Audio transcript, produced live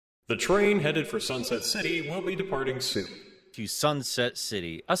The train headed for Sunset City will be departing soon. To Sunset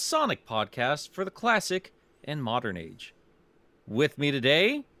City, a Sonic podcast for the classic and modern age. With me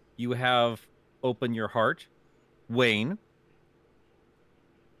today, you have Open Your Heart, Wayne.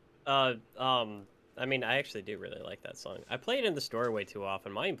 I actually do really like that song. I play it in the store way too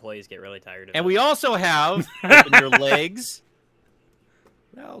often. My employees get really tired of it. And we also have Open Your Legs.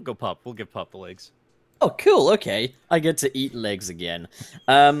 I'll go Pup. We'll give Pup the legs. Oh, cool. Okay. I get to eat legs again.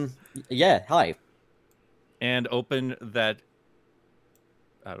 Yeah, hi. And open that...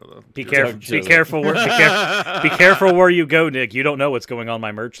 I don't know. Be careful. Be careful where you go, Nick. You don't know what's going on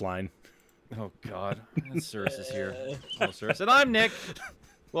my merch line. Oh, God. Cirrus is here. Oh, Cirrus. And I'm Nick.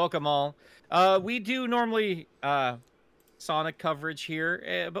 Welcome all. We do normally Sonic coverage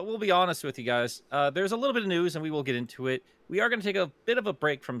here, but we'll be honest with you guys. There's a little bit of news, and we will get into it. We are going to take a bit of a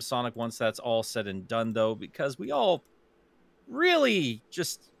break from Sonic once that's all said and done, though, because we all really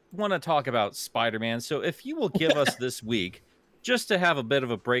just want to talk about Spider-Man. So if you will give us this week, just to have a bit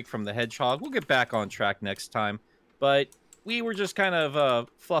of a break from the Hedgehog, we'll get back on track next time. But we were just kind of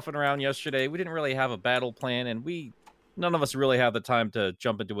fluffing around yesterday. We didn't really have a battle plan, and none of us really have the time to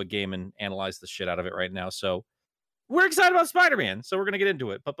jump into a game and analyze the shit out of it right now. So we're excited about Spider-Man, so we're going to get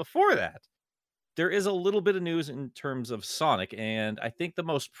into it. But before that, there is a little bit of news in terms of Sonic, and I think the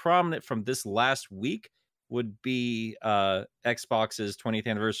most prominent from this last week would be Xbox's 20th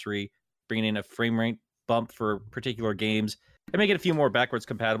anniversary, bringing in a frame rate bump for particular games and making a few more backwards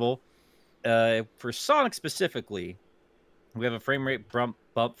compatible. For Sonic specifically, we have a frame rate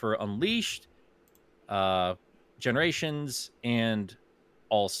bump for Unleashed, Generations, and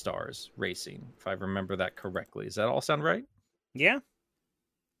All-Stars Racing, if I remember that correctly. Does that all sound right? Yeah.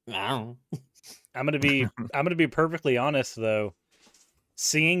 Wow. I'm gonna be perfectly honest though.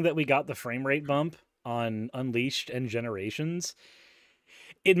 Seeing that we got the frame rate bump on Unleashed and Generations,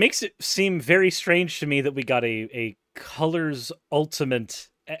 it makes it seem very strange to me that we got a Colors Ultimate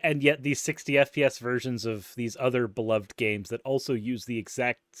and yet these 60 FPS versions of these other beloved games that also use the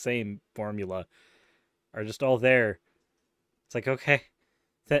exact same formula are just all there. It's like, okay,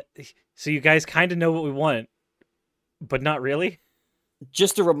 so you guys kind of know what we want, but not really.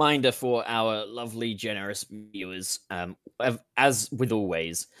 Just a reminder for our lovely, generous viewers, as with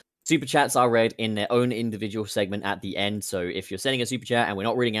always, super chats are read in their own individual segment at the end. So if you're sending a super chat and we're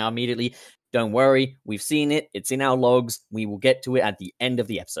not reading out immediately, don't worry. We've seen it. It's in our logs. We will get to it at the end of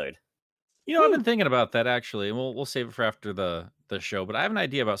the episode. You know, I've been thinking about that actually, and we'll save it for after the show. But I have an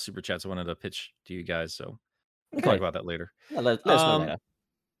idea about super chats I wanted to pitch to you guys, so we'll talk about that later. Yeah, let us know later.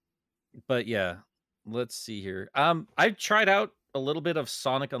 But yeah, let's see here. I tried out a little bit of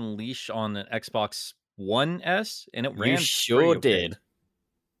Sonic Unleashed on the Xbox One S, and it ran. You sure did.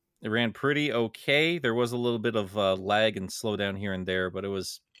 It ran pretty okay. There was a little bit of lag and slowdown here and there, but it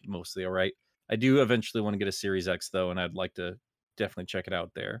was mostly all right. I do eventually want to get a Series X though, and I'd like to definitely check it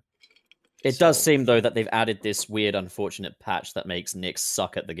out there. It does seem though that they've added this weird, unfortunate patch that makes Nick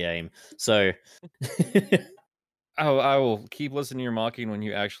suck at the game. So, I will keep listening to your mocking when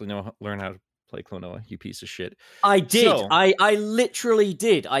you actually learn how to play Klonoa, you piece of shit. I did. So, I literally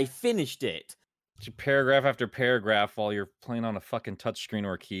did. I finished it. Paragraph after paragraph while you're playing on a fucking touchscreen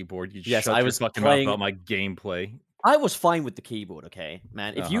or a keyboard. You Yes, shut I your was fucking playing... mouth about my gameplay. I was fine with the keyboard, okay,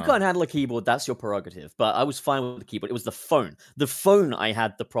 man. If you can't handle a keyboard, that's your prerogative. But I was fine with the keyboard. It was the phone. The phone I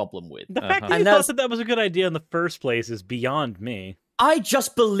had the problem with. The fact that you thought that was a good idea in the first place is beyond me. I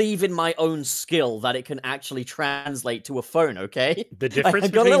just believe in my own skill that it can actually translate to a phone, okay? The difference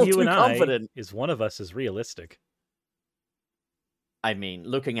between you and I is one of us is realistic. I mean,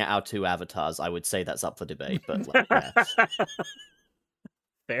 looking at our two avatars, I would say that's up for debate, but like, yeah.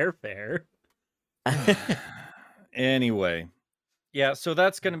 Fair. Anyway, yeah, so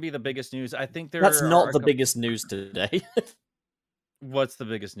that's going to be the biggest news. I think that's not the biggest news today. What's the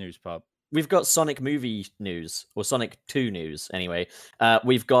biggest news, Pop? We've got Sonic movie news, or Sonic 2 news, anyway.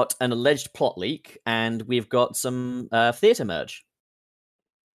 We've got an alleged plot leak, and we've got some theater merch.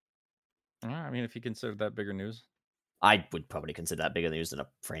 I mean, if you consider that bigger news. I would probably consider that bigger news than a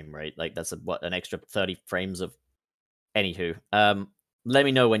frame rate. Like, that's an extra 30 frames of... Anywho. Let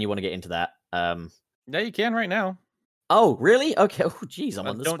me know when you want to get into that. Yeah, you can right now. Oh, really? Okay. Oh, jeez, I'm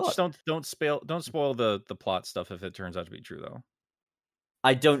on the spot. Don't spoil the plot stuff if it turns out to be true, though.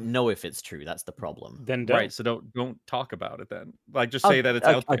 I don't know if it's true. That's the problem. Then don't. Right, so don't talk about it then. Like, just say that it's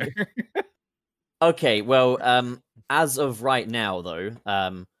out there. Okay, well, as of right now, though,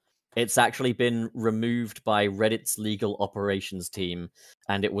 it's actually been removed by Reddit's legal operations team,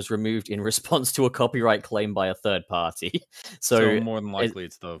 and it was removed in response to a copyright claim by a third party. So more than likely,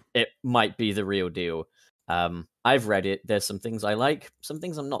 it might be the real deal. I've read it. There's some things I like, some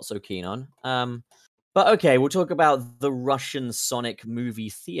things I'm not so keen on. But okay, we'll talk about the Russian Sonic movie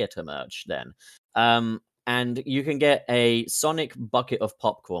theater merch then. And you can get a Sonic bucket of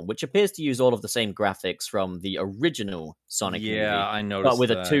popcorn, which appears to use all of the same graphics from the original Sonic movie, I noticed but with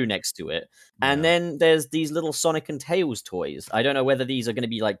that. a 2 next to it. And Yeah. then there's these little Sonic and Tails toys. I don't know whether these are going to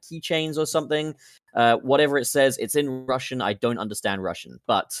be like keychains or something. Whatever it says, it's in Russian. I don't understand Russian,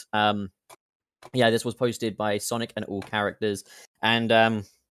 but yeah, this was posted by Sonic and all characters, and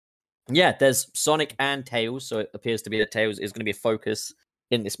yeah, there's Sonic and Tails, so it appears to be that Tails is going to be a focus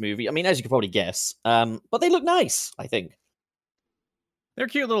in this movie. I mean, as you can probably guess, but they look nice, I think. They're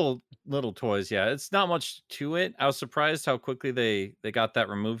cute little toys. Yeah, it's not much to it. I was surprised how quickly they got that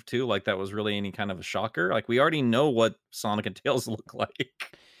removed too. Like that was really any kind of a shocker. Like we already know what Sonic and Tails look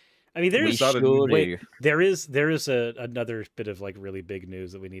like. I mean, We there's thought it- sure wait, do. there is another bit of like really big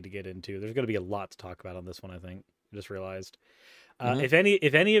news that we need to get into. There's going to be a lot to talk about on this one. I think I just realized. Mhm.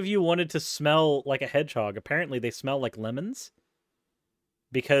 If any of you wanted to smell like a hedgehog, apparently they smell like lemons.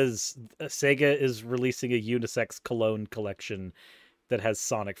 Because Sega is releasing a unisex cologne collection that has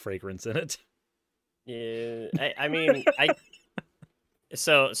Sonic fragrance in it. Yeah, I mean,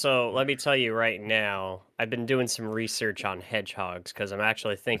 so let me tell you right now, I've been doing some research on hedgehogs because I'm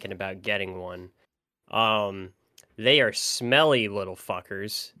actually thinking about getting one. They are smelly little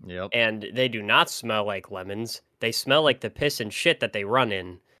fuckers, Yep. and they do not smell like lemons. They smell like the piss and shit that they run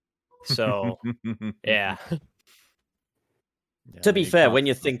in. So, yeah. To be fair, when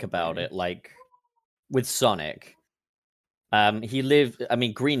you think about it, like with Sonic, he lived. I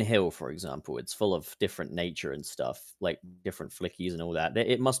mean, Green Hill, for example, it's full of different nature and stuff, like different flickies and all that.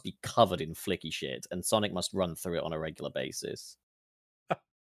 It must be covered in flicky shit, and Sonic must run through it on a regular basis.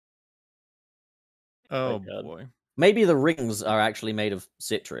 Oh God. boy. Maybe the rings are actually made of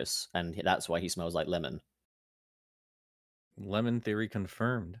citrus, and that's why he smells like lemon. Lemon theory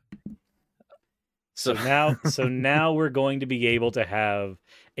confirmed. So now we're going to be able to have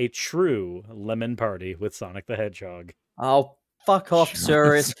a true lemon party with Sonic the Hedgehog. Oh, fuck off,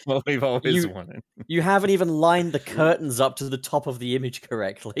 Cirrus. That's what we've always You- wanted. You haven't even lined the curtains up to the top of the image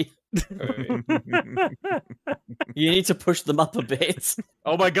correctly. You need to push them up a bit.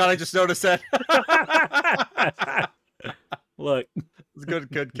 Oh my god, I just noticed that. Look, It's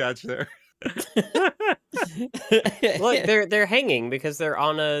good catch there. Look, they're hanging because they're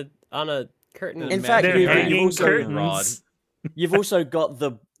on a curtain. In fact, they're you've hanging also- curtains. You've also got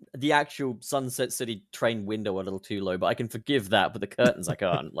the actual Sunset City train window a little too low, but I can forgive that, but the curtains I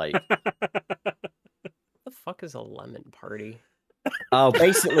can't. Like, What the fuck is a lemon party? oh,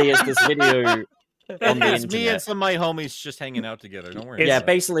 basically it's this video on the It's me internet. and some of my homies just hanging out together. Don't worry. It's- Yeah, about it.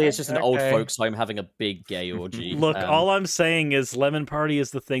 basically it's just an old Okay. folks home having a big gay orgy. Look, all I'm saying is Lemon Party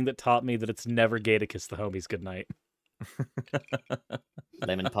is the thing that taught me that it's never gay to kiss the homies goodnight.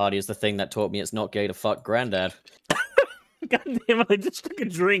 Lemon Party is the thing that taught me it's not gay to fuck Granddad. God damn it, I just took a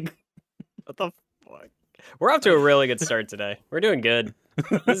drink. What the fuck? We're off to a really good start today. We're doing good.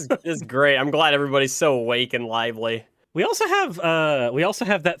 This is great. I'm glad everybody's so awake and lively. We also have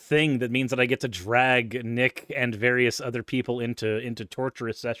that thing that means that I get to drag Nick and various other people into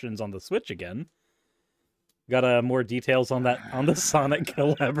torturous sessions on the Switch again. Got more details on that on the Sonic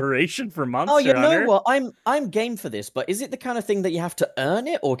collaboration for Monster Oh, you Hunter. know what? I'm game for this, but is it the kind of thing that you have to earn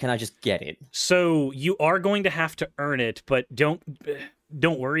it, or can I just get it? So you are going to have to earn it, but don't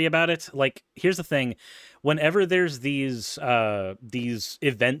worry about it. Like, here's the thing: whenever there's these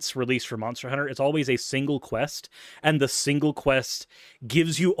events released for Monster Hunter, it's always a single quest, and the single quest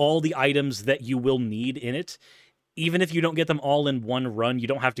gives you all the items that you will need in it. Even if you don't get them all in one run, you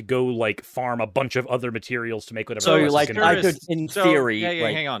don't have to go like farm a bunch of other materials to make whatever. So, quest is like, gonna I be. could, in So, theory, yeah,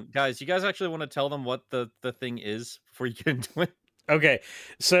 like, hang on, guys. You guys actually want to tell them what the thing is before you get into it? Okay,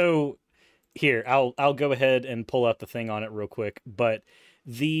 so here I'll go ahead and pull up the thing on it real quick. But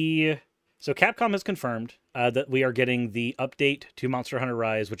so Capcom has confirmed that we are getting the update to Monster Hunter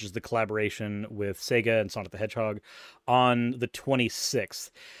Rise, which is the collaboration with Sega and Sonic the Hedgehog, on the 26th.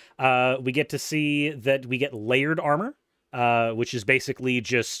 We get to see that we get layered armor. Which is basically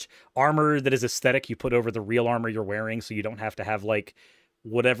just armor that is aesthetic you put over the real armor you're wearing, so you don't have to have like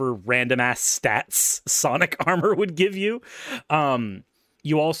whatever random ass stats Sonic armor would give you.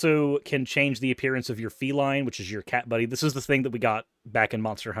 You also can change the appearance of your feline, which is your cat buddy. This is the thing that we got back in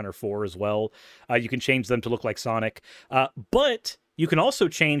Monster Hunter 4 as well. You can change them to look like Sonic, but you can also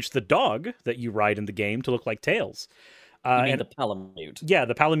change the dog that you ride in the game to look like Tails. you mean and the Palamute. yeah,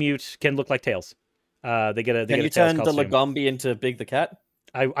 the Palamute can look like Tails. They get a Can you Tails turn the costume. Lagombi into Big the Cat?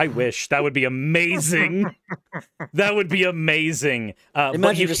 I wish that would be amazing. That would be amazing. But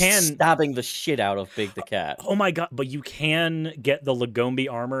Imagine you just can stabbing the shit out of Big the Cat. Oh my god! But you can get the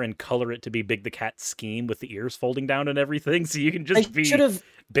Lagombi armor and color it to be Big the Cat's scheme with the ears folding down and everything, so you can just They be should have.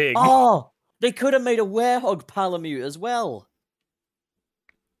 big. Oh, they could have made a werehog Palamute as well.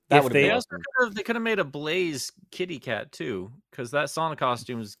 That If would they- have They been also awesome. they could have made a Blaze kitty cat too, because that Sonic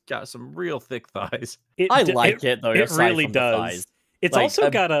costume's got some real thick thighs. I like it though. It aside really from the does. thighs. It's Like, also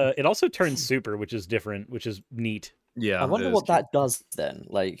got a. It also turns super, which is different, which is neat. Yeah, I wonder what that does then.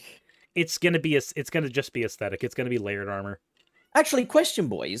 Like, It's gonna be. It's gonna just be aesthetic. It's gonna be layered armor. actually, question,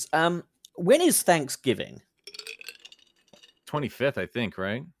 boys. When is Thanksgiving? 25th, I think,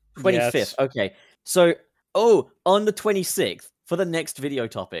 right? 25th. Yes. Okay. So, on the 26th, for the next video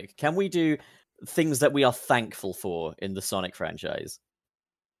topic, can we do things that we are thankful for in the Sonic franchise?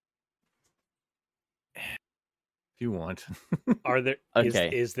 If you want. Are there? Okay.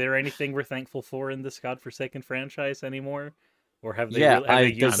 Is there anything we're thankful for in this godforsaken franchise anymore, or have they? Yeah, Have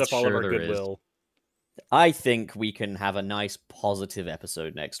they used I'm up all of sure our there is. goodwill? I think we can have a nice positive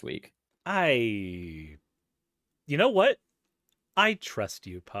episode next week. You know what? I trust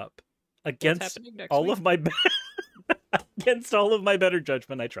you, pup. Against all of my against all of my better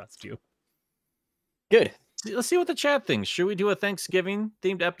judgment, I trust you. Good. Let's see what the chat thinks. Should we do a Thanksgiving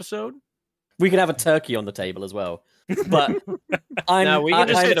themed episode? We can have a turkey on the table as well. But No, we can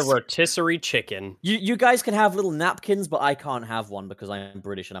just I'm- get a rotisserie chicken. You guys can have little napkins, but I can't have one because I'm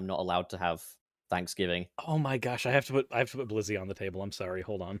British and I'm not allowed to have Thanksgiving. Oh my gosh, I have to put Blizzy on the table. I'm sorry.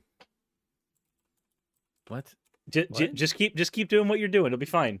 Hold on. What? Just keep doing what you're doing. It'll be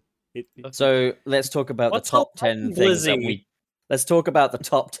fine. So let's talk about What's the top up, 10 things that Blizzy? Let's talk about the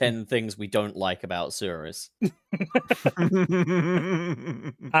top 10 things we don't like about Surus.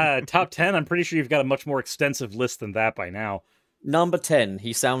 Top 10. I'm pretty sure you've got a much more extensive list than that by now. Number 10,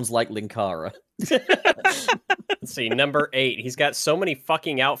 he sounds like Linkara. Let's see, number 8. He's got so many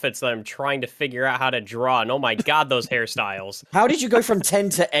fucking outfits that I'm trying to figure out how to draw. And oh my god, those hairstyles. How did you go from 10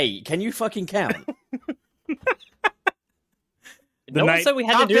 to 8? Can you fucking count? No one night- said we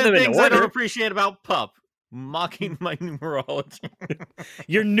had Top to do 10 them in things I don't order. appreciate about Pup. Mocking my numerology.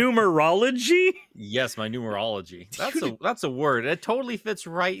 Your numerology? Yes, my numerology. That's a word. It totally fits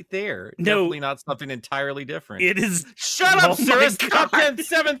right there. No. Definitely not something entirely different. It is. Shut up, Oh my Cirrus! Top 10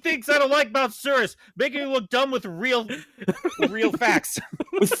 7 things I don't like about Cirrus. Making me look dumb with real facts.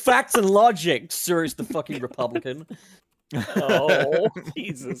 With facts and logic, Surus the fucking Republican. Oh,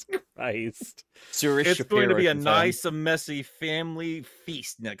 Jesus Christ. Surus It's going to be a Shapiro confirmed. nice, messy family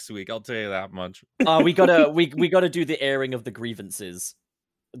feast next week. I'll tell you that much. We gotta do the airing of the grievances,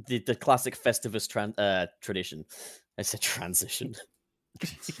 the classic Festivus tradition. I said transition.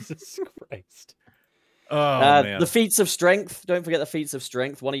 Jesus Christ. Oh, man. The feats of strength. Don't forget the feats of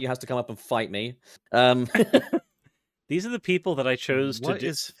strength. One of you has to come up and fight me. These are the people that I chose What to do.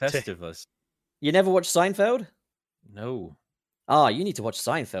 is Festivus? You never watched Seinfeld? No. Ah, you need to watch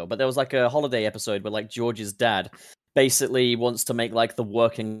Seinfeld. But there was like a holiday episode where like George's dad basically wants to make like the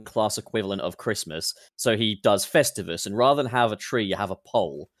working class equivalent of Christmas. So he does Festivus, and rather than have a tree, you have a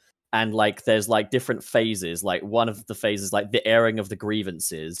pole. And like there's like different phases. Like one of the phases, like the airing of the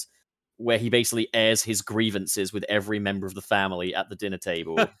grievances, where he basically airs his grievances with every member of the family at the dinner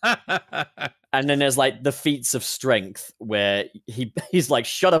table. And then there's like the feats of strength, where he's like,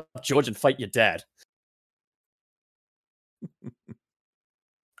 "Shut up, George, and fight your dad."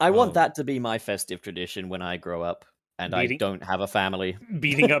 I want Oh. that to be my festive tradition when I grow up and I Beating- don't have a family.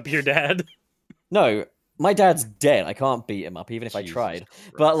 Beating up your dad. No, my dad's dead. I can't beat him up even if I Jesus tried.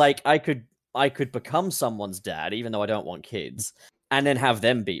 Christ. But like I could become someone's dad even though I don't want kids and then have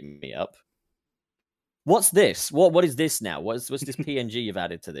them beat me up. What's this? What is this now? What's this PNG you've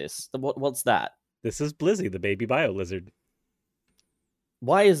added to this? What's that? This is Blizzy, the baby bio lizard.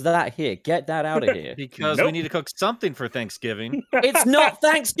 Why is that here? Get that out of here. Because we Nope. need to cook something for Thanksgiving. It's not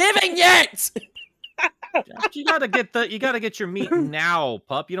Thanksgiving yet. You gotta get your meat now,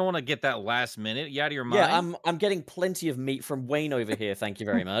 pup. You don't want to get that last minute. You out of your mind? Yeah, I'm getting plenty of meat from Wayne over here. Thank you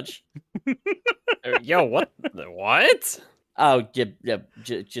very much. Yo, what? What? Oh, yeah,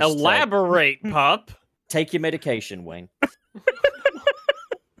 just Elaborate, pup. take your medication, Wayne.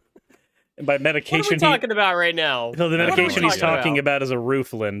 And by What are medication, we talking about right now? the What are we medication he's talking talking about is a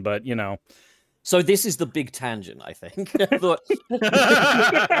Rooflin, but you know. So this is the big tangent, I think. I thought-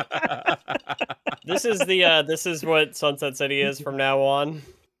 This is what Sunset City is from now on.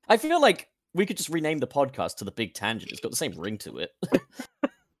 I feel like we could just rename the podcast to the Big Tangent. It's got the same ring to it.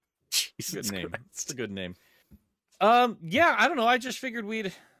 Jesus Good name. Christ. It's a good name. Yeah, I don't know. I just figured we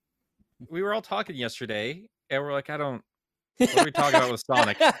were all talking yesterday, and we're like, I don't What are we talking about with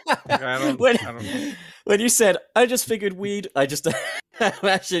Sonic? I don't. When you said, I just figured weed, I just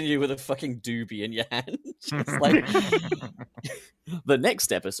imagine you with a fucking doobie in your hand. Just like, the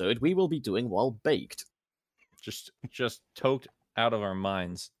next episode we will be doing while baked. just toked out of our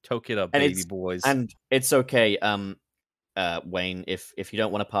minds. Toke it up, And baby it's- boys. And it's okay, Wayne, if you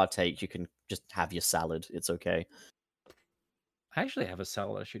don't want to partake, you can just have your salad. It's okay. I actually have a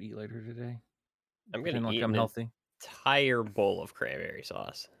salad I should eat later today. I'm Pretend gonna like eat I'm an healthy. entire bowl of cranberry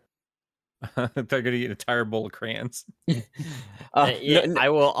sauce. They're gonna eat an entire bowl of crayons. Yeah, I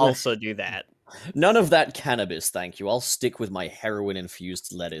will also do that. None of that cannabis, thank you. I'll stick with my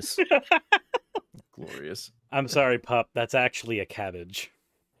heroin-infused lettuce. Glorious. I'm sorry, pup. That's actually a cabbage.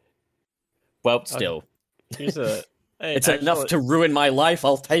 Well, still, Here's a. Hey, it's enough to ruin my life.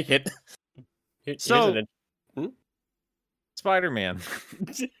 I'll take it. Here's So- an- Spider-Man.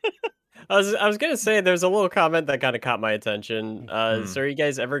 I was gonna say there's a little comment that kind of caught my attention. So are you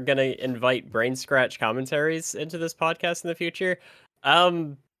guys ever gonna invite brain scratch commentaries into this podcast in the future?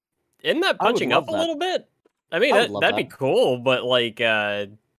 Isn't that I would punching love up a that. little bit? I mean, I would love that'd be that. cool, but like, I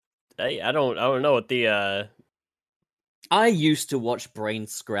don't know what the I used to watch Brain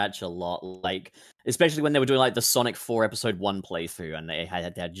Scratch a lot, like especially when they were doing like the Sonic 4 episode 1 playthrough, and they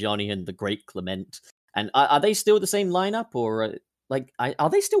had Johnny and the Great Clement. And are they still the same lineup, or like are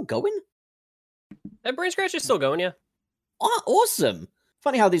they still going? that brain scratch is still going, yeah. Awesome!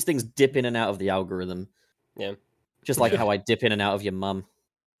 Funny how these things dip in and out of the algorithm. Yeah. Just like Yeah. how I dip in and out of your mum.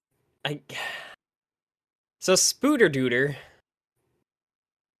 So Spooter Dooter.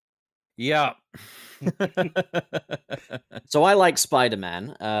 Yeah. So I like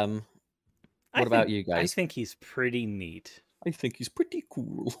Spider-Man. I What about think- you I guys? think he's pretty neat. I think he's pretty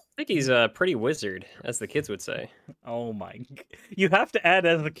cool. I think he's a pretty wizard, as the kids would say. Oh my! You have to add,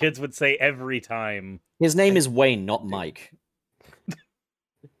 as the kids would say every time. His name is Wayne, not Mike.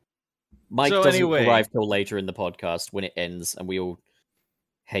 Mike So doesn't anyway- arrive till later in the podcast when it ends, and we all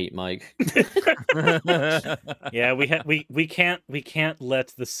hate Mike. Yeah, we can't let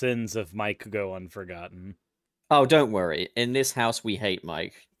the sins of Mike go unforgotten. Oh, don't worry. In this house, we hate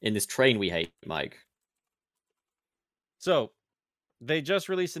Mike. In this train, we hate Mike. So, they just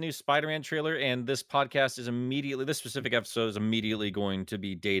released a new Spider-Man trailer, and this podcast is this specific episode is immediately going to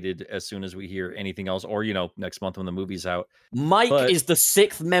be dated as soon as we hear anything else, or, next month when the movie's out. Mike But- is the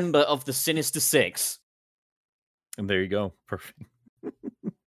 6th member of the Sinister Six. And there you go. Perfect.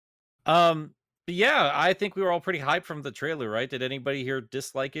 But yeah, I think we were all pretty hyped from the trailer, right? Did anybody here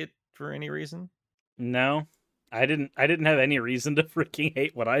dislike it for any reason? No, I didn't have any reason to freaking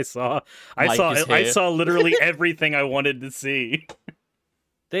hate what I saw. Mike is I here. saw literally everything I wanted to see.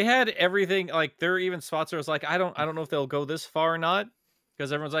 They had everything. Like, there are even spots where it's like, I don't know if they'll go this far or not,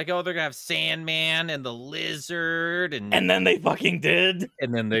 because everyone's like, oh, they're gonna have Sandman and the Lizard, and And then they fucking did.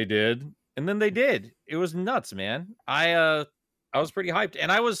 then they did, and then they did. It was nuts, man. I was pretty hyped,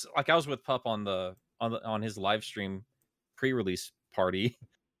 and I was with Pup on his live stream pre-release party,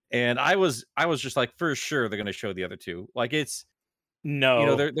 and I was just like, for sure they're gonna show the other two. Like, it's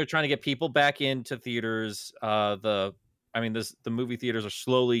No, they're trying to get people back into theaters. The movie theaters are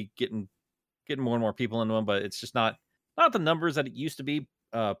slowly getting more and more people into them, but it's just not the numbers that it used to be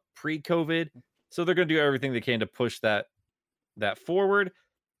pre-COVID. So they're going to do everything they can to push that forward.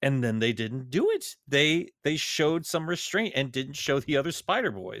 And then they didn't do it. They showed some restraint and didn't show the other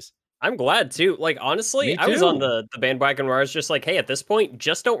Spider Boys. I'm glad too. Like, honestly, Me I was on too. the bandwagon where I was just like, hey, at this point,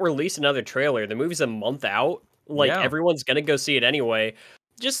 just don't release another trailer. The movie's a month out. Like, Yeah. everyone's gonna go see it anyway.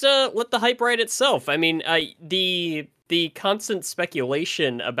 Just let the hype ride itself. I mean, the constant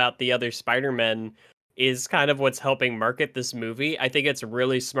speculation about the other Spider-Men is kind of what's helping market this movie. I think it's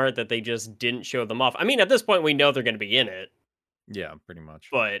really smart that they just didn't show them off. I mean, at this point, we know they're going to be in it, Yeah, pretty much.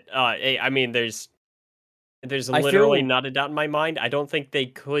 but I mean, there's I literally feel- not a doubt in my mind. I don't think they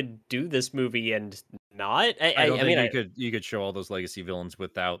could do this movie and not. I don't mean, think you could show all those legacy villains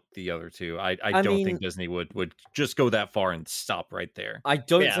without the other two. I I don't mean- think Disney would just go that far and stop right there. I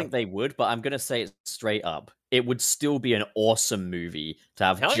don't Yeah. think they would, but I'm going to say it straight up. It would still be an awesome movie to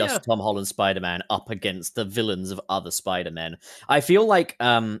have Hell just yeah. Tom Holland Spider-Man up against the villains of other Spider-Men. I feel like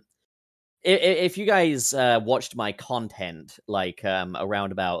if you guys watched my content like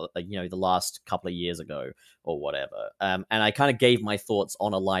around about the last couple of years ago or whatever, and I kind of gave my thoughts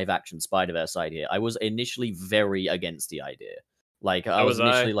on a live-action Spider-Verse idea, I was initially very against the idea. Like, I So was was I.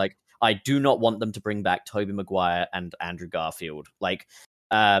 initially like, I do not want them to bring back Tobey Maguire and Andrew Garfield. Like,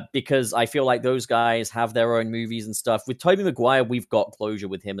 because I feel like those guys have their own movies and stuff. With Tobey Maguire, we've got closure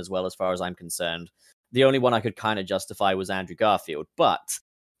with him as well, as far as I'm concerned. The only one I could kind of justify was Andrew Garfield, but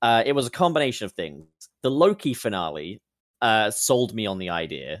it was a combination of things. The Loki finale sold me on the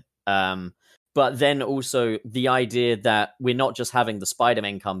idea. But then also the idea that we're not just having the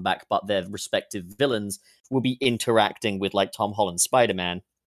Spider-Man come back, but their respective villains will be interacting with like Tom Holland's Spider-Man.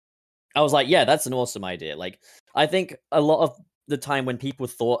 I was like, yeah, that's an awesome idea. Like, I think a lot of the time when people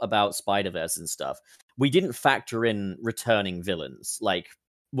thought about Spider-Verse and stuff, we didn't factor in returning villains. Like,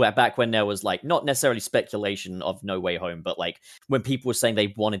 back when there was like not necessarily speculation of No Way Home, but like when people were saying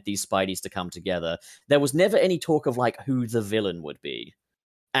they wanted these Spideys to come together, there was never any talk of like who the villain would be.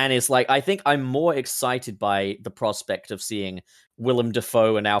 And it's like, I think I'm more excited by the prospect of seeing Willem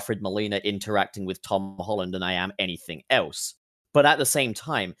Dafoe and Alfred Molina interacting with Tom Holland than I am anything else. But at the same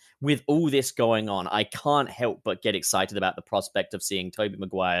time, with all this going on, I can't help but get excited about the prospect of seeing Tobey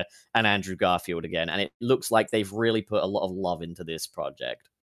Maguire and Andrew Garfield again. And it looks like they've really put a lot of love into this project.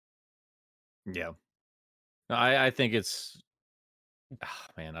 Yeah. I think it's...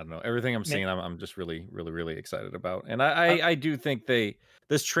 man, I don't know. Everything I'm seeing, I'm just really, really, really excited about. And I do think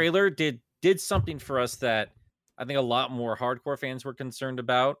this trailer did something for us that I think a lot more hardcore fans were concerned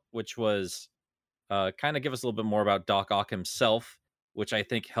about, which was kind of give us a little bit more about Doc Ock himself, which I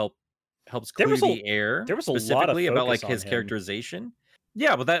think helps clear the air. There was a lot of specifically about like focus his on him. characterization.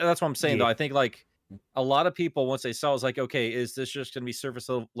 Yeah, but that's what I'm saying though. Yeah. I think like a lot of people once they saw it was like, okay, is this just going to be surface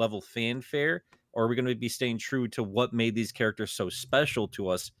level fanfare? Or are we going to be staying true to what made these characters so special to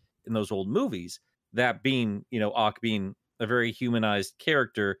us in those old movies? That being, Ock being a very humanized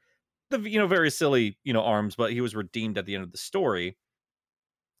character, very silly, arms, but he was redeemed at the end of the story.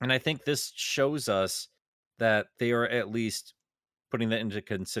 And I think this shows us that they are at least putting that into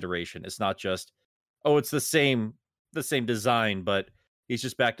consideration. It's not just, oh, it's the same design, but he's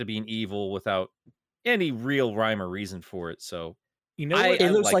just back to being evil without any real rhyme or reason for it. So,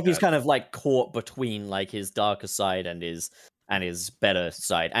 it looks like he's kind of like caught between like his darker side and his better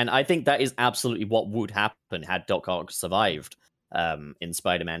side, and I think that is absolutely what would happen had Doc Ock survived in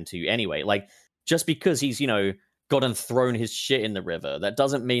Spider-Man 2 anyway. Like, just because he's gone and thrown his shit in the river, that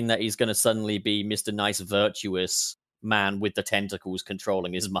doesn't mean that he's going to suddenly be Mr. Nice virtuous man with the tentacles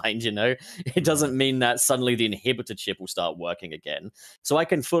controlling his mind. It doesn't mean that suddenly the inhibitor chip will start working again. So I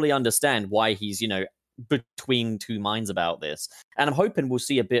can fully understand why he's between two minds about this, and I'm hoping we'll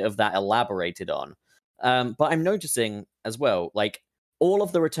see a bit of that elaborated on. But I'm noticing as well, like, all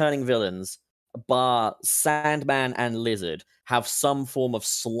of the returning villains bar Sandman and Lizard have some form of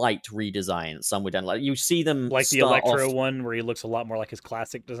slight redesign. Some were done like you see them like the Electro one where he looks a lot more like his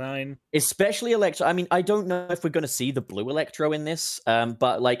classic design, especially Electro. I mean, I don't know if we're going to see the blue Electro in this,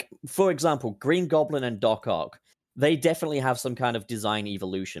 but like, for example, Green Goblin and Doc Ock, they definitely have some kind of design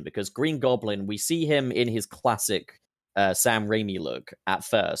evolution, because Green Goblin, we see him in his classic Sam Raimi look at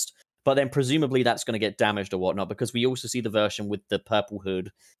first, but then presumably that's going to get damaged or whatnot, because we also see the version with the purple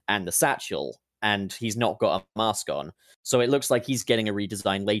hood and the satchel, and he's not got a mask on. So it looks like he's getting a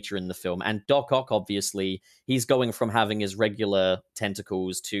redesign later in the film. And Doc Ock, obviously, he's going from having his regular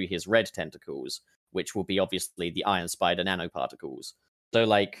tentacles to his red tentacles, which will be obviously the Iron Spider nanoparticles. So,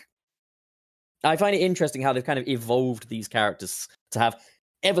 like, I find it interesting how they've kind of evolved these characters to have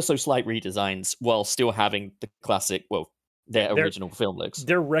ever so slight redesigns while still having the classic, their original film looks.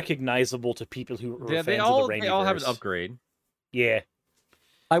 They're recognizable to people who are fans they of all the Raimiverse. they all have an upgrade. Yeah.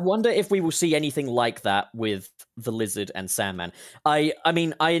 I wonder if we will see anything like that with the Lizard and Sandman. I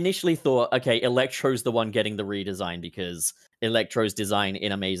mean, I initially thought, okay, Electro's the one getting the redesign, because Electro's design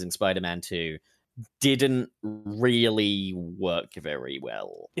in Amazing Spider-Man 2 didn't really work very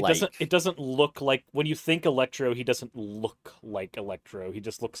well. It doesn't look like, when you think Electro, he doesn't look like Electro. He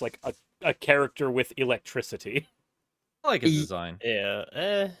just looks like a character with electricity. I like his design.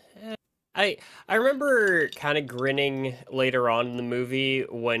 Yeah. I remember kind of grinning later on in the movie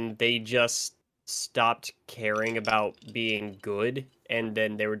when they just stopped caring about being good, and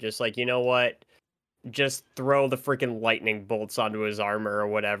then they were just like, you know what? Just throw the freaking lightning bolts onto his armor or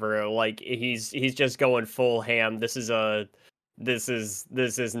whatever. Like, he's just going full ham. This is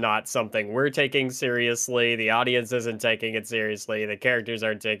not something we're taking seriously. The audience isn't taking it seriously. The characters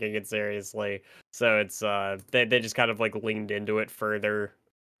aren't taking it seriously. So it's they just kind of like leaned into it further.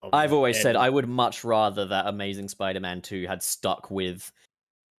 I've always said I would much rather that Amazing Spider-Man 2 had stuck with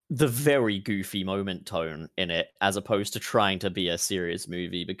the very goofy moment tone in it, as opposed to trying to be a serious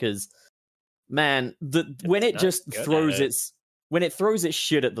movie, because, man, when it throws its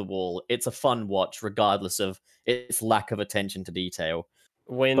shit at the wall, it's a fun watch regardless of its lack of attention to detail.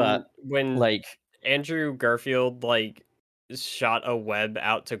 When like Andrew Garfield like shot a web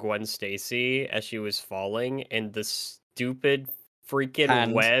out to Gwen Stacy as she was falling, and the stupid freaking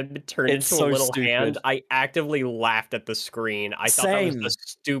Hand. web turned It's into so a little stupid. hand, I actively laughed at the screen. I thought that was Same. the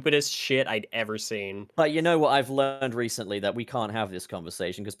stupidest shit I'd ever seen. But you know what I've learned recently? That we can't have this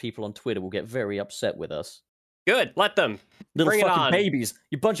conversation because people on Twitter will get very upset with us. Good, let them. Little Bring it fucking on. babies.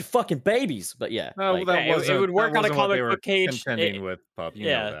 You bunch of fucking babies. But yeah. Oh, like, that Yeah, it wasn't, would work that on a wasn't what they comic were book page. contending with, Pup. You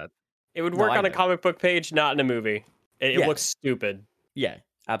yeah. know that. It would No, work I on a know. comic book page, not in a movie. It Yeah. looks stupid. yeah,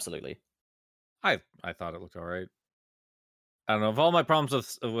 absolutely. I thought it looked all right. I don't know. Of all my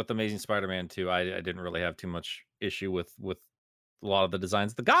problems with Amazing Spider-Man 2, I didn't really have too much issue with a lot of the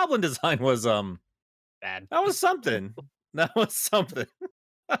designs. The Goblin design was Bad. that was something. That was something.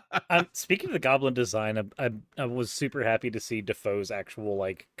 Speaking of the Goblin design, I was super happy to see Defoe's actual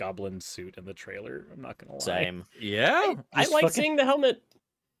like Goblin suit in the trailer. I'm not gonna lie. Same. Yeah. I Just like fucking- seeing the helmet.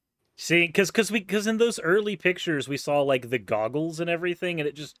 See, because in those early pictures we saw like the goggles and everything, and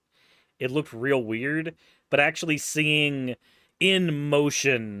it looked real weird. But actually seeing in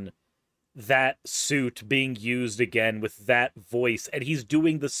motion that suit being used again with that voice, and he's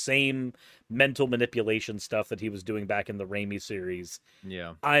doing the same mental manipulation stuff that he was doing back in the Raimi series.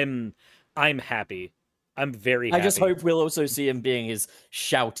 Yeah. I'm happy. I'm very happy. I just hope we'll also see him being his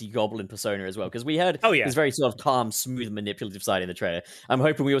shouty goblin persona as well, because we had Oh, yeah. his very sort of calm, smooth, manipulative side in the trailer. I'm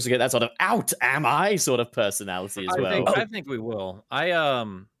hoping we also get that sort of "out am I" sort of personality as well. I think we will.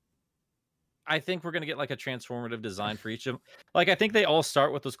 I think we're gonna get like a transformative design for each of them. Like I think they all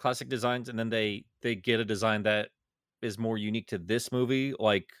start with those classic designs, and then they get a design that is more unique to this movie,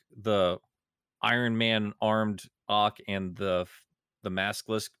 like the Iron Man armed Ock and the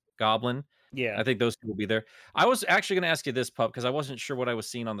maskless Goblin. Yeah. I think those two will be there. I was actually going to ask you this, Pup, because I wasn't sure what I was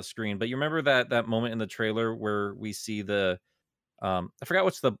seeing on the screen. But you remember that moment in the trailer where we see the I forgot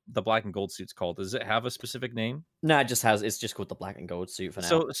what's the black and gold suit's called. Does it have a specific name? No, it's just called the black and gold suit for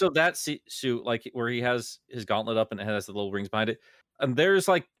now. So that suit, like where he has his gauntlet up and it has the little rings behind it, and there's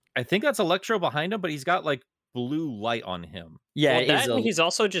like I think that's Electro behind him, but he's got like blue light on him. yeah, Well, it that is. and he's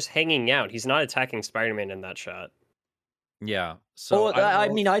also just hanging out. He's not attacking Spider-Man in that shot. Yeah. So I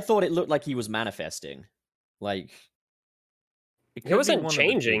mean, I thought it looked like he was manifesting. Like, He wasn't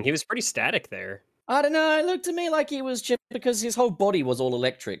changing. He was pretty static there. I don't know. It looked to me like he was just because his whole body was all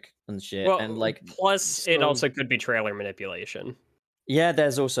electric and shit. Well, and like, plus it so- also could be trailer manipulation. yeah,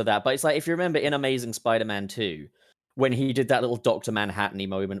 there's also that. But it's like if you remember in Amazing Spider-Man 2, when he did that little Dr. Manhattan-y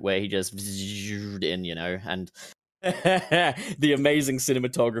moment where he just in, and the amazing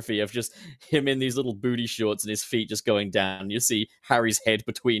cinematography of just him in these little booty shorts and his feet just going down. You see Harry's head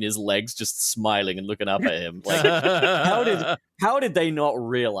between his legs, just smiling and looking up at him. Like, how did they not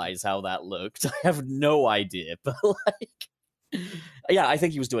realize how that looked? I have no idea. But like, yeah, I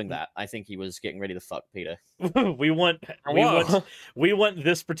think he was doing that. I think he was getting ready to fuck Peter. we want Whoa. we want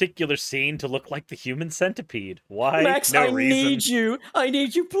this particular scene to look like the Human Centipede. Why? Max, no I reason. need you. I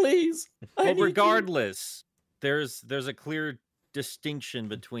need you, please. I Well, need you. regardless, there's a clear distinction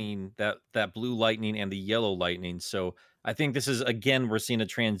between that blue lightning and the yellow lightning. So I think this is again we're seeing a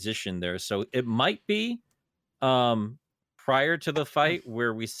transition there. So it might be prior to the fight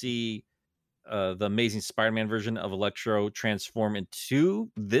where we see the Amazing Spider-Man version of Electro transform into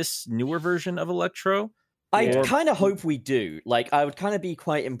this newer version of Electro. I Or- kind of hope we do. Like, I would kind of be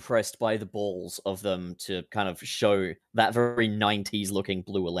quite impressed by the balls of them to kind of show that very 90s looking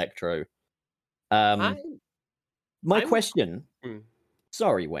blue Electro. My I'm- question. Hmm.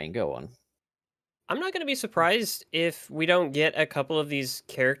 Sorry, Wayne, go on. I'm not going to be surprised if we don't get a couple of these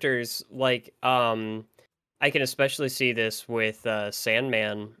characters. Like, I can especially see this with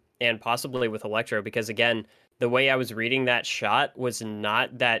Sandman and possibly with Electro, because again, the way I was reading that shot was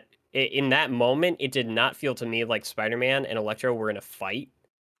not that. In that moment, it did not feel to me like Spider-Man and Electro were in a fight.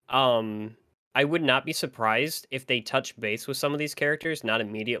 I would not be surprised if they touch base with some of these characters, not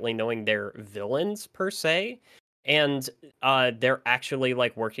immediately knowing they're villains per se, and they're actually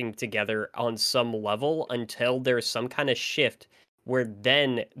like working together on some level until there's some kind of shift where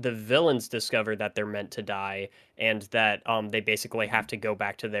then the villains discover that they're meant to die and that they basically have to go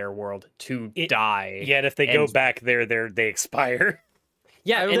back to their world to die. Yet if they go And- back there, they expire.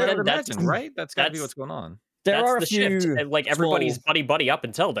 Yeah, I and would then that's imagine, right? That's got to be that's- what's going on. There that's are a the few shift. And, like everybody's small- buddy up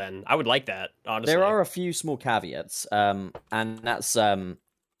until then. I would like that, honestly. There are a few small caveats, and that's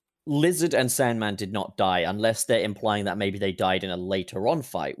Lizard and Sandman did not die unless they're implying that maybe they died in a later on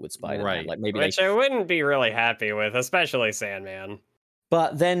fight with Spider-Man. Right. Like maybe Which I wouldn't be really happy with, especially Sandman.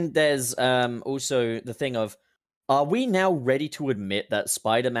 But then there's also the thing of, are we now ready to admit that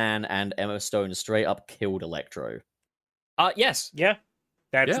Spider-Man and Emma Stone straight up killed Electro? Yes. Yeah,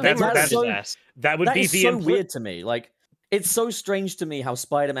 Yeah. that's They murdered that's his so- ass. that would That be is the so weird to me. Like, It's so strange to me how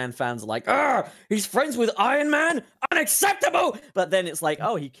Spider-Man fans are like, he's friends with Iron Man? Unacceptable! But then it's like,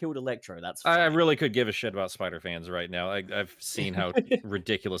 oh, he killed Electro. That's I fine. really could give a shit about Spider fans right now. I've seen how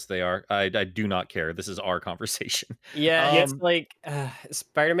ridiculous they are. I do not care. This is our conversation. Yeah, it's Um, like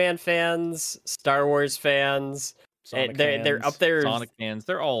Spider-Man fans, Star Wars fans. Sonic They're up fans. there. Sonic fans,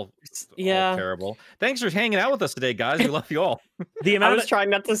 they're all Yeah. terrible. Thanks for hanging out with us today, guys. We love you all. The I amount was of, trying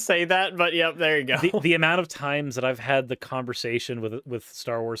not to say that, but yep, there you go. the amount of times that I've had the conversation with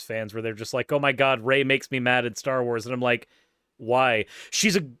Star Wars fans where they're just like, "Oh my God, Rey makes me mad in Star Wars," and I'm like, "Why? She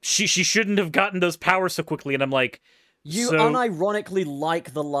shouldn't have gotten those powers so quickly." And I'm like, You so unironically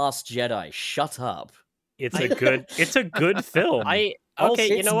like The Last Jedi. Shut up. it's a good film. Okay,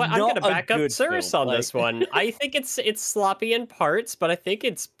 you It's know what? I'm not gonna a back up good Cirrus film, on this one. I think it's sloppy in parts, but I think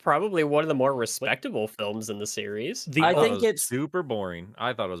it's probably one of the more respectable films in the series. I thought think it was it's- super boring.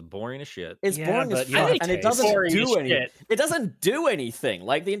 I thought it was boring as shit. It's Yeah, boring as but you fuck, have and it taste. doesn't Boring as do anything. shit. It doesn't do anything.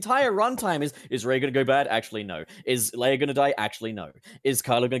 Like, the entire runtime is Rey gonna go bad? Actually, no. Is Leia gonna die? Actually, no. Is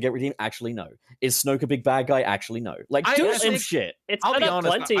Kylo gonna get redeemed? Actually, no. Is Snoke a big bad guy? Actually, no. Like, I do some think- shit. It's I'll set be up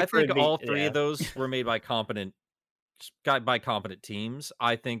honest. plenty I for think the- all three yeah. of those were made by competent teams.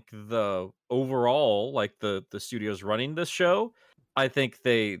 I think the overall, like the studios running this show, I think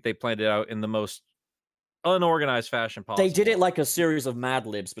they planned it out in the most unorganized fashion possible. They did it like a series of Mad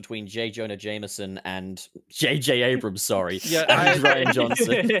Libs between J. Jonah Jameson and J.J. Abrams, sorry. Yeah, and Ryan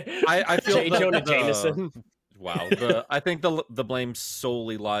Johnson. I feel J. Jonah Jameson. Wow, I think the blame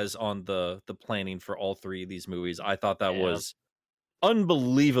solely lies on the planning for all three of these movies. I thought that Yeah. was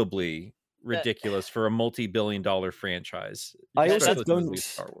unbelievably ridiculous for a multi-billion-dollar franchise. I also especially don't- since it's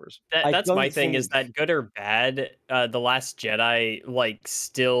Star Wars. I That's my don't thing. Is think- that good or bad? The Last Jedi like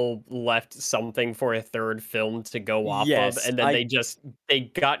still left something for a third film to go off Yes, of, and then I- they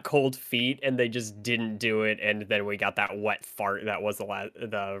got cold feet and they just didn't do it, and then we got that wet fart that was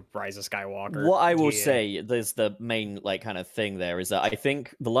the Rise of Skywalker. What I will Yeah. say, there's the main like kind of thing there is that I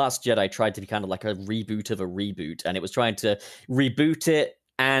think The Last Jedi tried to be kind of like a reboot of a reboot, and it was trying to reboot it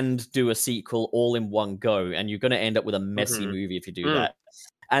and do a sequel all in one go, and you're going to end up with a messy Mhm. movie if you do Mm. that.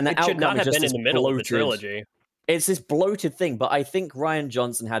 And the It should outcome not is have just been in this the middle of the bloated- trilogy. It's this bloated thing, but I think Ryan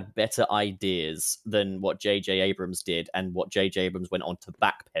Johnson had better ideas than what J.J. Abrams did, and what J.J. Abrams went on to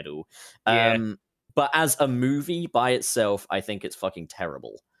backpedal. Yeah. But as a movie by itself, I think it's fucking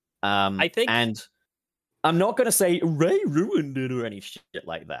terrible. I think- and I'm not going to say Rey ruined it or any shit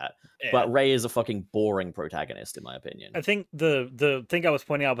like that, but Rey is a fucking boring protagonist, in my opinion. I think the thing I was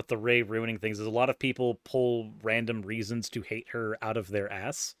pointing out with the Rey ruining things is a lot of people pull random reasons to hate her out of their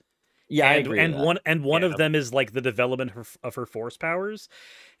ass. Yeah, I and agree and with that. one Yeah. of them is like the development of her force powers,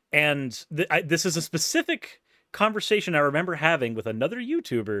 and this is a specific conversation I remember having with another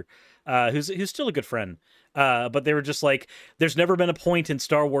YouTuber who's still a good friend. But they were just like, there's never been a point in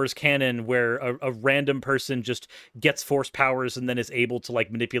Star Wars canon where a random person just gets force powers and then is able to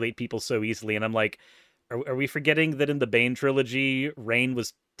like manipulate people so easily. And I'm like, are we forgetting that in the Bane trilogy, Reign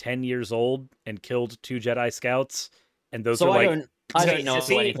was 10 years old and killed 2 Jedi Scouts? And those So are like, I don't know Has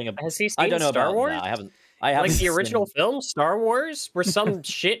he- anything about. Has he seen I don't know Star about Wars? that. I haven't Like the seen- original film, Star Wars, where some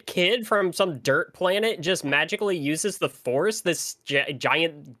shit kid from some dirt planet just magically uses the Force, this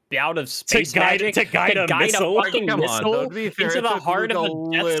giant bout of space magic, to guide a missile. a fucking Come on, though, missile to be fair, into it the took heart Luke of a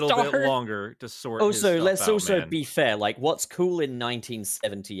the Death little Star. bit longer to sort. his Also, stuff let's out, also man. be fair. Like, what's cool in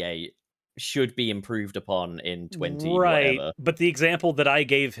 1978 should be improved upon in 20 right. whatever. But the example that I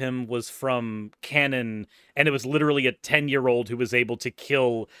gave him was from canon, and it was literally a 10-year-old who was able to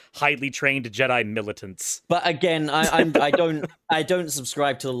kill highly trained Jedi militants. But again, I don't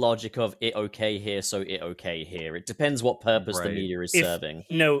subscribe to the logic of it okay here, so it okay here. It depends what purpose the Right. media is If- serving.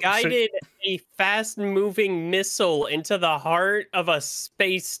 No, so- Guided a fast-moving missile into the heart of a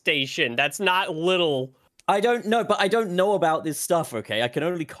space station. That's not little. I don't know, but I don't know about this stuff. Okay, I can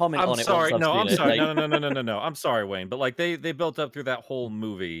only comment I'm on it. sorry. Once I've No, I'm seen it. sorry. Like, No. I'm sorry, Wayne. But like they built up through that whole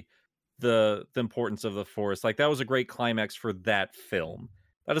movie the importance of the Force. Like that was a great climax for that film.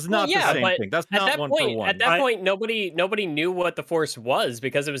 That is not yeah, the same but thing. That's At not that one point, for one. at that point, nobody knew what the Force was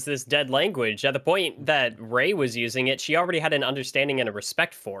because it was this dead language. At the point that Rey was using it, she already had an understanding and a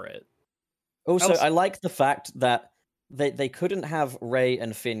respect for it. Also, Also- I like the fact that they couldn't have Rey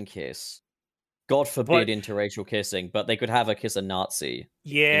and Finn kiss. God forbid interracial kissing, but they could have her kiss a Nazi.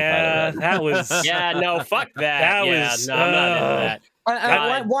 yeah, that was Yeah, no, fuck that. That yeah, was- no, I'm not into that. And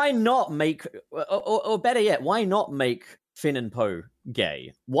God. why not make, or better yet, why not make Finn and Poe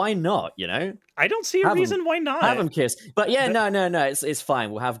gay. Why not? You know, I don't see a Have 'em. reason why not. have them kiss. But yeah, no, it's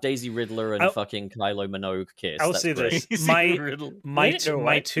fine. We'll have Daisy Riddler and I'll- fucking Kylo Minogue kiss. I'll That's say great. this: Riddle. my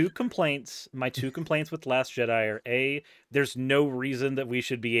What? two complaints with Last Jedi are A, there's no reason that we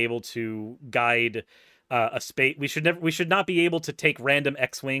should be able to guide a space. We should not be able to take random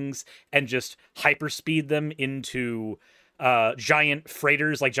X-wings and just hyperspeed them into giant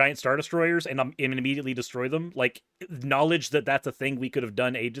freighters, like giant Star Destroyers, and immediately destroy them. Like, knowledge that that's a thing we could have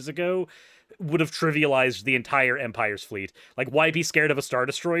done ages ago would have trivialized the entire Empire's fleet. Like, why be scared of a Star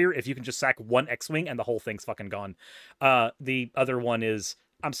Destroyer if you can just sack one X-wing and the whole thing's fucking gone? The other one is,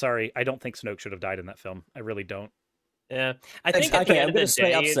 I'm sorry, I don't think Snoke should have died in that film. I really don't. Yeah, I think at Okay, the I'm end of gonna the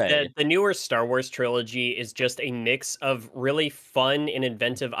straight up day, say- the newer Star Wars trilogy is just a mix of really fun and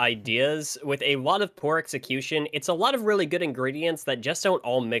inventive ideas with a lot of poor execution. It's a lot of really good ingredients that just don't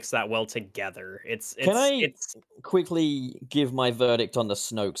all mix that well together. It's Quickly give my verdict on the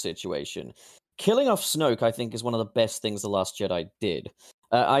Snoke situation. Killing off Snoke, I think, is one of the best things The Last Jedi did.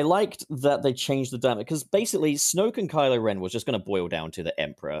 I liked that they changed the dynamic, because basically Snoke and Kylo Ren was just going to boil down to the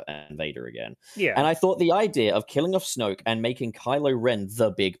Emperor and Vader again. Yeah. And I thought the idea of killing off Snoke and making Kylo Ren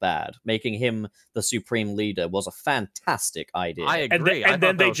the big bad, making him the supreme leader, was a fantastic idea. I agree. And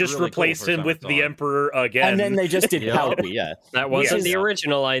then they just replaced him with the Emperor again. And then they just did Yep. Palpy, yeah. that wasn't Yes. the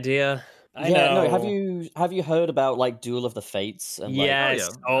original idea. I Yeah, know. no, have you heard about like Duel of the Fates? And, like, Yes.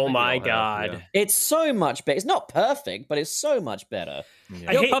 I think Oh we my all have, god. yeah. it's so much better. It's not perfect, but it's so much better.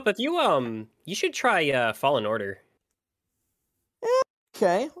 I Yo, hate- Pup, if you should try Fallen Order.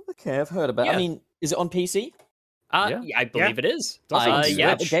 Okay, I've heard about. Yeah. I mean, is it on PC? Yeah. I believe it is. It's also on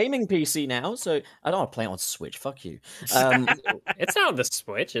yeah, a gaming PC now, so I don't want to play it on Switch. Fuck you. it's not on the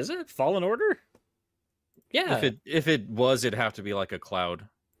Switch, is it? Fallen Order? Yeah. If it was, it'd have to be like a cloud.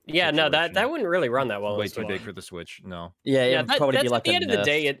 Yeah, no, situation. that wouldn't really run that well. on Way the too Switch. big for the Switch. No. Yeah, it Yeah, would probably that's be like at the a end of the nerf.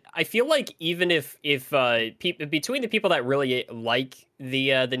 day. I feel like even if between the people that really like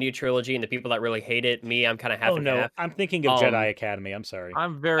the new trilogy and the people that really hate it, I'm kind of half Oh and no, half. I'm thinking of Jedi Academy. I'm sorry.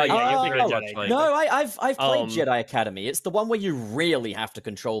 I'm very. yeah, you're very thinking much Jedi. like- No, I've played Um, Jedi Academy. It's the one where you really have to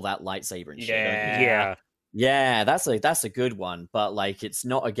control that lightsaber and shit. don't you? Yeah. Yeah, that's a good one, but like it's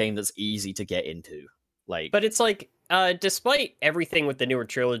not a game that's easy to get into. Like, But it's like, despite everything with the newer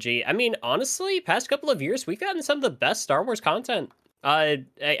trilogy, I mean, honestly, past couple of years, we've gotten some of the best Star Wars content.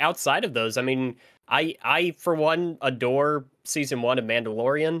 Outside of those, I mean, I for one adore season 1 of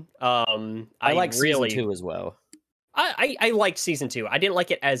Mandalorian. I like really, season 2 as well. I liked season 2. I didn't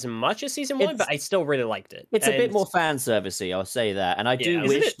like it as much as season 1, but I still really liked it. It's a bit And- more fan servicey, I'll say that. And I do Yeah.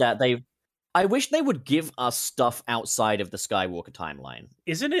 Isn't wish it- that I wish they would give us stuff outside of the Skywalker timeline.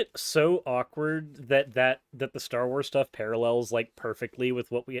 Isn't it so awkward that the Star Wars stuff parallels like perfectly with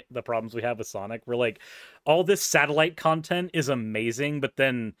the problems we have with Sonic? We're like, all this satellite content is amazing, but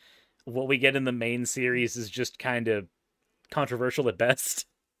then what we get in the main series is just kind of controversial at best.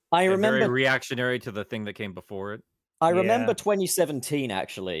 I and remember very reactionary to the thing that came before it. I remember Yeah. 2017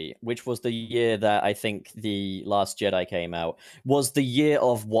 actually, which was the year that I think The Last Jedi came out, was the year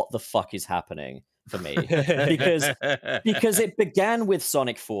of what the fuck is happening for me. because it began with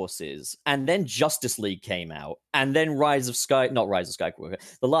Sonic Forces, and then Justice League came out, and then not Rise of Skywalker,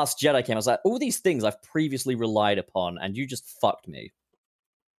 The Last Jedi came out. I was like, all these things I've previously relied upon, and you just fucked me.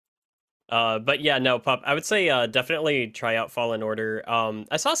 But yeah, no, Pup, I would say definitely try out Fallen Order.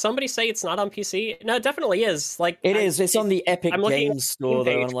 I saw somebody say it's not on PC. No, it definitely is. Like It is. It's on the Epic I'm looking at Games store,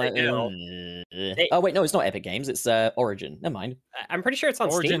 though. page I'm like, right now. oh wait, no, it's not Epic Games. It's Origin. Never mind. I'm pretty sure it's on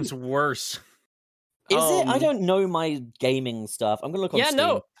Origin's Steam. worse. Is it? I Um, don't know my gaming stuff. I'm gonna look on Yeah, Steam.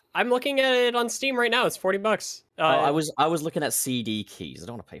 no, I'm looking at it on Steam right now. It's $40. Oh, I was looking at CD keys. I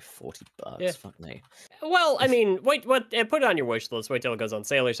don't want to pay $40. Yeah. Fuck me. Well, I mean, wait, put it on your wish list. Wait till it goes on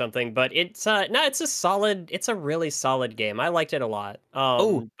sale or something. But it's it's a really solid game. I liked it a lot.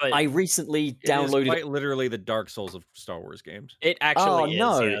 But I recently It is downloaded. quite literally the Dark Souls of Star Wars games. it Oh actually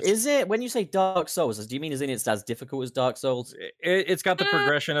no! yes. Is it? When you say Dark Souls, do you mean it's as difficult as Dark Souls? It's got the Eh.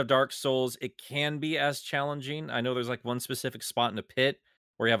 progression of Dark Souls. It can be as challenging. I know there's like one specific spot in a pit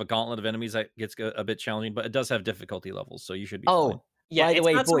where you have a gauntlet of enemies that gets a bit challenging, but it does have difficulty levels, so you should be fine. Oh, Yeah, by the it's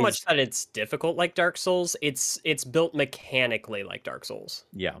way, not so boys. much that it's difficult like Dark Souls. It's built mechanically like Dark Souls.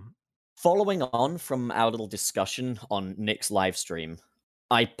 Yeah. Following on from our little discussion on Nick's live stream,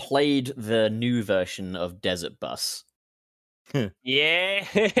 I played the new version of Desert Bus. Yeah.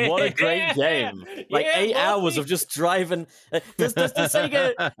 What a great game! Like Yeah, 8 hours lovely. of just driving. Does the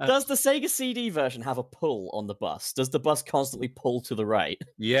Sega CD version have a pull on the bus? Does the bus constantly pull to the right?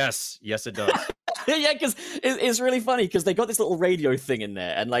 Yes, it does. Yeah, because it's really funny because they got this little radio thing in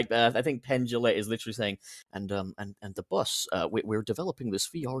there, and like I think Penn Jillette is literally saying, and the bus, we're developing this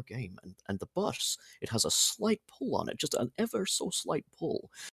VR game, and the bus, it has a slight pull on it, just an ever so slight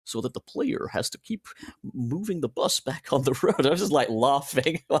pull, so that the player has to keep moving the bus back on the road. I was just like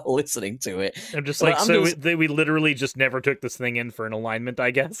laughing while listening to it. I'm just like, we literally just never took this thing in for an alignment,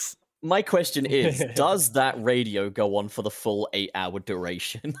 I guess. My question is, does that radio go on for the full 8-hour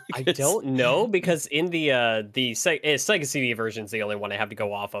duration? I don't know, because in the Sega CD version is the only one I have to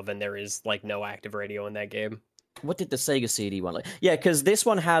go off of, and there is like no active radio in that game. What did the Sega CD one like? Yeah, because this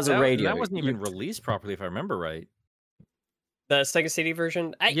one has a radio. That wasn't even released properly, if I remember right. The Sega CD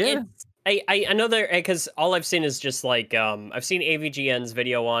version? Yeah. I know there, because all I've seen is just like, I've seen AVGN's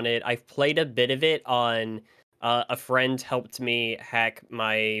video on it. I've played a bit of it on... a friend helped me hack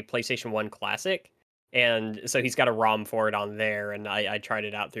my PlayStation 1 Classic, and so he's got a ROM for it on there, and I tried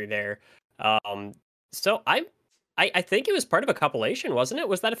it out through there. So I think it was part of a compilation, wasn't it?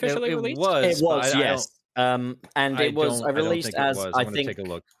 Was that officially released? It was, yes. And it was released as, I think, take a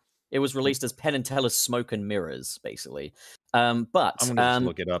look. It was released as Penn and Teller's Smoke and Mirrors, basically. But I'm gonna just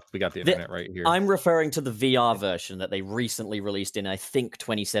look it up. We got the internet right here. I'm referring to the VR version that they recently released in, I think,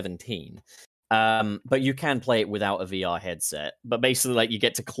 2017. But you can play it without a VR headset. But basically, like, you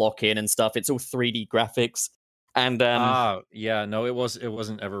get to clock in and stuff. It's all 3D graphics. And yeah, no, it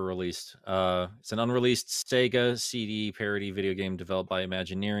wasn't ever released. It's an unreleased Sega CD parody video game developed by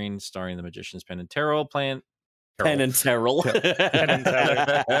Imagineering, starring the magicians Penn and Terrell. Penn and Terrell.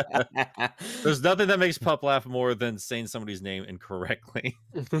 There's nothing that makes Pup laugh more than saying somebody's name incorrectly.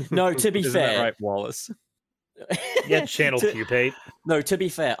 No, to be Isn't fair, that right, Wallace? Yeah, channel Cupate. No, to be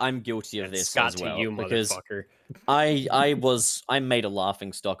fair, I'm guilty of this Scott as well, to you, because motherfucker. I made a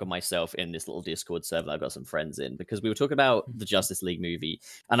laughing stock of myself in this little Discord server that I got some friends in, because we were talking about the Justice League movie,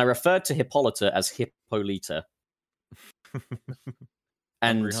 and I referred to Hippolyta as Hippolyta.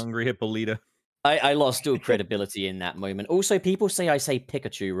 And hungry Hippolyta. I lost all credibility in that moment. Also, people say I say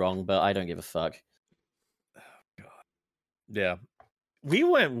Pikachu wrong, but I don't give a fuck. Oh, God. Yeah. We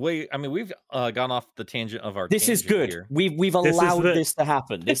went way. I mean, we've gone off the tangent of our. This is good. Here. We've allowed this to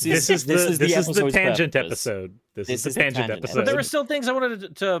happen. This is the tangent episode. This is the tangent episode. But there were still things I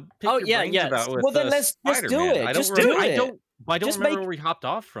wanted to pick your brains about. With, well, then let's do it. I don't remember where we hopped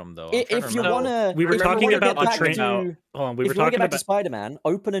off from, though. If you want to, we were talking about the train. We were talking about Spider-Man.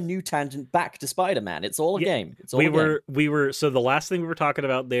 Open a new tangent back to Spider-Man. It's all a game. It's all we were. So the last thing we were talking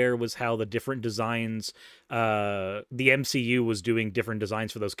about there was how the different designs, the MCU was doing different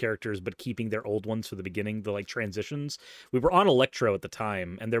designs for those characters, but keeping their old ones for the beginning, the like transitions. We were on Electro at the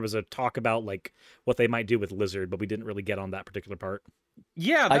time, and there was a talk about like what they might do with Lizard, but we didn't really get on that particular part.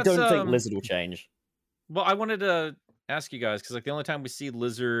 Yeah, I don't think Lizard will change. Well, I wanted to ask you guys, because like the only time we see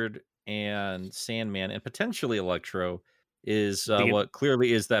Lizard and Sandman and potentially Electro is what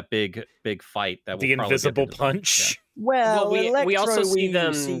clearly is that big fight that the we'll invisible punch. Yeah. Well, we also see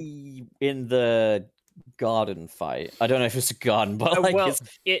them in the garden fight. I don't know if it's a garden, but like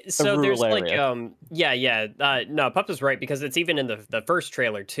so there's area. Like no, Pup is right, because it's even in the first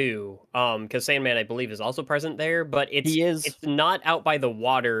trailer too. Because Sandman, I believe, is also present there, but it's not out by the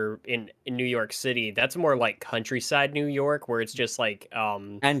water in New York City. That's more like countryside New York, where it's just like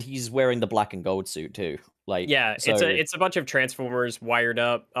and he's wearing the black and gold suit too. Like, yeah, so... it's a bunch of Transformers wired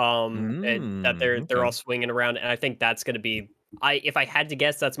up, and that they're all swinging around, and I think that's going to be. If I had to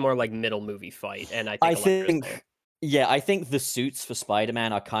guess, that's more like middle movie fight, and I think I think the suits for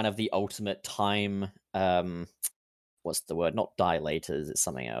Spider-Man are kind of the ultimate time. What's the word? Not dilators. It's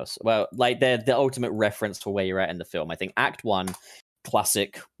something else. Well, like they're the ultimate reference for where you're at in the film. I think Act 1,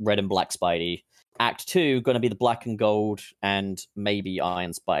 classic red and black Spidey. Act 2, going to be the black and gold and maybe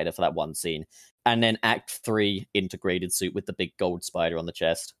Iron Spider for that one scene, and then Act 3, integrated suit with the big gold spider on the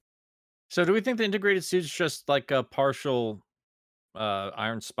chest. So, do we think the integrated suit's just like a partial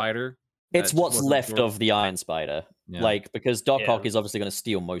Iron Spider? It's what's left of the Iron Spider, like, because Doc Ock is obviously going to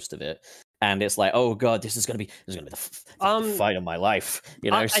steal most of it, and it's like, oh god, this is going to be the fight of my life, you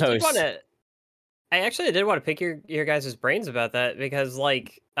know. I actually did want to pick your guys' brains about that, because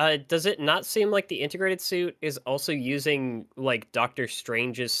like, does it not seem like the integrated suit is also using like Doctor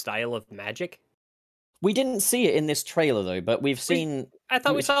Strange's style of magic? We didn't see it in this trailer though, but we've seen. I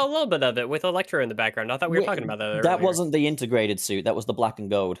thought we saw a little bit of it with Electro in the background. I thought we were talking about that earlier. That wasn't the integrated suit. That was the black and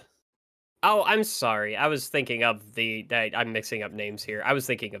gold. Oh, I'm sorry. I was thinking of I'm mixing up names here. I was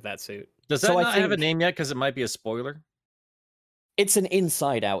thinking of that suit. Does that not have a name yet? Because it might be a spoiler. It's an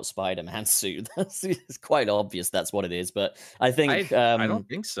inside-out Spider-Man suit. It's quite obvious that's what it is, but I think... I don't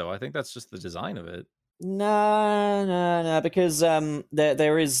think so. I think that's just the design of it. No, because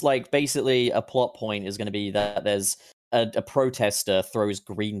there is like basically a plot point is going to be that there's a protester throws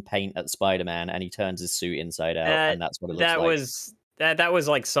green paint at Spider-Man and he turns his suit inside out, and that's what it looks That like. was that was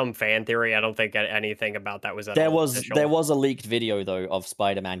like some fan theory. I don't think anything about that was at all official. There was a leaked video though of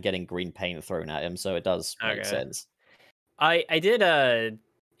Spider-Man getting green paint thrown at him, so it does make Okay. sense. I did and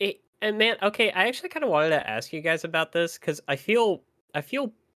man, okay, I actually kind of wanted to ask you guys about this because I feel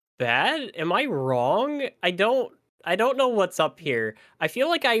bad. Am I wrong? I don't know what's up here. I feel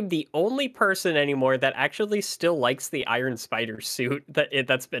like I'm the only person anymore that actually still likes the Iron Spider suit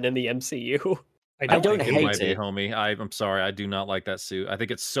that's been in the MCU. I don't think hate might be, it. homie. I'm sorry, I do not like that suit. I think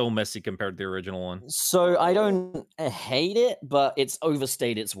it's so messy compared to the original one. So I don't hate it, but it's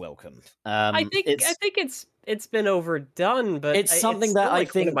overstayed its welcome. I think it's been overdone, but It's something that still, I like,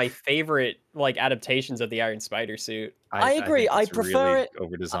 one think- of my favorite like adaptations of the Iron Spider suit. I agree. think I it's prefer really it-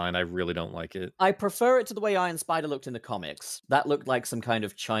 over-designed. I really don't like it. I prefer it to the way Iron Spider looked in the comics. That looked like some kind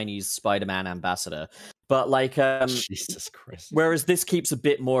of Chinese Spider-Man ambassador. But like, Jesus Christ. whereas this keeps a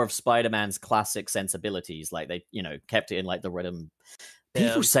bit more of Spider-Man's classic sensibilities. Like they, kept it in like the red and.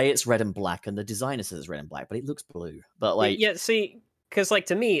 People Yeah. say it's red and black, and the designer says it's red and black, but it looks blue. But like, Yeah, see, because like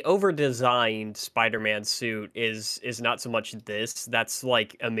to me, over-designed Spider-Man suit is not so much this. That's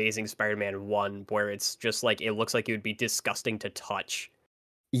like Amazing Spider-Man 1, where it's just like it looks like it would be disgusting to touch.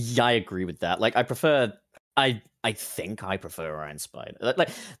 yeah, I agree with that. Like, I prefer. I think I prefer Iron Spider. Like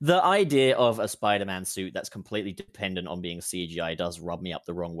the idea of a Spider-Man suit that's completely dependent on being CGI does rub me up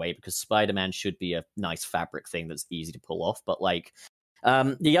the wrong way because Spider-Man should be a nice fabric thing that's easy to pull off. But like,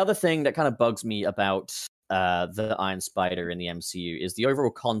 the other thing that kind of bugs me about the Iron Spider in the MCU is the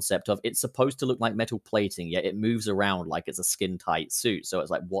overall concept of it's supposed to look like metal plating, yet it moves around like it's a skin-tight suit. So it's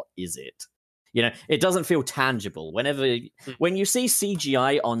like, what is it? It doesn't feel tangible. When you see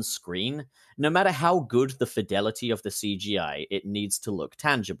CGI on screen, no matter how good the fidelity of the CGI, it needs to look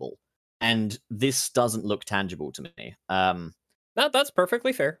tangible. And this doesn't look tangible to me. That's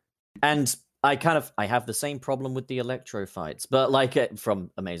perfectly fair. And I have the same problem with the Electro fights, but like from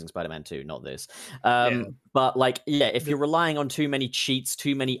Amazing Spider-Man 2, not this. But like, yeah, if you're relying on too many cheats,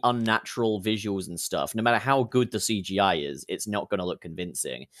 too many unnatural visuals and stuff, no matter how good the CGI is, it's not going to look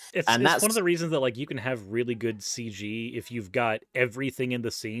convincing. It's one of the reasons that like you can have really good CG if you've got everything in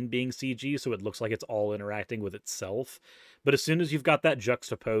the scene being CG, so it looks like it's all interacting with itself. But as soon as you've got that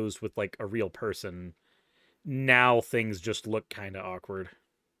juxtaposed with like a real person, now things just look kind of awkward.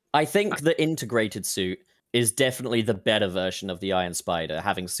 I think the integrated suit is definitely the better version of the Iron Spider,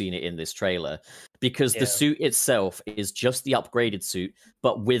 having seen it in this trailer, because the suit itself is just the upgraded suit,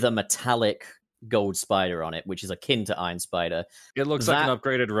 but with a metallic gold spider on it, which is akin to Iron Spider. It looks like an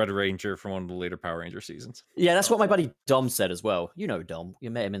upgraded Red Ranger from one of the later Power Ranger seasons. Yeah, that's what my buddy Dom said as well. You know Dom,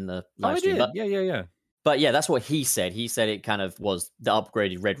 you met him in the live stream. But, yeah. But yeah, that's what he said. He said it kind of was the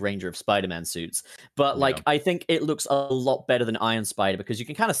upgraded Red Ranger of Spider-Man suits. But like, I think it looks a lot better than Iron Spider because you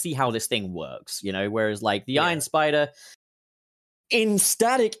can kind of see how this thing works, whereas like the Iron Spider, in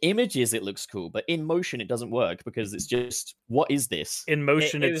static images, it looks cool, but in motion, it doesn't work because it's just, what is this? In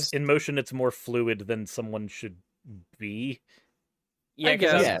motion, it's more fluid than someone should be. Yeah, I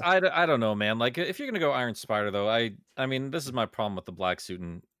guess. I don't know, man. Like, if you're gonna go Iron Spider, though, I mean, this is my problem with the black suit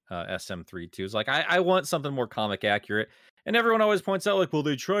and SM3 too. Is like I want something more comic accurate, and everyone always points out like, well,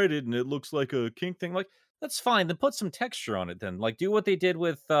 they tried it and it looks like a kink thing. Like, that's fine. Then put some texture on it. Then like do what they did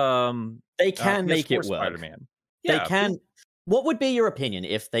with they can make it work. Spider-Man. They can. What would be your opinion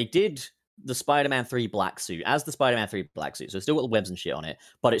if they did the Spider-Man 3 black suit as the Spider-Man 3 black suit? So it's still got the webs and shit on it,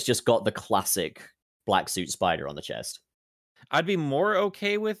 but it's just got the classic black suit spider on the chest. I'd be more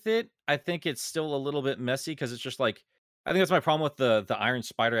okay with it. I think it's still a little bit messy because it's just like, I think that's my problem with the Iron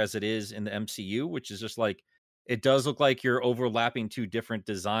Spider as it is in the MCU, which is just like, it does look like you're overlapping two different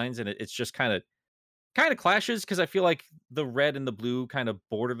designs, and it's just kind of clashes because I feel like the red and the blue kind of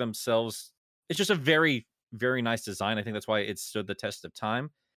border themselves. It's just a very, very nice design. I think that's why it stood the test of time.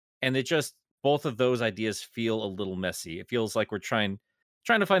 And it just, both of those ideas feel a little messy. It feels like we're trying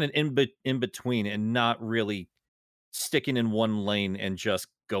to find an in between and not really sticking in one lane and just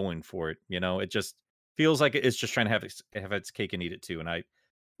going for it. It just feels like it's just trying to have its cake and eat it too. And I'm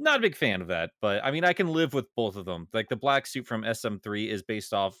not a big fan of that, but I mean, I can live with both of them. Like the black suit from SM3 is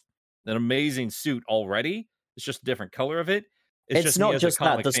based off an amazing suit already. It's just a different color of it. It's just not me as just a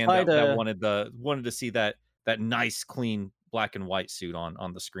comic that. The fan spider that wanted to see that nice, clean black and white suit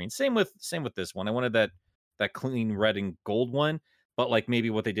on the screen. Same with this one. I wanted that clean red and gold one, but like maybe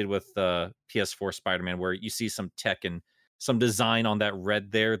what they did with PS4 Spider-Man, where you see some tech and some design on that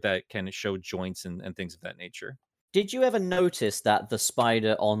red there that can show joints and things of that nature. Did you ever notice that the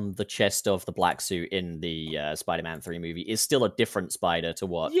spider on the chest of the black suit in the Spider-Man 3 movie is still a different spider to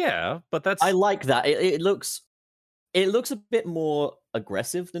what? Yeah, but that's I like that. It looks a bit more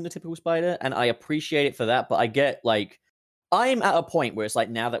aggressive than the typical spider, and I appreciate it for that. But I get like I'm at a point where it's like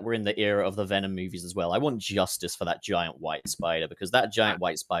now that we're in the era of the Venom movies as well, I want justice for that giant white spider because that giant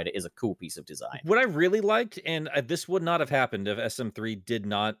white spider is a cool piece of design. what I really liked, and this would not have happened if SM3 did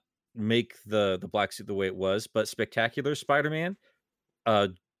not make the black suit the way it was, but Spectacular Spider-Man uh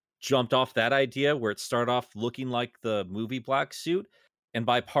jumped off that idea where it started off looking like the movie black suit, and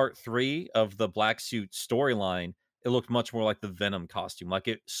by part 3 of the black suit storyline, it looked much more like the Venom costume. Like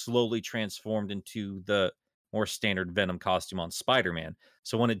it slowly transformed into the more standard Venom costume on Spider-Man.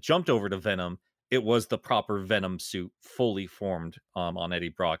 So when it jumped over to Venom, it was the proper Venom suit fully formed on Eddie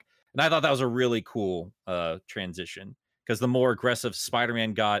Brock. And I thought that was a really cool transition because the more aggressive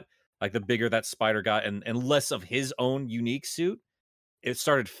Spider-Man got, like the bigger that spider got, and less of his own unique suit, it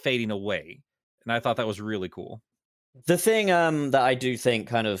started fading away. And I thought that was really cool. The thing that I do think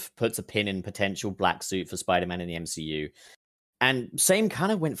kind of puts a pin in potential black suit for Spider-Man in the MCU, and same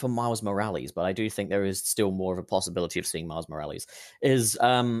kind of went for Miles Morales, but I do think there is still more of a possibility of seeing Miles Morales, is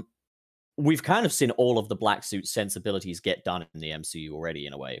we've kind of seen all of the black suit sensibilities get done in the MCU already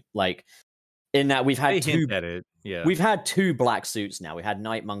in a way. Like, in that we've had we've had two black suits now. We had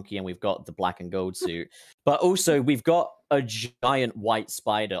Night Monkey and we've got the black and gold suit. But also we've got a giant white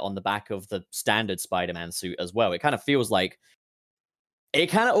spider on the back of the standard Spider-Man suit as well. It kind of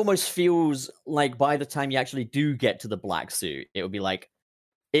almost feels like by the time you actually do get to the black suit, it would be like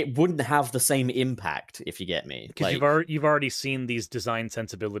it wouldn't have the same impact, if you get me. Because you've already seen these design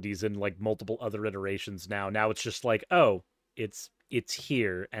sensibilities in like multiple other iterations now. Now it's just like, oh, it's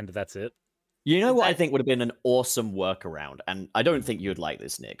here and that's it. You know what I think would have been an awesome workaround, and I don't think you'd like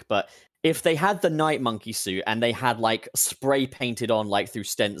this, Nick, but if they had the Night Monkey suit and they had like spray painted on like through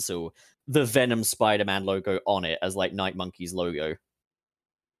stencil the Venom Spider-Man logo on it as like Night Monkey's logo.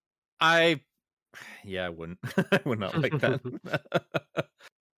 I wouldn't. I would not like that.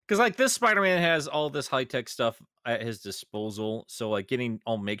 Because like this Spider-Man has all this high-tech stuff at his disposal, so like getting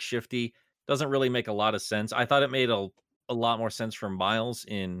all makeshifty doesn't really make a lot of sense. I thought it made a lot more sense for Miles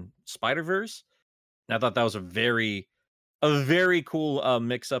in Spider-Verse. And I thought that was a very cool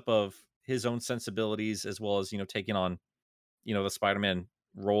mix-up of his own sensibilities as well as, taking on, the Spider-Man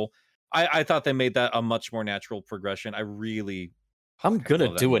role. I thought they made that a much more natural progression. I'm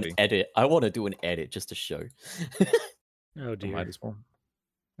gonna do an edit. I want to do an edit just to show. Oh dear. Might as well.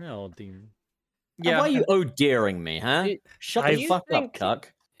 Oh dear. Yeah. Why are you oh-dearing me, huh? Shut the fuck up,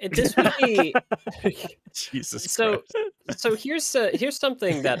 cuck. This would be Jesus so. Christ. So here's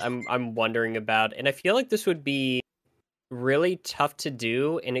something that I'm wondering about, and I feel like this would be really tough to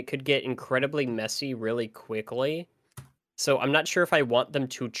do, and it could get incredibly messy really quickly. So I'm not sure if I want them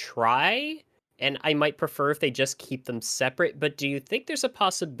to try, and I might prefer if they just keep them separate. But do you think there's a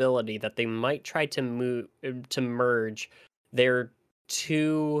possibility that they might try to merge their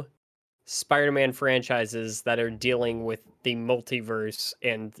two Spider-Man franchises that are dealing with the multiverse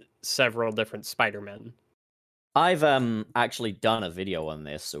and several different Spider-Men? I've actually done a video on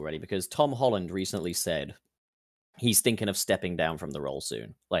this already because Tom Holland recently said he's thinking of stepping down from the role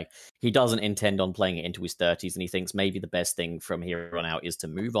soon. Like, he doesn't intend on playing it into his 30s, and he thinks maybe the best thing from here on out is to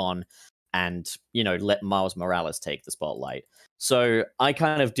move on and, let Miles Morales take the spotlight. So I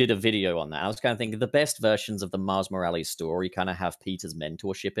kind of did a video on that. I was kind of thinking the best versions of the Miles Morales story kind of have Peter's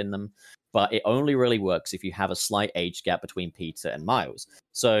mentorship in them, but it only really works if you have a slight age gap between Peter and Miles.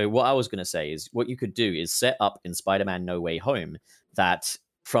 So what I was going to say is what you could do is set up in Spider-Man No Way Home that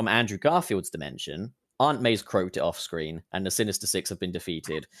from Andrew Garfield's dimension, Aunt May's croaked it off screen, and the Sinister Six have been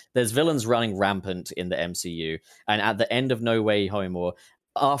defeated. There's villains running rampant in the MCU, and at the end of No Way Home, or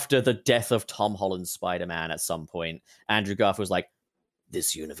after the death of Tom Holland's Spider-Man at some point, Andrew Garfield was like,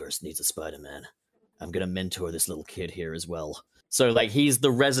 this universe needs a Spider-Man. I'm going to mentor this little kid here as well. So, like, he's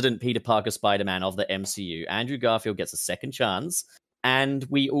the resident Peter Parker Spider-Man of the MCU. Andrew Garfield gets a second chance, and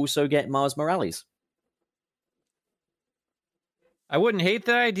we also get Miles Morales. I wouldn't hate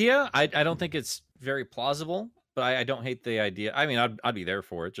the idea. I don't think it's very plausible, but I don't hate the idea. I mean, I'd be there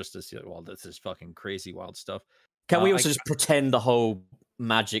for it just to see, well, this is fucking crazy wild stuff. Can we also just pretend the whole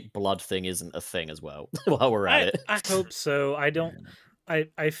magic blood thing isn't a thing as well while we're at it? I hope so.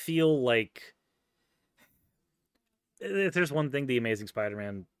 I feel like if there's one thing the Amazing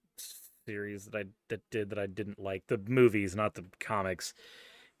Spider-Man series that I didn't like, the movies, not the comics,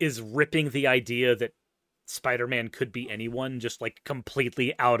 is ripping the idea that Spider-Man could be anyone, just like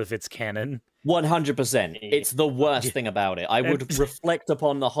completely out of its canon. 100%. It's the worst thing about it. I would And- reflect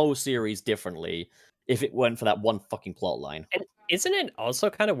upon the whole series differently if it weren't for that one fucking plot line. And isn't it also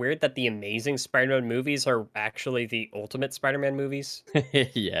kind of weird that the Amazing Spider-Man movies are actually the Ultimate Spider-Man movies?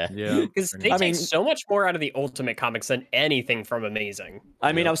 Yeah. Yeah. Because pretty they I take mean- so much more out of the Ultimate comics than anything from Amazing.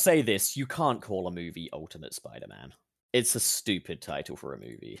 I mean, Yep. I'll say this: you can't call a movie Ultimate Spider-Man. It's a stupid title for a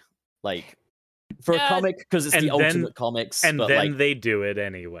movie. Like for a comic, because it's and the then- Ultimate Comics. And but then like, they do it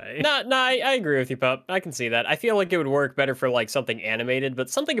anyway. No, I agree with you, Pup. I can see that. I feel like it would work better for like something animated, but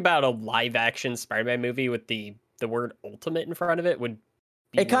something about a live-action Spider-Man movie with the word "Ultimate" in front of it would.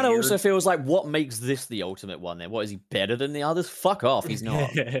 Be it kind of also weird. feels like, what makes this the Ultimate one? Then, what is he better than the others? Fuck off, he's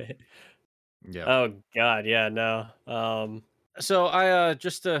not. Yeah. Oh God, yeah, no. So I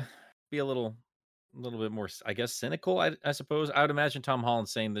just to be a little bit more, I guess, cynical. I suppose I would imagine Tom Holland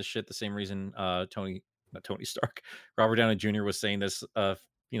saying this shit the same reason not Tony Stark, Robert Downey Jr. was saying this a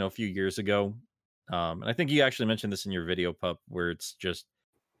few years ago. And I think you actually mentioned this in your video, Pup, where it's just,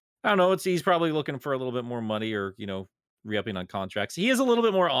 I don't know, he's probably looking for a little bit more money or re-upping on contracts. He is a little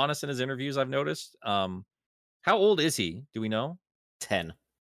bit more honest in his interviews, I've noticed. How old is he? Do we know? 10.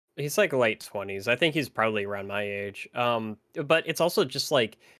 He's like late 20s. I think he's probably around my age. But it's also just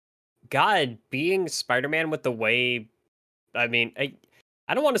like, God, being Spider-Man with the way, I mean,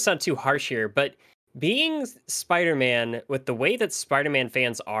 I don't want to sound too harsh here, but being Spider-Man with the way that Spider-Man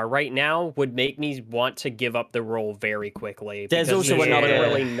fans are right now would make me want to give up the role very quickly. There's because also another-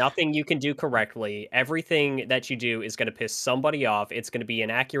 literally nothing you can do correctly. Everything that you do is going to piss somebody off. It's going to be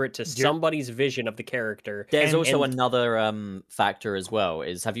inaccurate to somebody's vision of the character. There's also and another factor as well.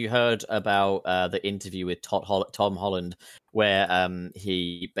 Is, have you heard about the interview with Tom Holland, where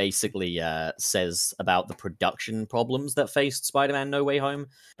he basically says about the production problems that faced Spider-Man No Way Home,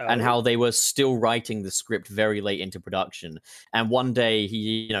 and how they were still writing the script very late into production. And one day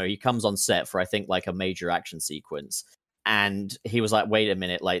he comes on set for, I think, like a major action sequence, and he was like, wait a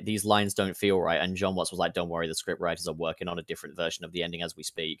minute, like these lines don't feel right. And John Watts was like, don't worry, the script writers are working on a different version of the ending as we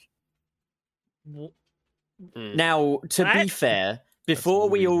speak. Now, to be fair, before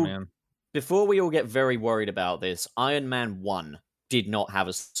we all get very worried about this, Iron Man 1 did not have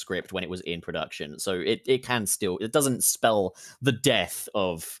a script when it was in production. So it can still, it doesn't spell the death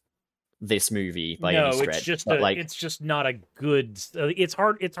of this movie by any stretch. It's just but it's just not a good. It's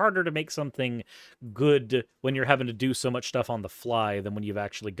harder to make something good when you're having to do so much stuff on the fly than when you've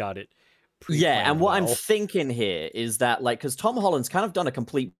actually got it. Yeah, and what I'm well. thinking here is that, like, because Tom Holland's kind of done a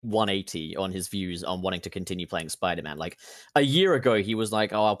complete 180 on his views on wanting to continue playing Spider-Man. Like, a year ago, he was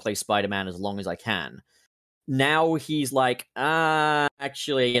like, oh, I'll play Spider-Man as long as I can. Now he's like,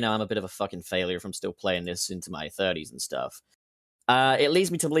 actually, I'm a bit of a fucking failure if I'm still playing this into my 30s and stuff. It leads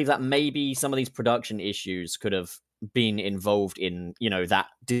me to believe that maybe some of these production issues could have been involved in, that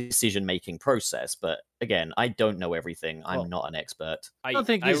decision-making process. But again, I don't know everything. I'm not an expert. I don't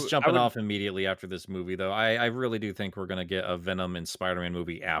think he's jumping off immediately after this movie, though. I really do think we're going to get a Venom and Spider-Man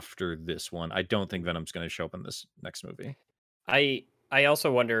movie after this one. I don't think Venom's going to show up in this next movie. I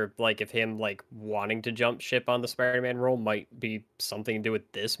also wonder, like, if him, like, wanting to jump ship on the Spider-Man role might be something to do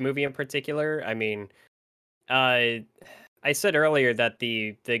with this movie in particular. I mean, I said earlier that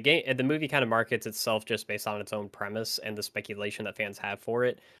the movie kind of markets itself just based on its own premise and the speculation that fans have for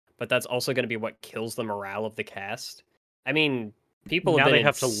it, but that's also going to be what kills the morale of the cast. I mean, people now have been they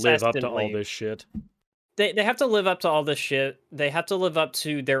have to live up to all incessantly- this shit. They have to live up to all this shit. They have to live up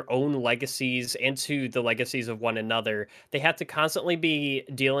to their own legacies and to the legacies of one another. They have to constantly be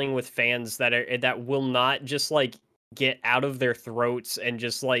dealing with fans that will not just like get out of their throats and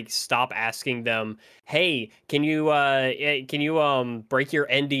just like stop asking them, "Hey, can you break your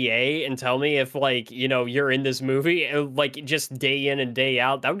NDA and tell me if like, you're in this movie?" Like just day in and day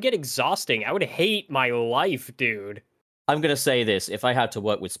out. That would get exhausting. I would hate my life, dude. I'm going to say this. If I had to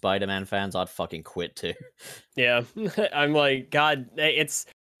work with Spider-Man fans, I'd fucking quit too. Yeah. I'm like, God,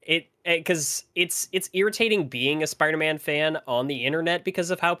 because it's irritating being a Spider-Man fan on the internet because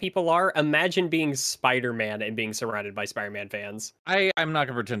of how people are. Imagine being Spider-Man and being surrounded by Spider-Man fans. I'm not going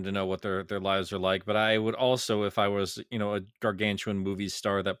to pretend to know what their lives are like, but I would also, if I was, a gargantuan movie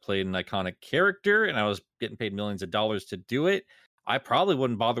star that played an iconic character and I was getting paid millions of dollars to do it, I probably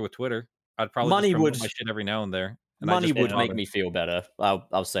wouldn't bother with Twitter. I'd probably Money just promote would- my shit every now and there. And Money would make bother. me feel better.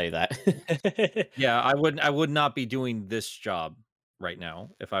 I'll say that. Yeah, I would not be doing this job right now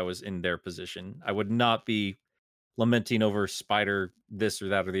if I was in their position. I would not be lamenting over Spider this or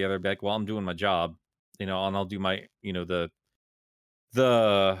that or the other. Like, well, I'm doing my job, and I'll do my,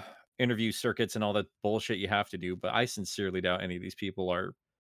 the interview circuits and all that bullshit you have to do. But I sincerely doubt any of these people are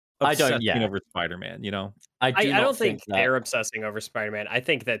obsessing over Spider-Man, you know? I don't think that... they're obsessing over Spider-Man. I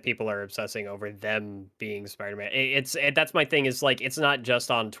think that people are obsessing over them being Spider-Man. That's my thing, is like, it's not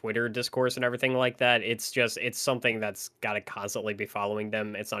just on Twitter discourse and everything like that. It's something that's got to constantly be following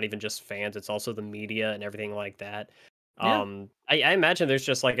them. It's not even just fans, it's also the media and everything like that. Yeah. I imagine there's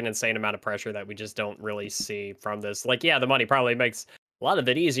just like an insane amount of pressure that we just don't really see from this. Like, yeah, the money probably makes a lot of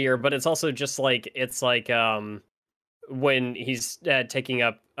it easier, but it's also just like, it's like when he's taking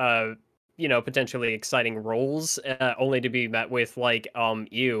up potentially exciting roles, only to be met with like,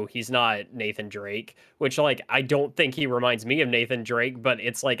 he's not Nathan Drake, which, like, I don't think he reminds me of Nathan Drake, but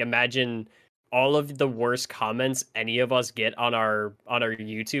it's like, imagine all of the worst comments any of us get on our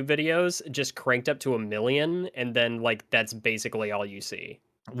YouTube videos just cranked up to 1 million, and then like that's basically all you see.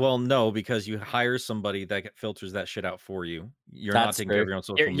 Well, no, because you hire somebody that filters that shit out for you. You're not taking care of your own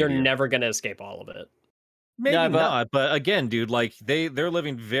social media. You're never gonna escape all of it. Maybe not, but again, dude, like they're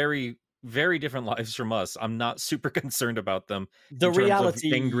living very, very different lives from us. I'm not super concerned about them. The reality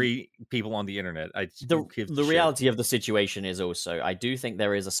of angry people on the internet. The reality of the situation is also, I do think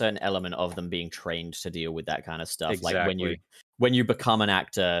there is a certain element of them being trained to deal with that kind of stuff. Exactly. Like when you become an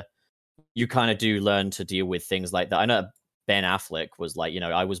actor, you kind of do learn to deal with things like that. I know Ben Affleck was like,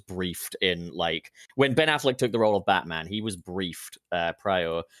 I was briefed in, like, when Ben Affleck took the role of Batman, he was briefed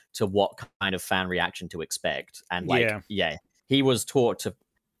prior to what kind of fan reaction to expect. And he was taught to.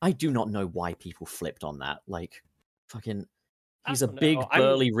 I do not know why people flipped on that. Like, fucking, he's a big,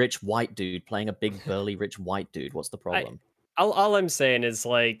 burly, rich white dude playing a big, burly, rich white dude. What's the problem? All I'm saying is,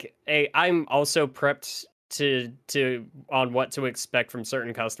 like, I'm also prepped to on what to expect from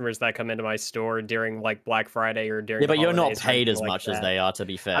certain customers that come into my store during like Black Friday or during. Yeah, but you're not paid as much as they are, to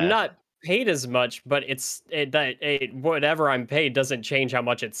be fair. I'm not paid as much, but whatever I'm paid doesn't change how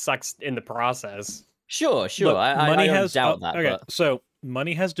much it sucks in the process. Sure. Look, I don't doubt that. Okay, but... so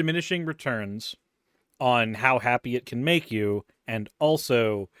money has diminishing returns on how happy it can make you, and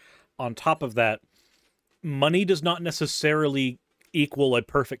also on top of that, money does not necessarily equal a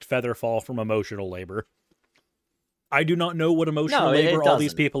perfect feather fall from emotional labor. I do not know what emotional labor all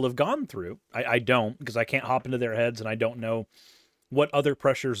these people have gone through. I don't, because I can't hop into their heads, and I don't know what other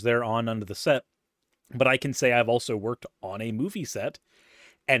pressures they're on under the set. But I can say I've also worked on a movie set,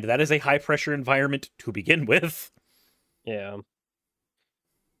 and that is a high-pressure environment to begin with. Yeah.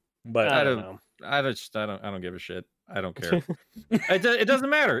 But I don't give a shit. I don't care. It doesn't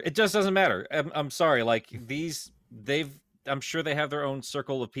matter. It just doesn't matter. I'm sorry. Like, I'm sure they have their own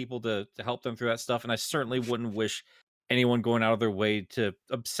circle of people to help them through that stuff, and I certainly wouldn't wish anyone going out of their way to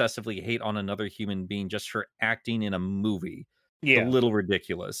obsessively hate on another human being just for acting in a movie. Yeah. It's a little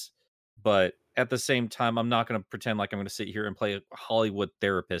ridiculous. But at the same time, I'm not going to pretend like I'm going to sit here and play a Hollywood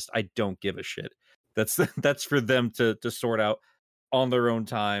therapist. I don't give a shit. That's for them to sort out on their own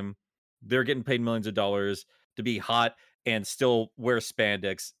time. They're getting paid millions of dollars to be hot and still wear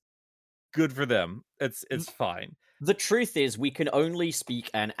spandex. Good for them. It's fine. The truth is, we can only speak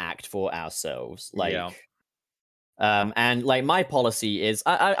and act for ourselves. Like, and like, my policy is,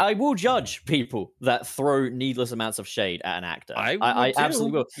 I will judge people that throw needless amounts of shade at an actor. I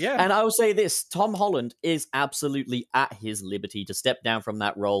absolutely will. Yeah. And I will say this: Tom Holland is absolutely at his liberty to step down from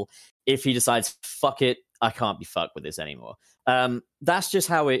that role if he decides, fuck it, I can't be fucked with this anymore. That's just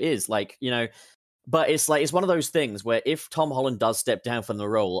how it is. Like, but it's like, it's one of those things where if Tom Holland does step down from the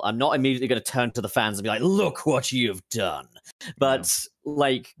role, I'm not immediately going to turn to the fans and be like, look what you've done. But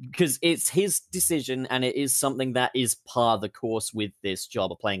like, because it's his decision and it is something that is par the course with this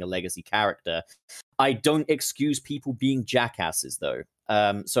job of playing a legacy character. I don't excuse people being jackasses though.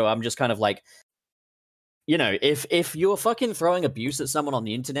 So I'm just kind of like, if you're fucking throwing abuse at someone on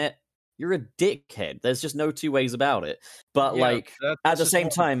the internet, you're a dickhead. There's just no two ways about it. But at the same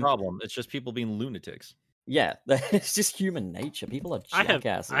time, problem. It's just people being lunatics. Yeah, it's just human nature. People are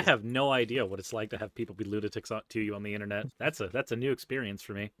jackasses. I have no idea what it's like to have people be lunatics to you on the internet. That's a new experience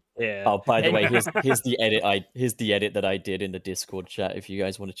for me. Yeah. Oh, by the way, here's the edit that I did in the Discord chat. If you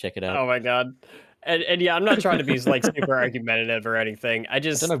guys want to check it out. Oh my god. And yeah, I'm not trying to be like super argumentative or anything. I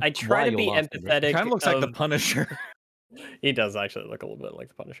try to be empathetic. It kind of looks like the Punisher. He does actually look a little bit like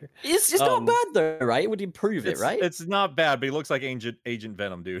the Punisher. It's not bad though, right? It would improve it, right? It's not bad, but he looks like Agent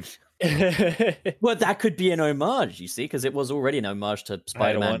Venom, dude. Well, that could be an homage, you see, because it was already an homage to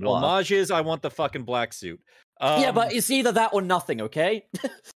Spider-Man. Homages, I want the fucking black suit. Yeah, but it's either that or nothing, okay?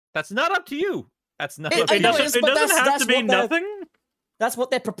 That's not up to you. That's not. It doesn't have to be nothing. That's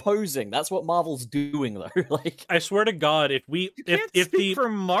what they're proposing. That's what Marvel's doing, though. Like, I swear to God, if for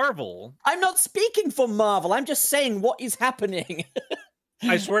Marvel, I'm not speaking for Marvel. I'm just saying what is happening.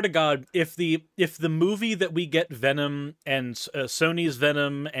 I swear to God, if the movie that we get Venom and Sony's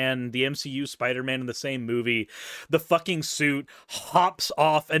Venom and the MCU Spider-Man in the same movie, the fucking suit hops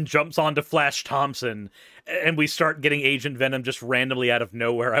off and jumps onto Flash Thompson, and we start getting Agent Venom just randomly out of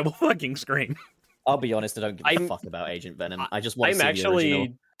nowhere, I will fucking scream. I'll be honest, I don't give a fuck about Agent Venom. I just want to I'm see the original.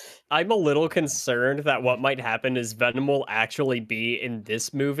 I'm a little concerned that what might happen is Venom will actually be in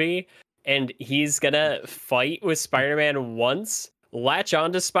this movie, and he's gonna fight with Spider-Man once, latch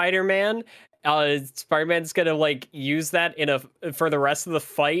onto Spider-Man. Spider-Man's gonna like use that for the rest of the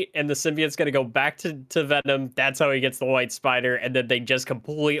fight, and the symbiote's gonna go back to Venom. That's how he gets the White Spider, and then they just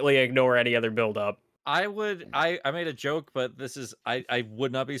completely ignore any other build-up. I made a joke, but this is I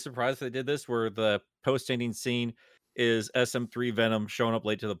would not be surprised if they did this, where the post-ending scene is SM3 Venom showing up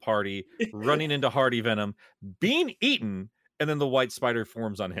late to the party, running into Hardy Venom, being eaten, and then the White Spider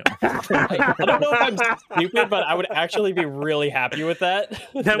forms on him. I don't know if I'm stupid, but I would actually be really happy with that.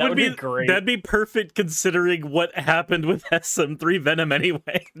 That would be great. That'd be perfect considering what happened with SM3 Venom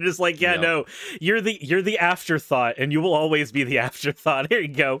anyway. Just like, no, you're the afterthought, and you will always be the afterthought. Here you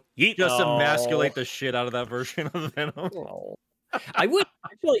go. Eat. Just emasculate the shit out of that version of Venom. I would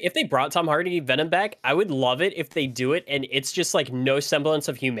actually, if they brought Tom Hardy Venom back, I would love it if they do it and it's just like no semblance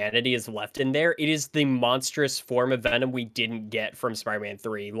of humanity is left in there. It is the monstrous form of Venom we didn't get from Spider-Man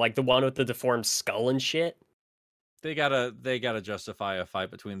 3, like the one with the deformed skull and shit. They gotta justify a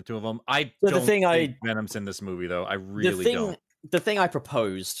fight between the two of them. I So don't think Venom's in this movie though. I really don't. The thing I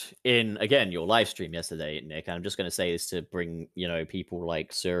proposed in, again, your live stream yesterday, Nick, and I'm just going to say this to bring, people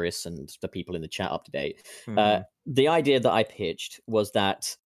like Suris and the people in the chat up to date. The idea that I pitched was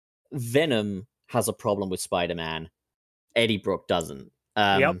that Venom has a problem with Spider-Man. Eddie Brock doesn't.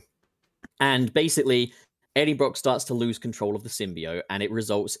 And basically, Eddie Brock starts to lose control of the symbiote, and it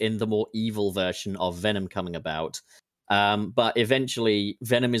results in the more evil version of Venom coming about. But eventually,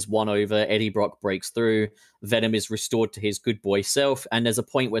 Venom is won over, Eddie Brock breaks through, Venom is restored to his good boy self, and there's a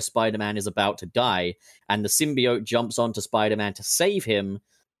point where Spider-Man is about to die, and the symbiote jumps onto Spider-Man to save him,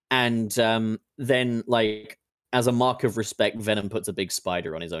 and then, like, as a mark of respect, Venom puts a big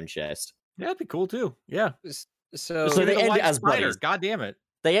spider on his own chest. Yeah, that'd be cool too. Yeah. So they end it as spider. buddies. God damn it.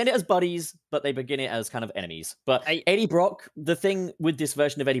 They end it as buddies, but they begin it as kind of enemies. But Eddie Brock, the thing with this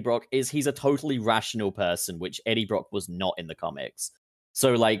version of Eddie Brock is he's a totally rational person, which Eddie Brock was not in the comics.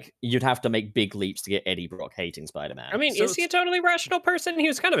 So, like, you'd have to make big leaps to get Eddie Brock hating Spider-Man. I mean, is he a totally rational person? He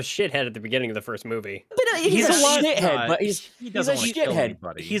was kind of a shithead at the beginning of the first movie. But he's a shithead, but he's a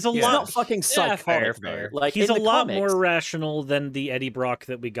shithead. He's not fucking psychotic. Fair. Like, he's a lot comics, more rational than the Eddie Brock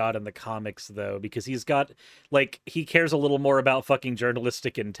that we got in the comics, though, because he's got, like, he cares a little more about fucking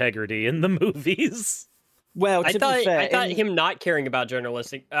journalistic integrity in the movies. Well, I thought him not caring about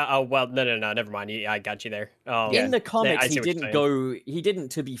journalistic. Well, no, never mind. I got you there. In the comics, he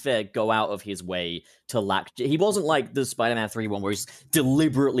didn't, to be fair, go out of his way to lack. He wasn't like the Spider-Man 3 one where he's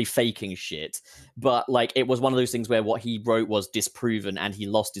deliberately faking shit. But like, it was one of those things where what he wrote was disproven and he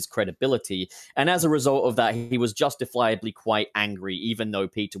lost his credibility. And as a result of that, he was justifiably quite angry, even though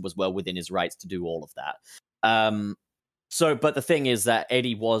Peter was well within his rights to do all of that. But the thing is that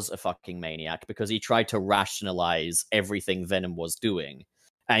Eddie was a fucking maniac because he tried to rationalize everything Venom was doing.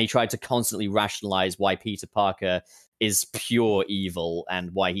 And he tried to constantly rationalize why Peter Parker is pure evil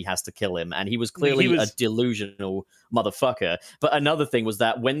and why he has to kill him. And he was clearly a delusional motherfucker. But another thing was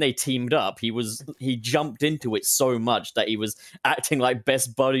that when they teamed up, he jumped into it so much that he was acting like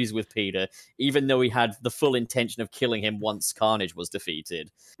best buddies with Peter, even though he had the full intention of killing him once Carnage was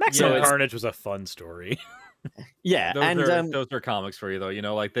defeated. Maximum Carnage was a fun story. Yeah, those are comics for you,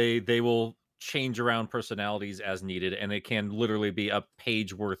 though. Like they will change around personalities as needed, and it can literally be a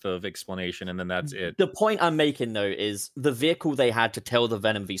page worth of explanation, and then that's it. The point I'm making, though, is the vehicle they had to tell the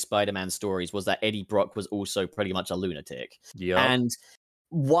Venom v Spider-Man stories was that Eddie Brock was also pretty much a lunatic. Yeah, and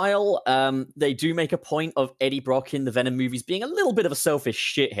while they do make a point of Eddie Brock in the Venom movies being a little bit of a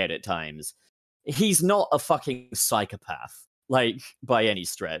selfish shithead at times, he's not a fucking psychopath. Like, by any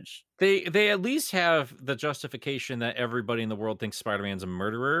stretch. They at least have the justification that everybody in the world thinks Spider-Man's a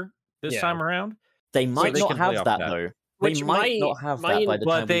murderer this time around. They might not have that, though. They might not have that by the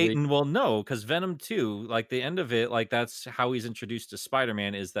time well, no, because Venom 2, like, the end of it, like, that's how he's introduced to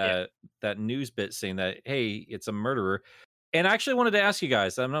Spider-Man, is that news bit saying that, hey, it's a murderer. And I actually wanted to ask you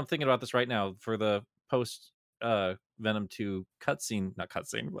guys, I'm thinking about this right now, for the post Venom 2 cutscene, not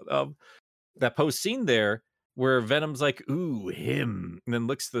cutscene, but that post scene there, where Venom's like, ooh, him, and then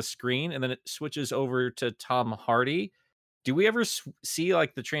looks at the screen, and then it switches over to Tom Hardy. Do we ever see,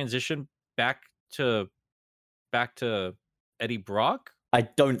 like, the transition back to Eddie Brock? I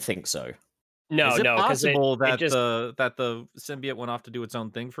don't think so. No, Is it no, because possible that just... the symbiote went off to do its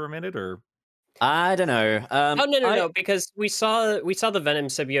own thing for a minute, or I don't know. Oh no, because we saw the Venom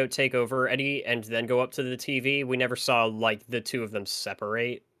symbiote take over Eddie and then go up to the TV. We never saw like the two of them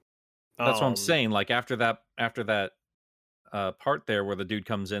separate. that's what I'm saying. Like after that part there where the dude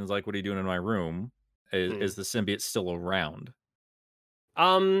comes in, and is like, "What are you doing in my room?" Is the symbiote still around?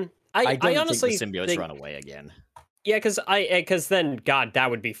 I don't honestly think the symbiotes run away again. Yeah, because then God, that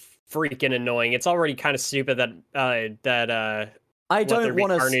would be freaking annoying. It's already kind of stupid that I don't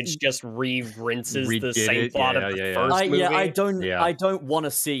want to. Carnage just rinses the Redid same it, plot of the first movie. I don't want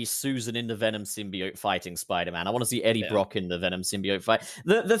to see Susan in the Venom symbiote fighting Spider-Man. I want to see Eddie Brock in the Venom symbiote fight.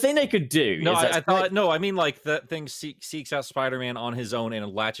 The thing they could do. No, is I mean like that thing seeks out Spider-Man on his own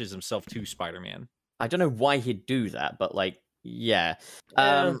and latches himself to Spider-Man. I don't know why he'd do that, but like, yeah.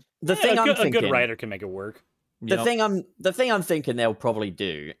 The thing I'm thinking, a good writer can make it work. The thing I'm thinking they'll probably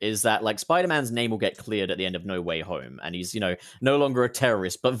do is that like Spider-Man's name will get cleared at the end of No Way Home, and he's no longer a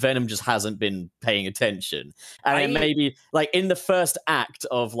terrorist, but Venom just hasn't been paying attention, and maybe like in the first act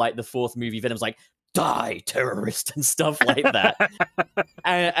of like the fourth movie, Venom's like, "Die, terrorist," and stuff like that,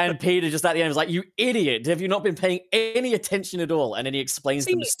 and Peter just at the end was like, "You idiot! Have you not been paying any attention at all?" And then he explains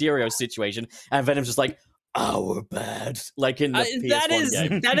the Mysterio situation, and Venom's just like, "We're bad." Like in the PS1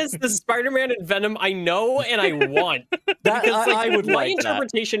 game. That is the Spider-Man and Venom I know and I want. That, because I would my like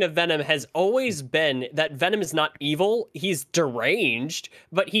interpretation of Venom has always been that Venom is not evil. He's deranged,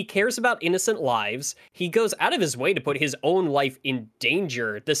 but he cares about innocent lives. He goes out of his way to put his own life in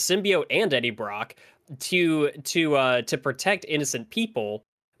danger, the symbiote and Eddie Brock, to protect innocent people.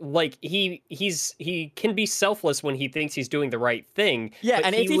 Like he can be selfless when he thinks he's doing the right thing. Yeah,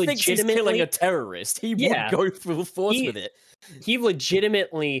 and if he thinks he's killing a terrorist, he would go full force with it. He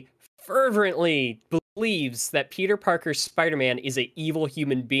legitimately, fervently believes that Peter Parker's Spider-Man is an evil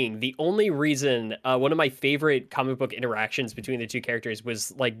human being. The only reason, one of my favorite comic book interactions between the two characters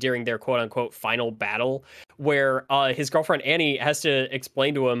was like during their quote-unquote final battle, where his girlfriend Annie has to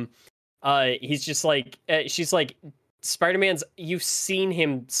explain to him, he's just like, she's like, Spider-Man's, you've seen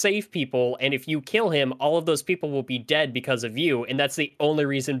him save people, and if you kill him, all of those people will be dead because of you, and that's the only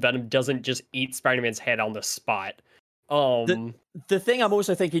reason Venom doesn't just eat Spider-Man's head on the spot. The thing I'm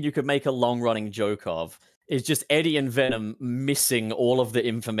also thinking you could make a long-running joke of is just Eddie and Venom missing all of the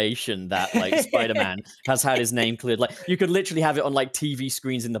information that like Spider-Man has had his name cleared. Like you could literally have it on like TV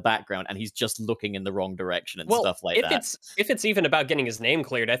screens in the background, and he's just looking in the wrong direction and stuff like that. If it's even about getting his name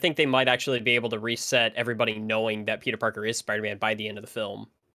cleared, I think they might actually be able to reset everybody knowing that Peter Parker is Spider-Man by the end of the film.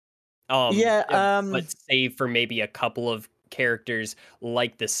 But save for maybe a couple of characters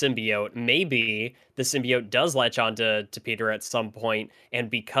like the symbiote. Maybe the symbiote does latch on to Peter at some point, and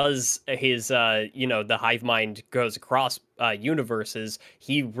because his the hive mind goes across universes,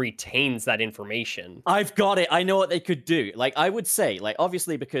 he retains that information. I've got it. I know what they could do. Like I would say, like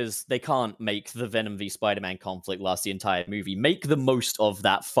obviously because they can't make the Venom v Spider-Man conflict last the entire movie, make the most of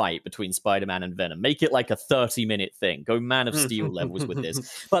that fight between Spider-Man and Venom. Make it like a 30-minute thing. Go Man of Steel levels with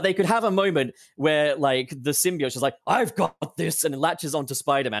this. But they could have a moment where like the symbiote is like, "I've got this," and it latches onto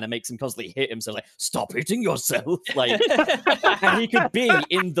Spider-Man and makes him constantly hit himself like, "Stop hitting yourself." Like and he could be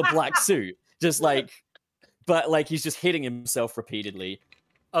in the black suit. Just like, but like he's just hitting himself repeatedly.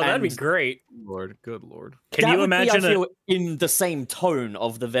 Oh, that'd be great. Good lord. Can you imagine in the same tone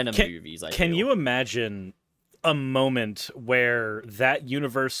of the Venom movies? Can you imagine a moment where that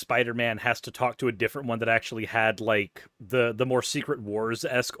universe Spider-Man has to talk to a different one that actually had like the more Secret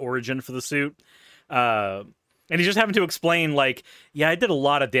Wars-esque origin for the suit? And he's just having to explain, like, "Yeah, I did a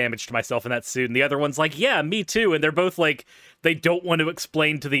lot of damage to myself in that suit." And the other one's like, "Yeah, me too." And they're both like, they don't want to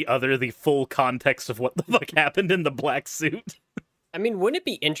explain to the other the full context of what the fuck happened in the black suit. I mean, wouldn't it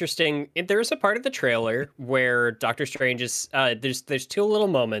be interesting? There's a part of the trailer where Doctor Strange is, there's two little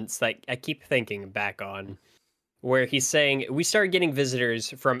moments that I keep thinking back on, where he's saying, we started getting visitors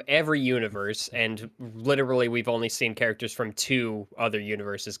from every universe, and literally we've only seen characters from 2 other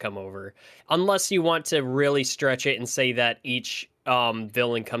universes come over. Unless you want to really stretch it and say that each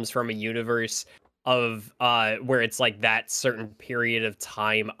villain comes from a universe of where it's like that certain period of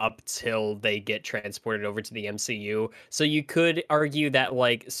time up till they get transported over to the MCU. So you could argue that,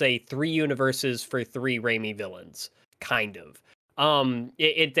 like, say 3 universes for 3 Raimi villains, kind of.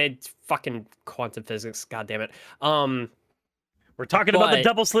 It's fucking quantum physics, god damn it. We're talking about the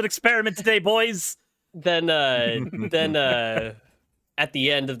double slit experiment today, boys. Then at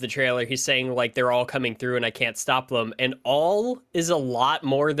the end of the trailer, he's saying like they're all coming through and I can't stop them, and all is a lot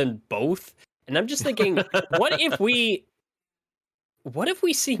more than both. And I'm just thinking, what if we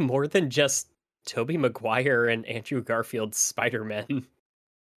see more than just Tobey Maguire and Andrew Garfield's Spider-Man?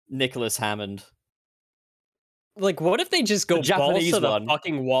 Nicholas Hammond. Like, what if they just go balls Japanese to the one.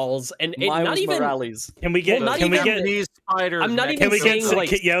 fucking walls and it, Miles not even? Morales. Can we get? Well, not can we even get? Japanese spider. I'm not neck- even Can we saying, get?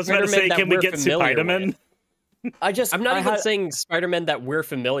 like, Yeah, I was about to say. Spider-Man that Can we we're get familiar Spider-Man? I'm not I even had- saying Spider-Man that we're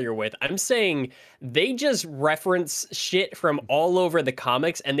familiar with. I'm saying they just reference shit from all over the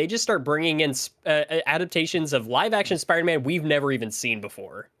comics, and they just start bringing in adaptations of live-action Spider-Man we've never even seen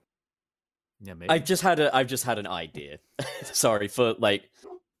before. Yeah, maybe. I've just had an idea. Sorry for like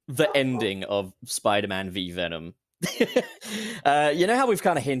the ending of Spider-Man v Venom. You know how we've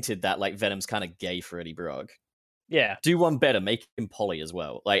kind of hinted that like Venom's kind of gay for Eddie Brock. Yeah. Do one better, make him poly as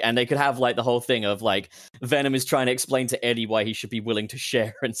well. Like, and they could have like the whole thing of like Venom is trying to explain to Eddie why he should be willing to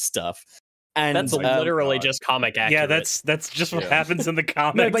share and stuff. And That's literally just comic accurate. Yeah, that's just what Yeah. happens in the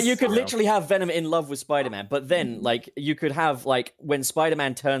comics. no, but you could Yeah. literally have Venom in love with Spider-Man. But then, like, you could have like when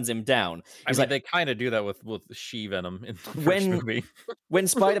Spider-Man turns him down, I he's mean, like, they kind of do that with She Venom in the first When- movie. when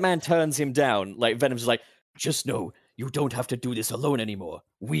Spider-Man turns him down, like Venom's just like, just know you don't have to do this alone anymore.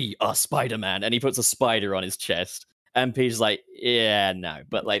 We are Spider-Man, and he puts a spider on his chest. And Peter's like, yeah, no,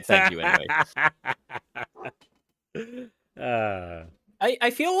 but like, thank you anyway.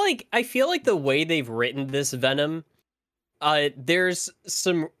 I feel like the way they've written this Venom, there's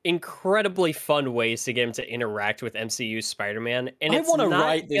some incredibly fun ways to get him to interact with MCU Spider-Man, and I it's want to not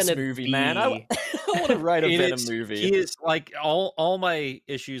write this gonna movie, man. I be- want to write a It Venom is- movie. He is like all my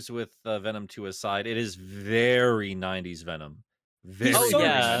issues with Venom 2 aside. It is very 90s Venom. Very, He's Oh, so very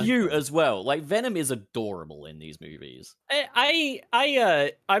yeah. 90s. cute as well. Like Venom is adorable in these movies.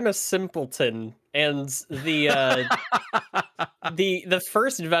 I'm a simpleton, and the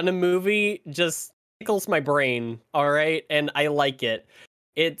first Venom movie just tickles my brain, all right, and I like it.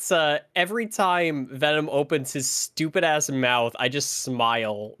 It's every time Venom opens his stupid ass mouth, I just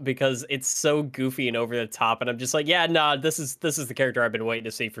smile because it's so goofy and over the top, and I'm just like, yeah, nah, this is the character I've been waiting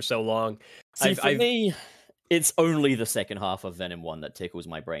to see for so long. See, for me, it's only the second half of Venom 1 that tickles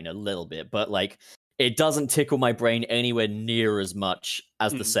my brain a little bit, but like it doesn't tickle my brain anywhere near as much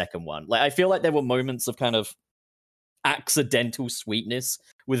as the Mm. second one. Like I feel like there were moments of kind of accidental sweetness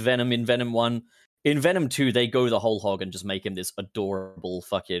with Venom in Venom 1. In Venom 2, they go the whole hog and just make him this adorable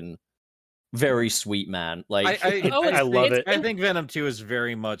fucking very sweet man. Like I love it. I think Venom 2 is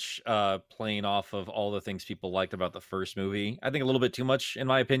very much playing off of all the things people liked about the first movie. I think a little bit too much, in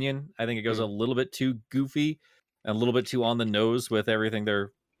my opinion. I think it goes a little bit too goofy and a little bit too on the nose with everything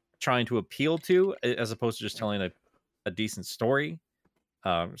they're trying to appeal to, as opposed to just telling a decent story.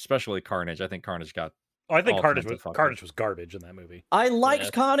 Especially Carnage. I think Carnage got. Oh, I think all Carnage kinds of was fucking- Carnage was garbage in that movie. I liked Yeah.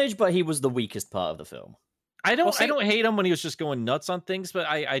 Carnage, but he was the weakest part of the film. I Well, see- don't hate him when he was just going nuts on things, but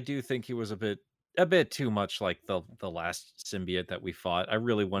I do think he was a bit too much like the last symbiote that we fought. I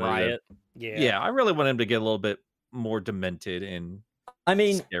really wanted Riot. yeah, I really wanted him to get a little bit more demented and I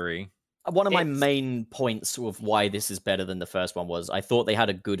mean, scary. one of my It's- main points of why this is better than the first one was I thought they had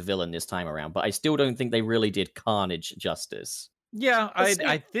a good villain this time around, but I still don't think they really did Carnage justice. Yeah, Let's see.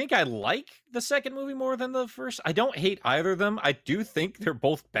 I think I like the second movie more than the first. I don't hate either of them. I do think they're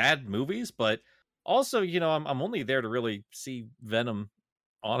both bad movies, but also, I'm only there to really see Venom,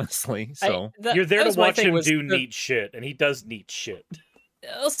 honestly. So You're there that to was my watch thing him was do the- neat shit, and he does neat shit.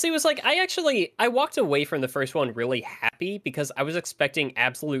 See, it was like I walked away from the first one really happy because I was expecting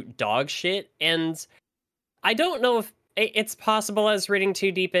absolute dog shit, and I don't know if it's possible I was reading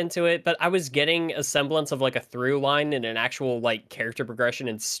too deep into it, but I was getting a semblance of like a through line and an actual like character progression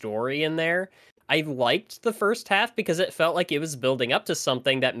and story in there. I liked the first half because it felt like it was building up to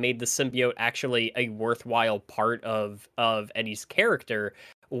something that made the symbiote actually a worthwhile part of Eddie's character,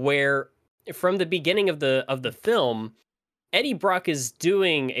 where from the beginning of the film, Eddie Brock is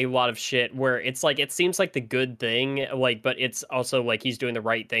doing a lot of shit where it's like it seems like the good thing, like, but it's also like he's doing the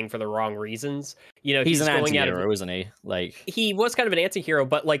right thing for the wrong reasons. He's an going out of anti-hero, isn't he? Like he was kind of an anti-hero,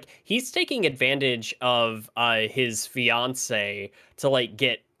 but like he's taking advantage of his fiance to like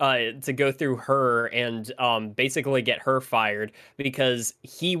get to go through her and basically get her fired because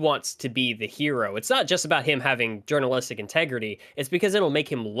he wants to be the hero. It's not just about him having journalistic integrity. It's because it'll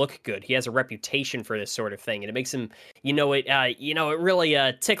make him look good. He has a reputation for this sort of thing, and it makes him, it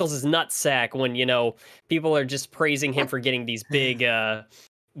really tickles his nutsack when people are just praising him for getting these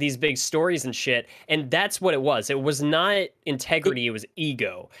big stories and shit. And that's what it was. It was not integrity, it was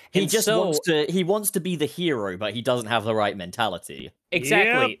ego. he And just so- wants to be the hero, but he doesn't have the right mentality.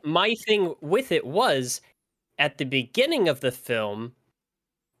 Exactly. My thing with it was at the beginning of the film,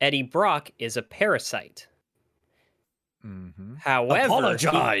 Eddie Brock is a parasite. However,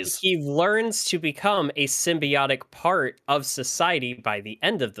 Apologize. he learns to become a symbiotic part of society by the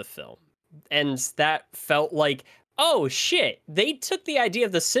end of the film. And that felt like, oh shit, they took the idea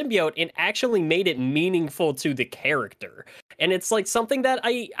of the symbiote and actually made it meaningful to the character. And it's like something that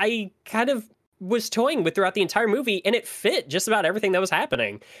I kind of was toying with throughout the entire movie, and it fit just about everything that was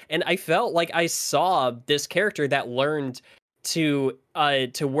happening. And I felt like I saw this character that learned to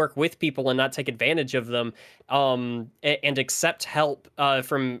work with people and not take advantage of them, and accept help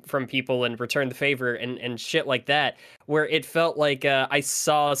from people and return the favor and shit like that, where it felt like I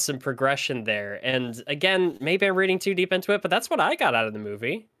saw some progression there. And again, maybe I'm reading too deep into it, but that's what I got out of the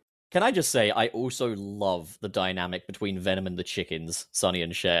movie. Can I just say, I also love the dynamic between Venom and the chickens, Sonny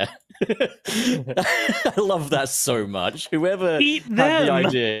and Cher. I love that so much. Whoever Eat had them! the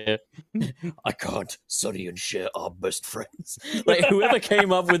idea, I can't. Sonny and Cher are best friends. Like, whoever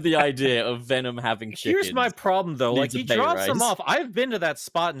came up with the idea of Venom having chickens. Here's my problem, though. Like, needs a he pay drops them rise. off. I've been to that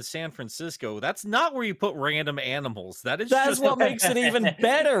spot in San Francisco. That's not where you put random animals. That's That's just what makes it even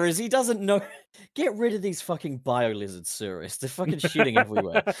better, is he doesn't know. Get rid of these fucking bio-lizard Surus. They're fucking shitting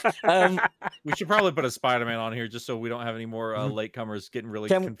everywhere. We should probably put a Spider-Man on here just so we don't have any more latecomers getting really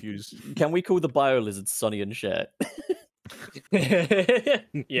Can- confused. Can we call the bio-lizards Sonny and Cher?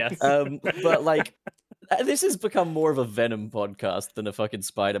 Yes. But like, this has become more of a Venom podcast than a fucking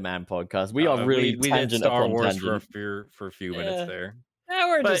Spider-Man podcast. We are really we did tangent Star upon Wars tangent. for a few Yeah. minutes there. Yeah,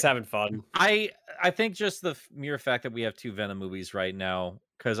 we're just But- having fun. I think just the mere fact that we have 2 Venom movies right now,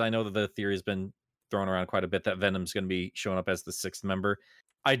 because I know that the theory has been thrown around quite a bit that Venom's going to be showing up as the 6th member.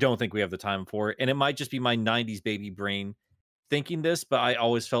 I don't think we have the time for it, and it might just be my 90s baby brain thinking this, but I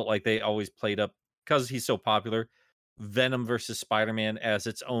always felt like they always played up, because he's so popular, Venom versus Spider-Man as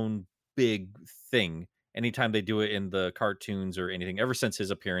its own big thing anytime they do it in the cartoons or anything, ever since his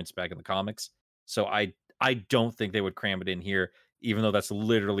appearance back in the comics. So I don't think they would cram it in here, even though that's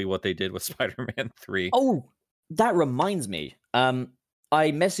literally what they did with Spider-Man 3. Oh, that reminds me.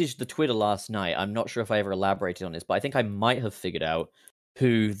 I messaged the Twitter last night. I'm not sure if I ever elaborated on this, but I think I might have figured out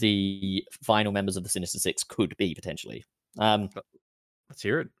who the final members of the Sinister Six could be potentially. Let's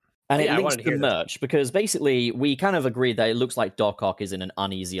hear it. And Yeah, I it links wanted to to hear this. merch, because basically we kind of agreed that it looks like Doc Ock is in an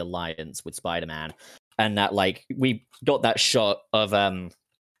uneasy alliance with Spider-Man, and that like we got that shot of him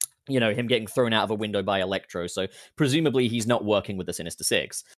getting thrown out of a window by Electro, so presumably he's not working with the Sinister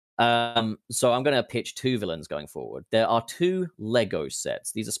Six. So I'm going to pitch 2 villains going forward. There are 2 Lego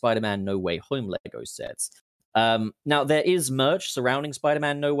sets. These are Spider-Man No Way Home Lego sets. Now, there is merch surrounding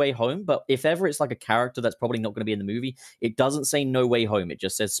Spider-Man No Way Home, but if ever it's like a character that's probably not going to be in the movie, it doesn't say No Way Home. It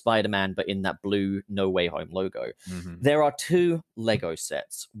just says Spider-Man, but in that blue No Way Home logo. There are 2 Lego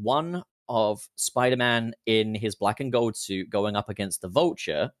sets. One of Spider-Man in his black and gold suit going up against the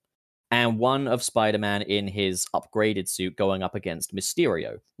Vulture, and one of Spider-Man in his upgraded suit going up against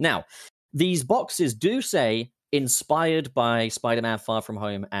Mysterio. Now, these boxes do say inspired by Spider-Man Far From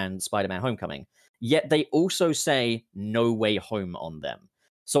Home and Spider-Man Homecoming, yet they also say No Way Home on them.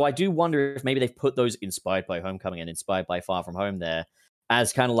 So I do wonder if maybe they've put those inspired by Homecoming and inspired by Far From Home there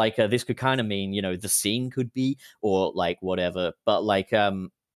as kind of like, this could kind of mean, the scene could be, or like whatever. But like, I'm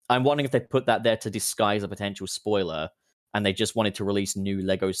wondering if they put that there to disguise a potential spoiler, and they just wanted to release new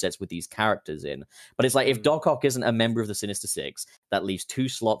Lego sets with these characters in. But it's like, if Doc Ock isn't a member of the Sinister Six, that leaves 2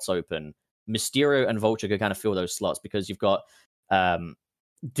 slots open. Mysterio and Vulture could kind of fill those slots, because you've got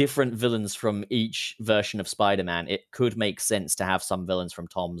different villains from each version of Spider-Man. It could make sense to have some villains from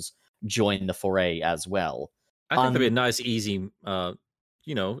Tom's join the foray as well. I think that'd be a nice, easy, a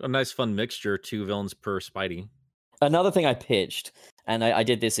nice fun mixture, 2 villains per Spidey. Another thing I pitched, and I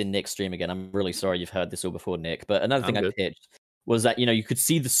did this in Nick's stream again. I'm really sorry you've heard this all before, Nick. But another thing I pitched was that, you could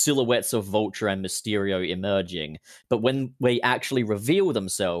see the silhouettes of Vulture and Mysterio emerging. But when they actually reveal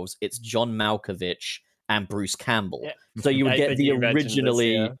themselves, it's John Malkovich and Bruce Campbell. Yeah. So you would get the you mentioned this,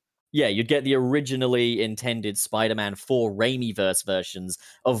 originally... yeah. you'd get the originally intended Spider-Man 4 Raimi-verse versions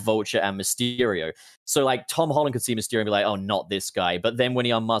of Vulture and Mysterio. So, like, Tom Holland could see Mysterio and be like, oh, not this guy. But then when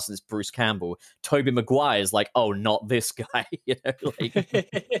he unmasks, it's Bruce Campbell. Tobey Maguire's like, oh, not this guy. Yeah,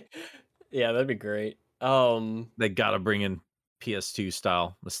 that'd be great. They gotta bring in PS2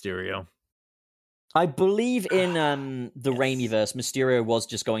 style Mysterio. I believe in the Raimi-verse, Mysterio was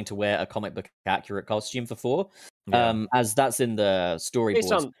just going to wear a comic book accurate costume for 4. Yeah. As that's in the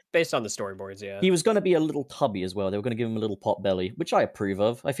storyboards. Based on the storyboards, yeah. He was going to be a little tubby as well. They were going to give him a little pot belly, which I approve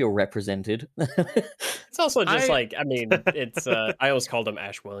of. I feel represented. It's also just it's I always called him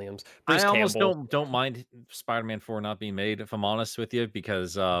Ash Williams. Bruce I almost Campbell. don't mind Spider-Man 4 not being made, if I'm honest with you,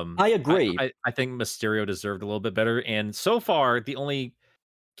 because I agree. I think Mysterio deserved a little bit better. And so far, the only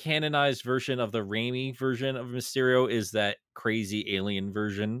canonized version of the Raimi version of Mysterio is that crazy alien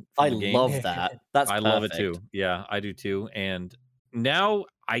version from I the game. love that. That's I perfect. love it too. Yeah, I do too. And now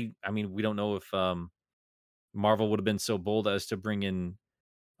I mean, we don't know if Marvel would have been so bold as to bring in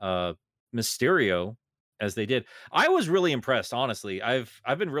Mysterio as they did. I was really impressed, honestly. I've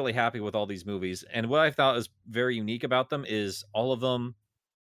been really happy with all these movies, and what I thought is very unique about them is all of them,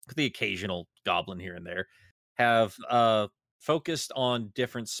 with the occasional goblin here and there, have focused on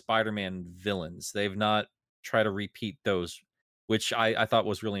different Spider-Man villains. They've not tried to repeat those, which I thought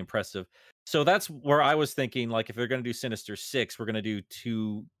was really impressive. So that's where I was thinking, like, if they're going to do Sinister Six, we're going to do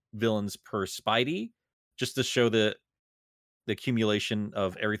 2 villains per Spidey, just to show the accumulation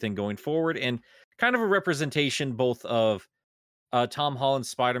of everything going forward, and kind of a representation both of Tom Holland's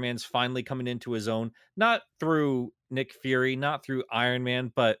Spider-Man's finally coming into his own, not through Nick Fury, not through Iron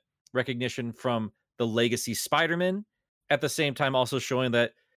Man, but recognition from the legacy Spider-Man. At the same time, also showing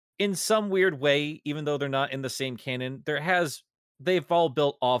that in some weird way, even though they're not in the same canon, they've all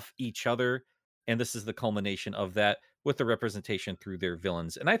built off each other, and this is the culmination of that with the representation through their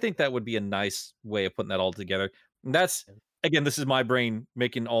villains. And I think that would be a nice way of putting that all together. And that's, again, this is my brain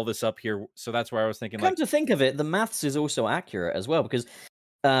making all this up here, so that's where I was thinking. Come to think of it, the maths is also accurate as well, because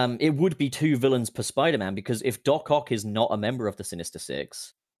it would be 2 villains per Spider-Man, because if Doc Ock is not a member of the Sinister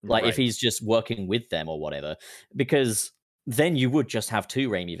Six, like if he's just working with them or whatever, because then you would just have 2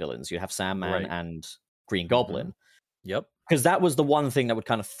 Raimi villains. You'd have Sandman and Green Goblin. Yep. Because that was the one thing that would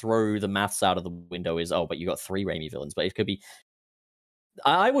kind of throw the maths out of the window is, but you got 3 Raimi villains. But it could be...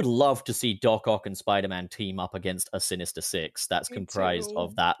 I would love to see Doc Ock and Spider-Man team up against a Sinister Six that's comprised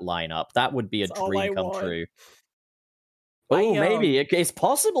of that lineup. That would be a dream come true. Oh, maybe it's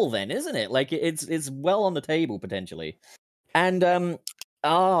possible then, isn't it? Like it's well on the table potentially. And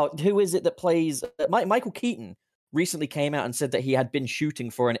who is it that plays Michael Keaton? Recently came out and said that he had been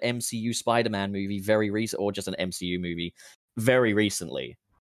shooting for an MCU Spider-Man movie very recent, or just an MCU movie very recently.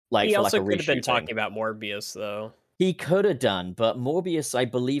 Like he for also like a could have been reshooting. talking about Morbius, though. He could have done, but Morbius, I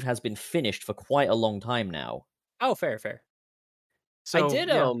believe, has been finished for quite a long time now. Oh, fair. So I did.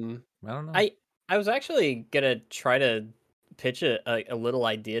 I don't know. I was actually gonna try to pitch a little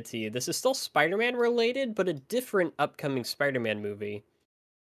idea to you. This is still Spider-Man related, but a different upcoming Spider-Man movie.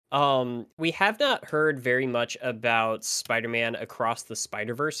 We have not heard very much about Spider-Man Across the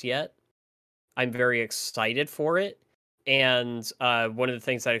Spider-Verse yet. I'm very excited for it. And one of the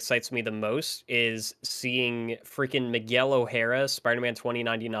things that excites me the most is seeing freaking Miguel O'Hara, Spider-Man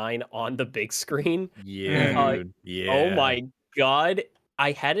 2099, on the big screen. Yeah, dude. Yeah. Oh my god.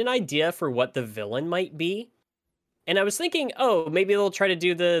 I had an idea for what the villain might be. And I was thinking, maybe they'll try to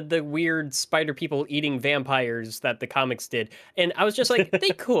do the weird spider people eating vampires that the comics did. And I was just like, they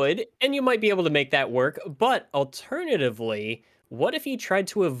could, and you might be able to make that work. But alternatively, what if you tried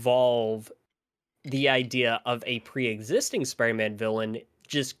to evolve the idea of a pre-existing Spider-Man villain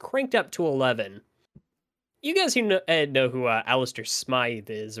just cranked up to 11? You guys know who Alistair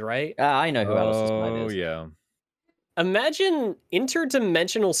Smythe is, right? I know who Alistair Smythe is. Oh, yeah. Imagine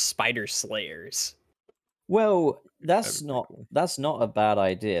interdimensional spider slayers. Well, that's not a bad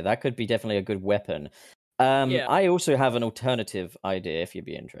idea. That could be definitely a good weapon. I also have an alternative idea if you'd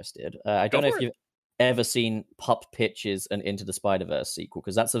be interested. I don't know if you've ever seen Pup Pitches an Into the Spider-Verse sequel,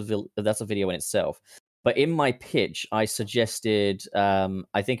 because that's a video in itself. But in my pitch, I suggested,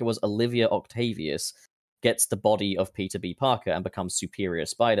 I think it was Olivia Octavius gets the body of Peter B. Parker and becomes Superior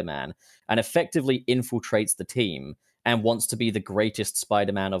Spider-Man, and effectively infiltrates the team and wants to be the greatest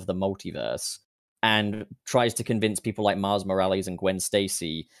Spider-Man of the multiverse, and tries to convince people like Miles Morales and Gwen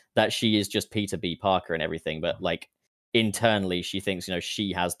Stacy that she is just Peter B. Parker and everything, but like internally she thinks,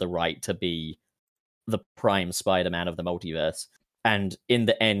 she has the right to be the prime Spider-Man of the multiverse. And in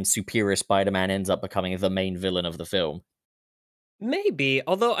the end, Superior Spider-Man ends up becoming the main villain of the film. Maybe,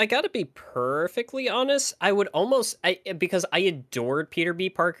 although I gotta be perfectly honest, I would because I adored Peter B.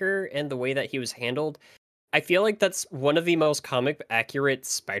 Parker and the way that he was handled. I feel like that's one of the most comic accurate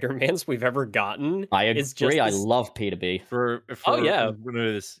Spider-Mans we've ever gotten. I agree. I love Peter B. For one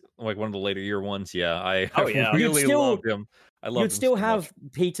of the later year ones, I really loved him. You'd still have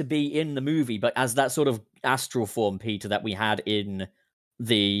Peter B in the movie, but as that sort of astral form Peter that we had in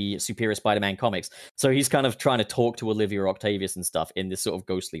the Superior Spider-Man comics. So he's kind of trying to talk to Olivia Octavius and stuff in this sort of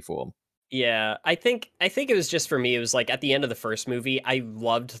ghostly form. Yeah, I think it was just for me, it was like at the end of the first movie, I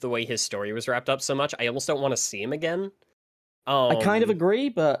loved the way his story was wrapped up so much. I almost don't want to see him again. I kind of agree,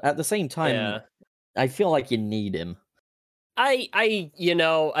 but at the same time, I feel like you need him. I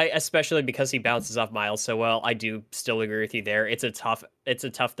especially because he bounces off Miles so well, I do still agree with you there. It's a tough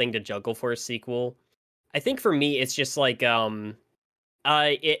thing to juggle for a sequel. I think for me, it's just like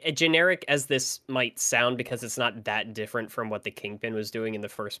generic as this might sound, because it's not that different from what the Kingpin was doing in the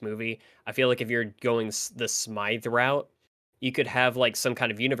first movie. I feel like if you're going the Smythe route, you could have like some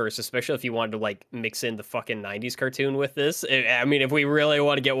kind of universe, especially if you wanted to like mix in the fucking 90s cartoon with this. I mean, if we really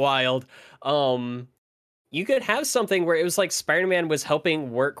want to get wild, you could have something where it was like Spider-Man was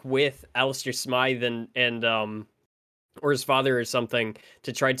helping work with Alistair Smythe and or his father or something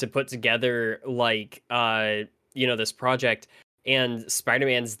to try to put together like this project, and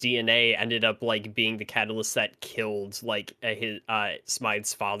Spider-Man's DNA ended up like being the catalyst that killed like his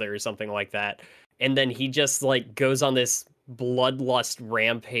Smythe's father or something like that. And then he just like goes on this bloodlust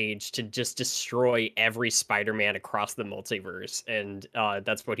rampage to just destroy every Spider-Man across the multiverse, and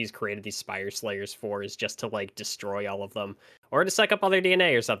that's what he's created these Spire Slayers for, is just to like destroy all of them or to suck up all their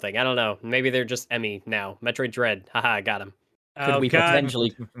DNA or something. I don't know. Maybe they're just Emmy now. Metroid Dread. Haha, I got him. Could we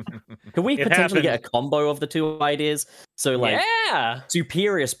potentially get a combo of the two ideas? So like,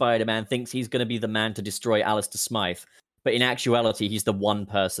 Superior Spider-Man thinks he's going to be the man to destroy Alistair Smythe, but in actuality, he's the one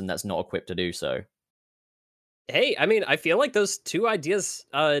person that's not equipped to do so. Hey, I mean, I feel like those two ideas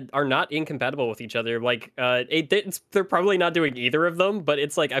are not incompatible with each other. Like, they're probably not doing either of them, but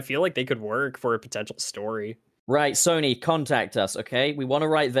it's like I feel like they could work for a potential story. Right, Sony, contact us, okay? We want to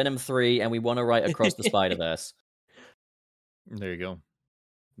write Venom 3, and we want to write Across the Spider-Verse. There you go.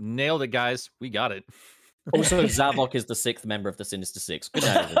 Nailed it, guys. We got it. Also, Zavok is the 6th member of the Sinister Six. Good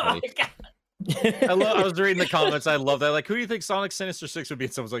night, everybody. I was reading the comments. I love that. Like, who do you think Sonic Sinister Six would be?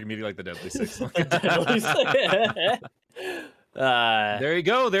 And someone's like immediately like the Deadly Six. There you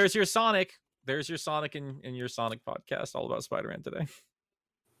go. There's your Sonic. There's your Sonic in your Sonic podcast, all about Spider-Man today.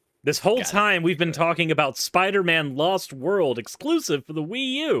 This whole time we've been talking about Spider-Man Lost World exclusive for the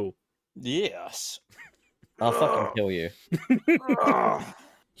Wii U. Yes. I'll fucking kill you.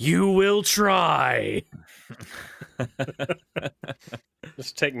 You will try.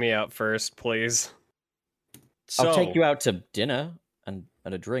 Just take me out first, please. I'll take you out to dinner and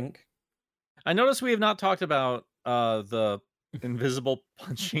a drink. I noticed we have not talked about the invisible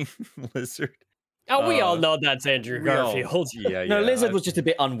punching lizard. Oh, we all know that's Andrew Garfield. No, Lizard was just a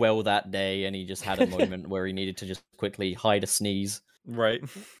bit unwell that day, and he just had a moment where he needed to just quickly hide a sneeze. Right.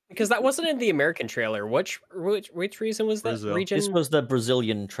 Because that wasn't in the American trailer. Which reason was that? Brazil. Region? This was the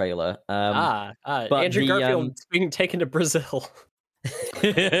Brazilian trailer. But Andrew Garfield being taken to Brazil.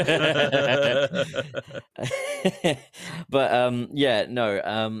 But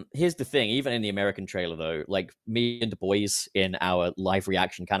here's the thing. Even in the American trailer, though, like, me and the boys in our live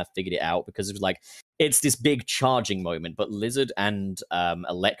reaction kind of figured it out, because it was like, it's this big charging moment, but Lizard and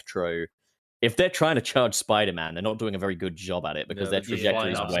Electro, if they're trying to charge Spider-Man, they're not doing a very good job at it, because their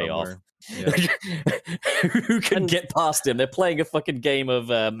trajectory is way off. Yeah. Who can get past him? They're playing a fucking game of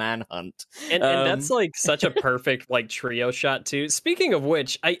Manhunt. And that's like such a perfect like trio shot too. Speaking of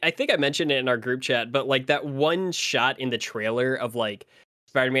which, I think I mentioned it in our group chat, but like that one shot in the trailer of like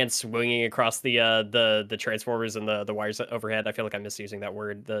Spider-Man swinging across the transformers and the wires overhead. I feel like I'm misusing that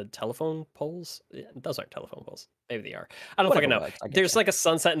word. The telephone poles? Yeah, those aren't telephone poles. Maybe they are. I don't fucking know. There's like a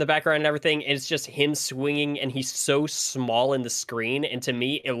sunset in the background and everything, and it's just him swinging, and he's so small in the screen. And to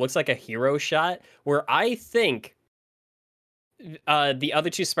me, it looks like a hero shot where I think the other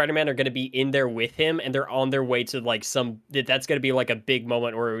two Spider-Man are going to be in there with him, and they're on their way to like that's going to be like a big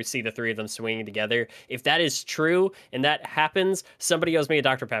moment where we see the three of them swinging together. If that is true and that happens, somebody owes me a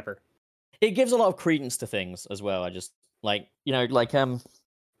Dr. Pepper. It gives a lot of credence to things as well. I just well,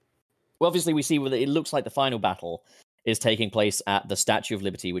 obviously we see that it looks like the final battle is taking place at the Statue of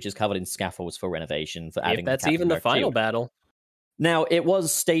Liberty, which is covered in scaffolds for renovation, for adding. If that's even the final battle. Now, it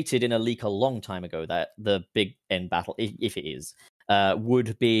was stated in a leak a long time ago that the big end battle, if it is,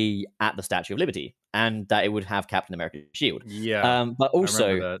 would be at the Statue of Liberty, and that it would have Captain America's shield. Yeah. But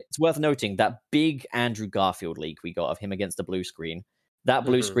also, it's worth noting that big Andrew Garfield leak we got of him against the blue screen, that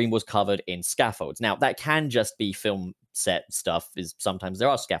blue screen was covered in scaffolds. Now, that can just be film set stuff, is sometimes there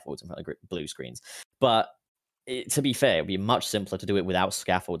are scaffolds in front of blue screens. But to be fair, it would be much simpler to do it without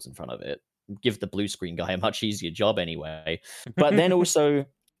scaffolds in front of it. Give the blue screen guy a much easier job anyway. But then also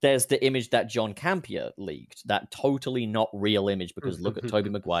there's the image that John Campea leaked, that totally not real image, because look at Tobey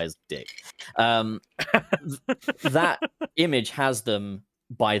Maguire's dick. That image has them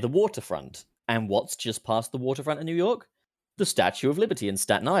by the waterfront, and what's just past the waterfront in New York? The Statue of Liberty in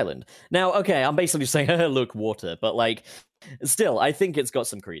Staten Island. Now, okay, I'm basically saying, look, water, but like, still, I think it's got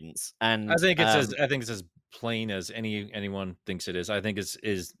some credence. And I think it's as plain as anyone thinks it is. I think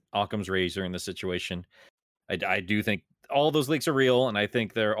it's Occam's razor in this situation. I do think all those leaks are real, and I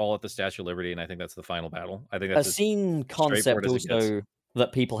think they're all at the Statue of Liberty, and I think that's the final battle. I think that's a scene concept also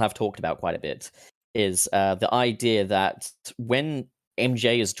that people have talked about quite a bit is the idea that when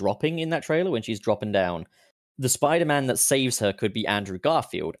MJ is dropping in that trailer, when she's dropping down, the Spider-Man that saves her could be Andrew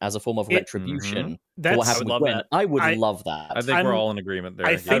Garfield as a form of retribution for what That's happened with Gwen. I would love that. I think we're all in agreement there.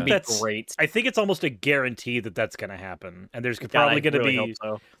 I Yeah. think be that's great. I think it's almost a guarantee that that's going to happen, and there's God, probably I going to really be hope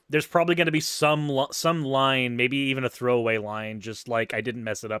so. there's probably going to be some line, maybe even a throwaway line, just like I didn't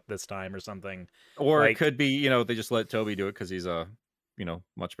mess it up this time or something. Or it like- could be, you know, they just let Toby do it because he's you know,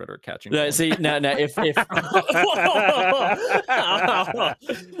 much better at catching. No, balls. see, no, if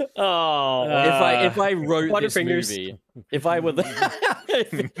Oh, if I wrote this Butterfingers. movie, if I were the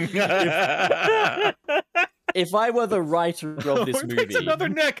if I were the writer of this It's movie, another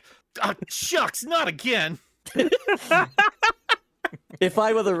Nick. Ah, shucks, not again. if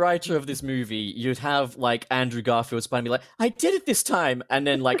I were the writer of this movie, you'd have like Andrew Garfield Spider be like, "I did it this time," and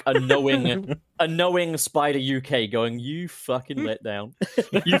then like a knowing Spider UK going, "You fucking let down,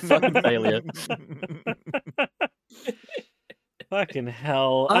 you fucking failure." Fucking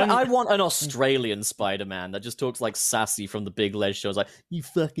hell! I want an Australian Spider-Man that just talks like Sassy from the Big Les shows, like, "You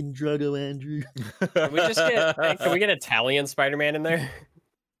fucking druggo, Andrew." can we get Italian Spider-Man in there?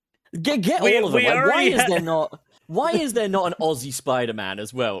 Get We- all of them. we Like, why already is had- there not? Why is there not an Aussie Spider-Man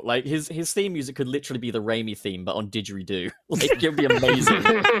as well? Like his theme music could literally be the Raimi theme, but on didgeridoo. Like it would be amazing.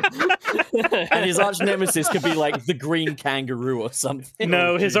 And his arch nemesis could be like the Green Kangaroo or something.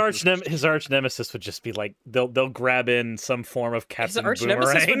 No, his arch nemesis would just be like they'll grab in some form of His Captain arch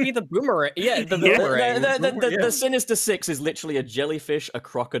nemesis would Boomerang. be the boomerang. Yeah, the Yeah. boomerang. The Sinister Six is literally a jellyfish, a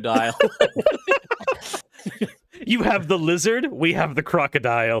crocodile. You have the lizard, we have the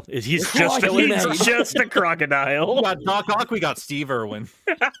crocodile. He's just Crocodile. just a crocodile. We got Doc Ock, we got Steve Irwin.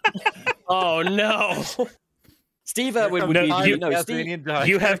 Oh no! Steve Irwin would No, be you- Tasmanian Devil.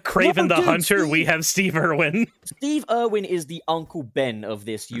 You have Craven No, the dude, Hunter, Steve- we have Steve Irwin. Steve Irwin is the Uncle Ben of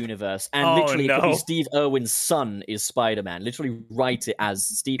this universe, and Oh, literally it could no. be Steve Irwin's son is Spider-Man. Literally write it as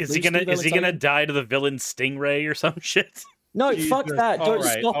Steve. Is who's he gonna Steve is he Irwin's gonna son? die to the villain Stingray or some shit? No, Jesus. fuck that. Don't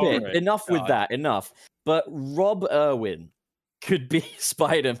Alright, stop it. alright. Enough with God. that. Enough. But Rob Irwin could be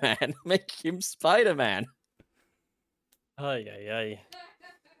Spider-Man. Make him Spider-Man. Ay, ay, ay.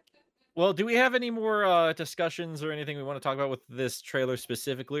 Well, do we have any more discussions or anything we want to talk about with this trailer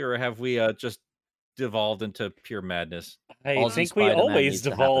specifically, or have we just devolved into pure madness? I Aussie think we Spider-Man always needs to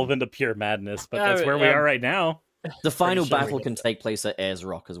devolve happen. into pure madness, but Yeah, that's where we yeah. are right now. The final sure we battle get can take place at Ayers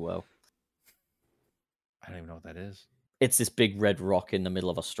Rock as well. I don't even know what that is. It's this big red rock in the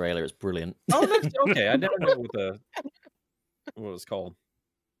middle of Australia. It's brilliant. Oh, that's okay. I never knew what it was called.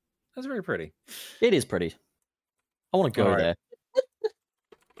 That's very pretty. It is pretty. I want to go Alright. there.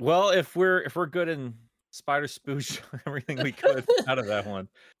 Well, if we're good in Spider Spoosh, everything we could out of that one.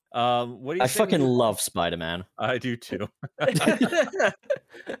 What do you I say we fucking move- love Spider-Man. I do too.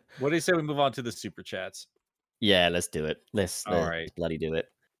 What do you say we move on to the super chats? Yeah, let's do it. Let's Alright. bloody do it.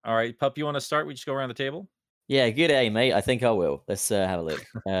 All right, Pup, you want to start? We just go around the table. Yeah, good day, mate. I think I will. Let's have a look.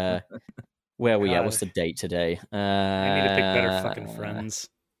 Where are we at? What's the God. date today? I need to pick better fucking Uh, friends.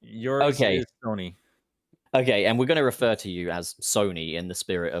 Yours Okay. is Sony. Okay, and we're going to refer to you as Sony in the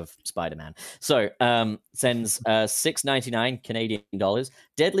spirit of Spider-Man. So, sends $6.99 Canadian dollars.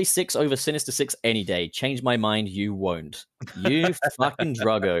 Deadly Six over Sinister Six any day. Change my mind, you won't. You fucking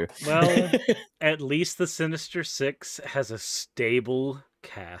druggo. Well, at least the Sinister Six has a stable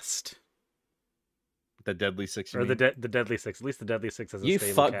cast. The Deadly Six. you Or the mean? the Deadly Six. At least the Deadly Six has a You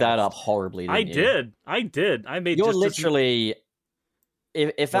stable fucked that cast. up horribly. I Didn't you? did. I did. I made You're just as- literally.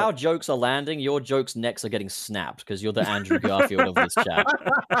 If What? our jokes are landing, your jokes necks are getting snapped because you're the Andrew Garfield of this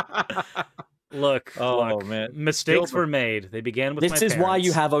chat. Look, Oh, look, man. mistakes Gilbert. were made. They began with This my is why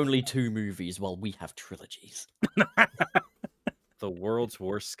you parents. have only 2 movies while we have trilogies. The world's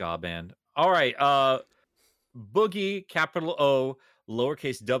worst ska band. All right, Boogie, capital O,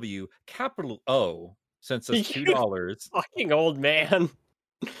 lowercase W, capital O, sent us $2. Fucking old man.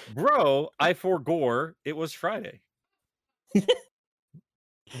 Bro, I forgore. It was Friday.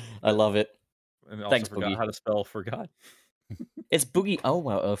 I love it. And also Thanks, forgot Boogie. how to spell forgot. It's Boogie. Oh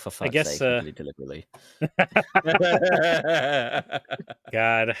well. Oh, for fuck's guess, sake! Really deliberately.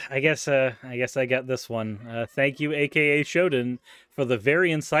 God, I guess I got this one. Thank you, aka Shodan, for the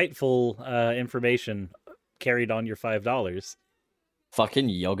very insightful information carried on your $5. Fucking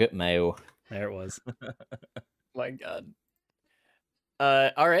yogurt mayo. There it was. My God.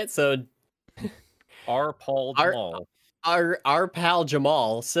 All right. So R. Paul Our- Jamal. our pal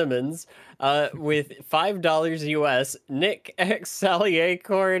Jamal Simmons, with $5 US, Nick X Sally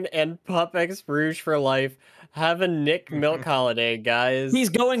Acorn and Pup X Rouge for life. Have a Nick Milk holiday, guys. He's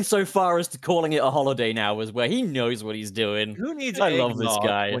going so far as to calling it a holiday now, as where he knows what he's doing. Who needs I love this eggnog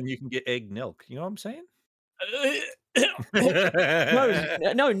guy. when you can get egg milk? You know what I'm saying?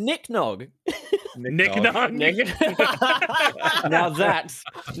 No, Nick Nog. Nick Nog.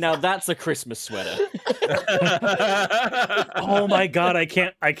 Now that's a Christmas sweater. Oh my god, I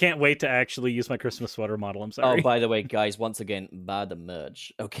can't wait to actually use my Christmas sweater model. I'm sorry. Oh, by the way, guys, once again, buy the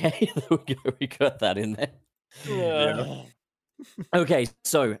merch. Okay, there we go. We got that in there. Yeah. Okay,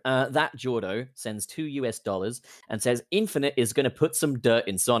 so that Jordo sends $2 and says Infinite is going to put some dirt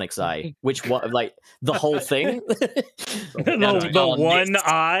in Sonic's eye. Which what, like the whole thing? the one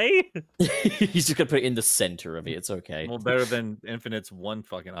eye. He's just going to put it in the center of it. It's okay. Well, better than Infinite's one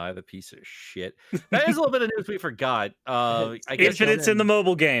fucking eye, the piece of shit. That is a little bit of news we forgot. I guess Infinite's in the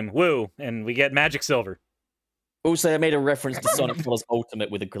mobile game. Woo, and we get Magic Silver. Also, I made a reference to Sonic Colors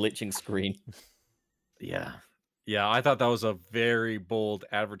Ultimate with a glitching screen. Yeah. Yeah, I thought that was a very bold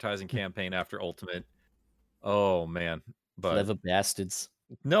advertising campaign after Ultimate. Oh man. But Clever bastards.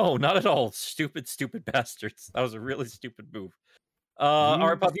 no, not at all. Stupid, stupid bastards. That was a really stupid move. All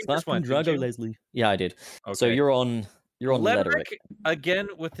right, Bob, you just went, didn't you? Leslie. Yeah, I did. Okay. So you're on Lederick. Again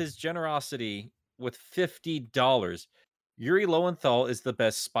with his generosity with $50. Yuri Lowenthal is the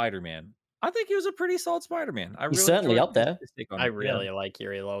best Spider-Man. I think he was a pretty solid Spider-Man. He's certainly enjoyed up there. his take on I it. really like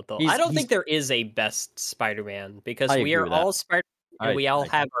Yuri Lowenthal. He's- I don't he's- think there is a best Spider-Man because I we agree are with that. all Spider and I- we all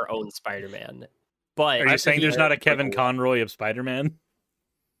I- have our own Spider-Man. But Are you saying there's not a Kevin Conroy of Spider-Man?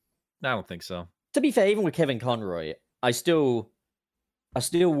 I don't think so. To be fair, even with Kevin Conroy, I still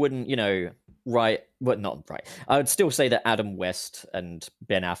wouldn't, right. Well, not right. I would still say that Adam West and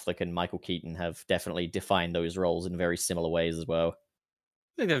Ben Affleck and Michael Keaton have definitely defined those roles in very similar ways as well.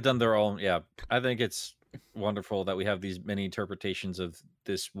 I think they've done their own. Yeah, I think it's wonderful that we have these many interpretations of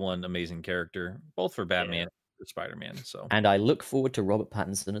this one amazing character, both for Batman and for Spider-Man. So And I look forward to Robert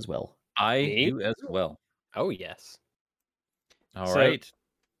Pattinson as well. I Me? do as well. oh yes. All right. So-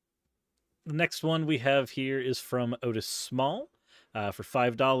 The next one we have here is from Otis Small for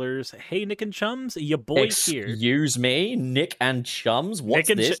 $5. Hey, Nick and Chums, your boy here. Excuse me, Nick and Chums. What's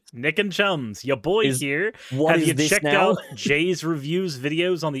this? Nick and Chums, your boy Is- here. What Have is you this checked now? out Jay's reviews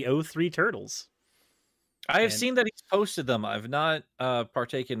videos on the O3 Turtles? I have and- seen that he's posted them. I've not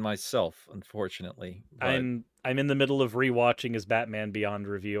partaken myself, unfortunately. But I'm in the middle of rewatching his Batman Beyond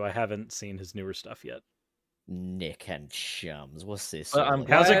review. I haven't seen his newer stuff yet. Nick and Chums. What's this? Well, I'm all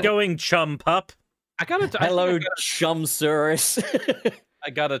How's glad- it going, Chum Pup? I gotta. Hello, Chumsaurus.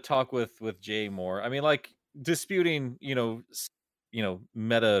 I gotta talk with Jay more. I mean, like disputing, meta.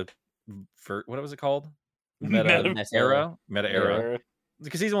 What was it called? Meta era.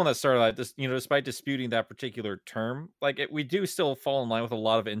 Because he's the one that started like this. Despite disputing that particular term, like we do still fall in line with a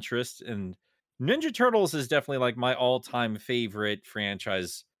lot of interest. And Ninja Turtles is definitely like my all-time favorite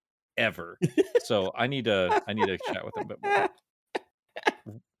franchise ever. So I need to chat with him a bit more.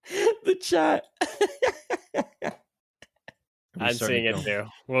 The chat. I'm seeing it too.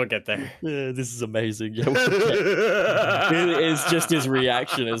 We'll get there. Yeah, this is amazing. Yeah, it's just his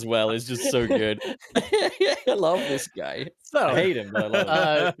reaction as well. It's just so good. I love this guy. So I hate him, but I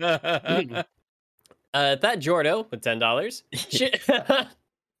love him. that Jordo with $10.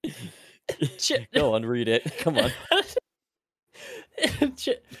 Go on, read it. Come on.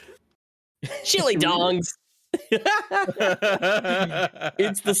 Chili dongs.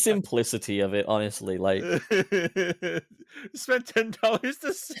 It's the simplicity of it, honestly. Like, Spent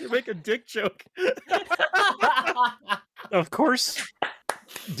 $10 to make a dick joke. Of course.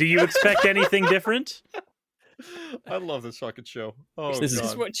 Do you expect anything different? I love this fucking show. Oh, This is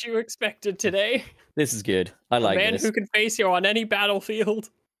This is what you expected today. this is good. I A like man this. who can face you on any battlefield.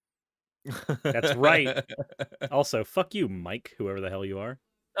 That's right. Also, fuck you, Mike, whoever the hell you are.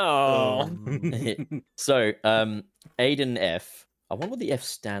 Oh. So, Aiden F. I wonder what the F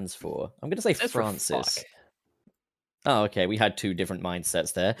stands for. I'm going to say That's for Francis. fuck. Oh, okay. We had two different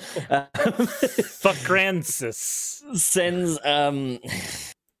mindsets there. Fuck Francis. Sends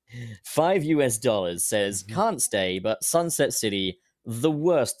 $5 says can't stay, but Sunset City, the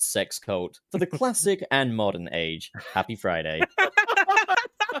worst sex cult for the classic and modern age. Happy Friday.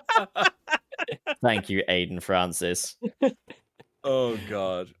 Thank you, Aiden Francis. Oh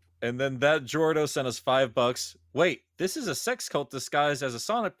god. And then that Jordo sent us $5. Wait, this is a sex cult disguised as a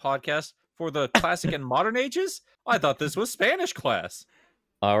Sonic podcast for the classic and modern ages? I thought this was Spanish class.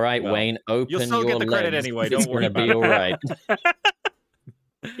 All right, Well, Wayne, open you'll still your get the credit lens. anyway, It's don't worry gonna be about all right.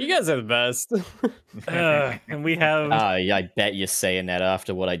 You guys are the best. And we have Yeah, I bet you're saying that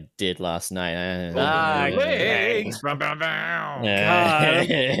after what I did last night. Wings.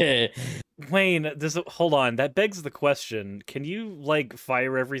 Wayne. Hold on. That begs the question: can you like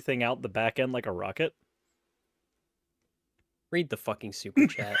fire everything out the back end like a rocket? Read the fucking super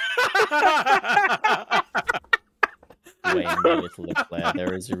chat. way, my little Leclerc.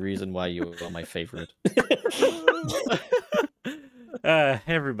 There is a reason why you are my favorite.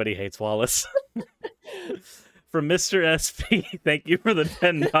 Everybody hates Wallace. From Mr. SP, thank you for the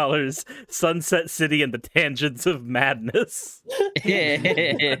 $10. Sunset City and the Tangents of Madness.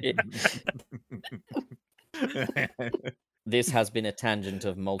 This has been a tangent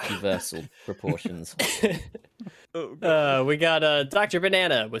of multiversal proportions. We got Dr.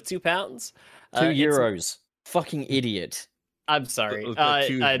 Banana with £2. €2. Fucking idiot. I'm sorry. Those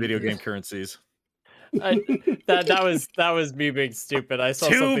two video game currencies. That was me being stupid. I saw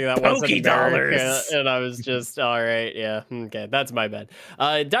something that wasn't America, and I was just all right. Yeah, okay, that's my bad.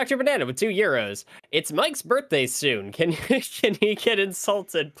 Dr. Banana with €2. It's Mike's birthday soon. Can he get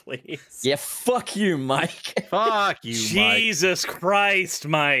insulted, please? Yeah, fuck you, Mike. Fuck you, Mike. Jesus Christ,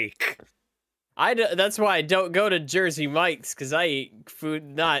 Mike. That's why I don't go to Jersey Mike's, because I eat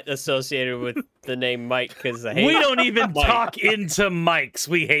food not associated with the name Mike, because I hate We don't even Mike. talk into Mikes.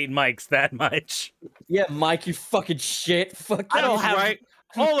 We hate Mikes that much. Yeah, Mike, you fucking shit. Fuck I you. don't have right.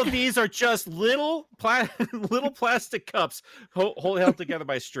 All of these are just little plastic cups held together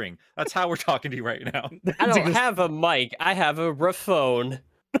by string. That's how we're talking to you right now. I don't have a mic. I have a phone.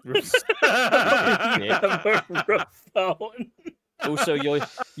 Also, your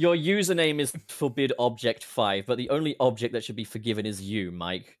username is forbid object 5, but the only object that should be forgiven is you,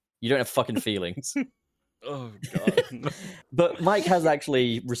 Mike. You don't have fucking feelings. Oh god. But Mike has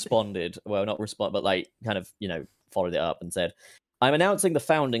actually responded. Well, not respond, but like kind of, followed it up and said, I'm announcing the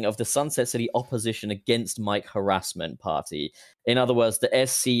founding of the Sunset City Opposition Against Mike Harassment Party. In other words, the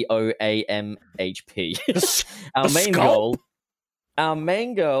SCOAMHP. Our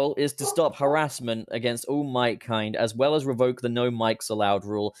main goal is to stop harassment against all Mike kind, as well as revoke the no mics allowed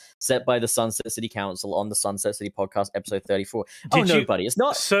rule set by the Sunset City Council on the Sunset City Podcast, episode 34. Buddy, it's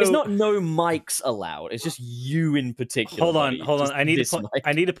not no mics allowed. It's just you in particular. Hold on. Just I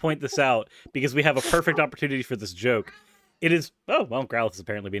need to point this out because we have a perfect opportunity for this joke. It is Growlithe is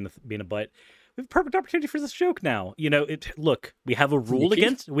apparently being a butt. We have a perfect opportunity for this joke now. Look, we have a rule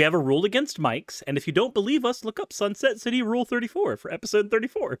against mics, and if you don't believe us, look up Sunset City Rule 34 for episode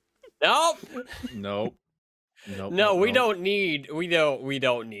 34. Nope. Nope. No, we don't need.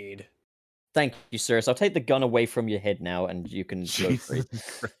 Thank you, sir. So I'll take the gun away from your head now, and you can go free.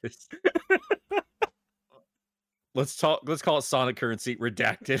 Let's call it Sonic currency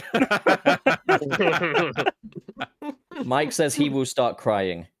redacted. Mike says he will start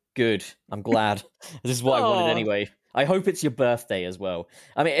crying. Good. I'm glad. This is what I wanted anyway. I hope it's your birthday as well.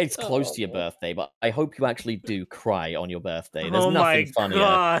 I mean, it's close to your birthday, but I hope you actually do cry on your birthday. There's nothing funnier.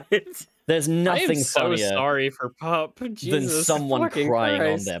 God. There's nothing funnier. So sorry for Pup. Than someone crying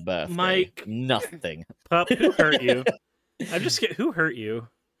on their birthday. Mike. Nothing. Pup, who hurt you? Who hurt you?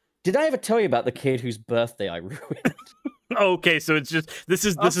 Did I ever tell you about the kid whose birthday I ruined? Okay, so it's just this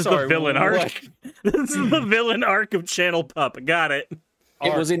is the villain arc. This is the villain arc of Channel Pup. Got it.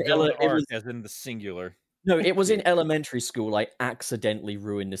 It was in as in the singular. No, it was in elementary school. I accidentally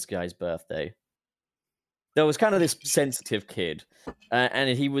ruined this guy's birthday. There was kind of this sensitive kid, and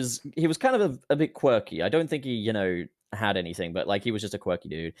he was kind of a bit quirky. I don't think he had anything, but like he was just a quirky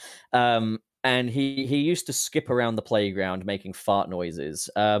dude. And he used to skip around the playground making fart noises.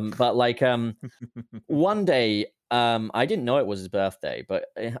 But like one day, I didn't know it was his birthday, but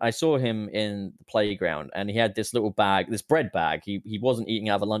I saw him in the playground, and he had this little bag, this bread bag. He wasn't eating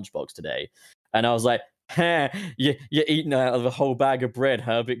out of a lunchbox today, and I was like, you're eating out of a whole bag of bread,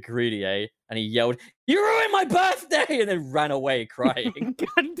 huh? A bit greedy, eh? And he yelled, "You ruined my birthday!" and then ran away crying.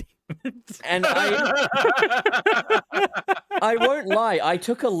 And I won't lie, I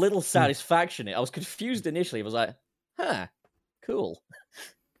took a little satisfaction in it. I was confused initially. I was like, cool.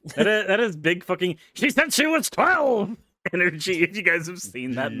 That is big fucking, she said she was 12 energy, if you guys have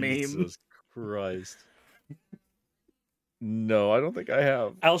seen that meme. Jesus Christ. No, I don't think I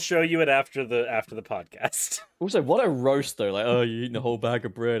have. I'll show you it after the podcast. Also, what a roast though! Like, oh, you're eating a whole bag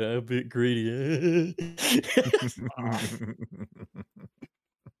of bread. I'm a bit greedy.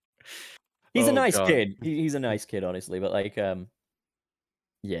 He's a nice kid. He's a nice kid, honestly. But like,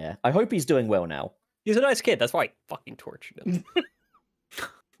 yeah. I hope he's doing well now. He's a nice kid. That's why I fucking tortured him.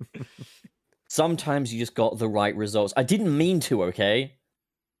 Sometimes you just got the right results. I didn't mean to. Okay.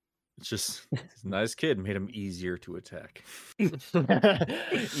 It's just he's a nice kid. Made him easier to attack.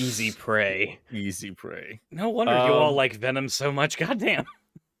 Easy prey. Easy prey. No wonder you all like Venom so much. Goddamn.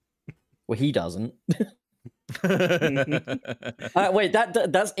 Well, he doesn't. Wait,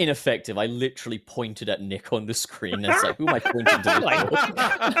 that's ineffective. I literally pointed at Nick on the screen. It's like, who am I pointing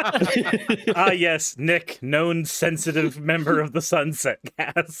to? Yes, Nick, known sensitive member of the Sunset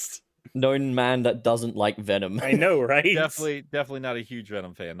Cast. known man that doesn't like Venom. I know, right? Definitely not a huge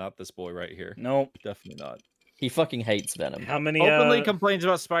Venom fan. Not this boy right here. Nope. Definitely not. He fucking hates Venom. How many? Openly complains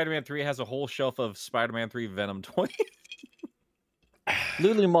about Spider-Man 3. Has a whole shelf of Spider-Man 3 Venom toys.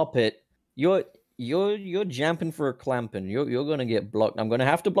 Lulu Moppet, you're jumping for a clamping. You're gonna get blocked. I'm gonna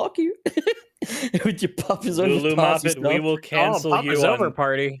have to block you. With your Papa's Over Lulu party Moppet, we stuff. will cancel you Papa's Over on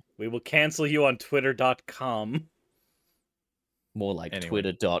party. we will cancel you on Twitter.com. More like Anyway.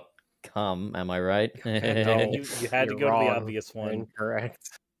 Twitter.com, am I right? No, you had to You're go to wrong. the obvious You're one.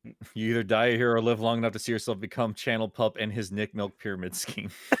 Incorrect. You either die here or live long enough to see yourself become Channel Pup and his Nick Milk pyramid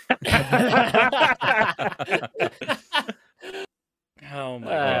scheme. Oh my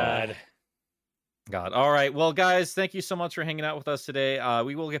god. God. All right. Well, guys, thank you so much for hanging out with us today.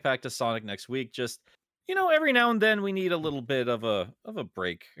 We will get back to Sonic next week. Just, every now and then we need a little bit of a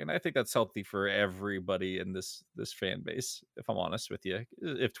break, and I think that's healthy for everybody in this fan base. If I'm honest with you,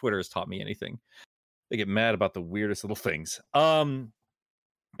 if Twitter has taught me anything, they get mad about the weirdest little things.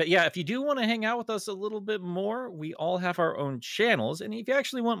 But yeah, if you do want to hang out with us a little bit more, we all have our own channels, and if you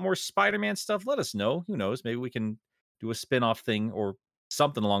actually want more Spider-Man stuff, let us know. Who knows? Maybe we can do a spin-off thing or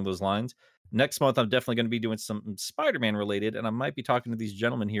something along those lines. Next month, I'm definitely going to be doing something Spider-Man related, and I might be talking to these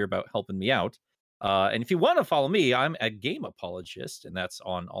gentlemen here about helping me out. And if you want to follow me, I'm a Game Apologist, and that's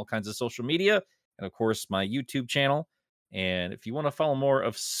on all kinds of social media, and of course, my YouTube channel. And if you want to follow more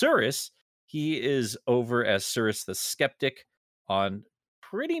of Cirrus, he is over as Cirrus the Skeptic on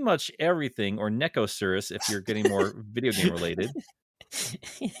pretty much everything, or Neko Cirrus if you're getting more video game related.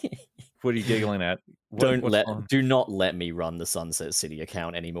 What are you giggling at? Do not let me run the Sunset City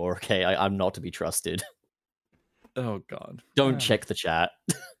account anymore, okay? I'm not to be trusted. Oh God! Don't check the chat.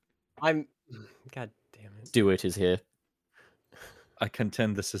 God damn it. Stuart is here. I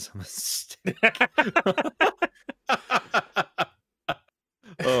contend this is a mistake.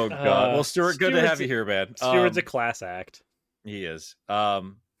 Oh God! Well, Stuart, good to have you here, man. Stuart's a class act. He is.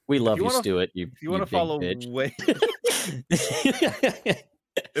 We love you you, wanna- Stuart. If you want to big follow bitch. Wayne,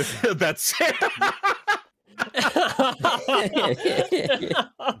 that's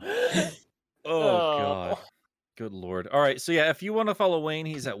Oh God. Good Lord. All right. So yeah, if you want to follow Wayne,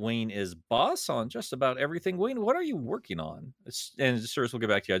 he's at Wayne is Boss on just about everything. Wayne, what are you working on? And Sirs, we'll get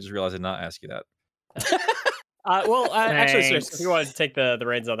back to you. I just realized I did not ask you that. Actually, sir, Thanks. if you want to take the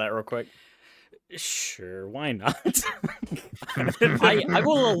reins on that real quick. Sure, why not? I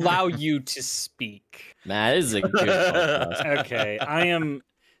will allow you to speak. Man, this is a good podcast. Okay, I am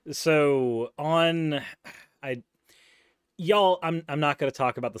so on. Y'all, I'm not going to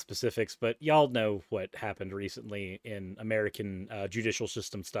talk about the specifics, but y'all know what happened recently in American judicial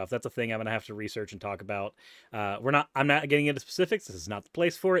system stuff. That's a thing I'm going to have to research and talk about. I'm not getting into specifics. This is not the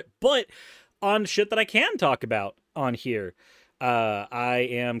place for it. But on shit that I can talk about on here, I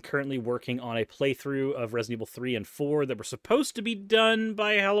am currently working on a playthrough of Resident Evil 3 and 4 that were supposed to be done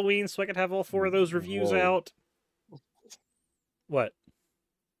by Halloween, so I could have all 4 of those reviews Whoa. out. What?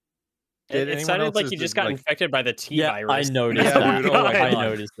 Did It anyone sounded else like is you just the, got like- infected by the T Yeah, virus. I noticed Yeah, that. dude, oh my I God.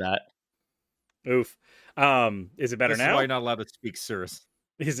 noticed that. Oof. Is it better This is now? why you're not allowed to speak, Sirs.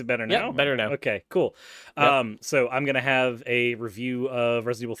 Is it better Yeah, now? better now. Okay, cool. Yep. So I'm gonna have a review of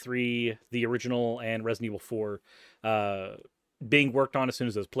Resident Evil 3, the original, and Resident Evil 4, being worked on as soon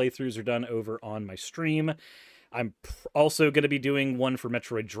as those playthroughs are done over on my stream. I'm also going to be doing one for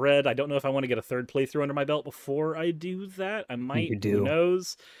Metroid Dread. I don't know if I want to get a third playthrough under my belt before I do that. I might. You do. Who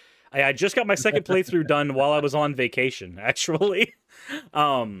knows? I just got my second playthrough done while I was on vacation, actually.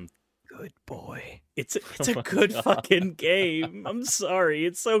 Good boy. It's a good fucking game. I'm sorry,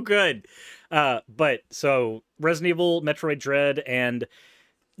 it's so good. But so Resident Evil, Metroid Dread, and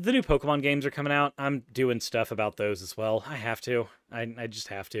the new Pokemon games are coming out. I'm doing stuff about those as well. I have to. I just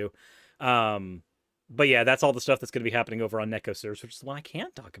have to. But yeah, that's all the stuff that's going to be happening over on Neko Serves, which is the one I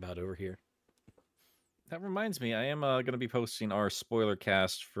can't talk about over here. That reminds me, I am going to be posting our spoiler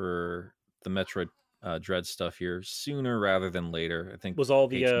cast for the Metroid Dread stuff here sooner rather than later. I think Was all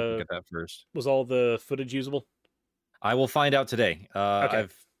Paige will the get that first. was all the footage usable? I will find out today. Okay.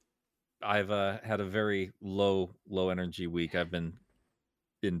 I've had a very low energy week. I've been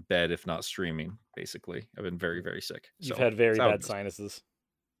in bed, if not streaming. Basically, I've been very, very sick. You've So, had very that's how it bad goes. sinuses.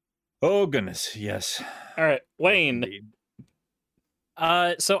 Oh goodness, yes. All right, Wayne. Indeed.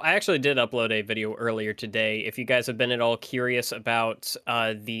 So I actually did upload a video earlier today. If you guys have been at all curious about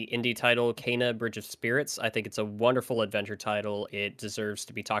the indie title Kena Bridge of Spirits, I think it's a wonderful adventure title. It deserves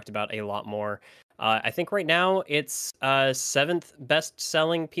to be talked about a lot more. I think right now it's 7th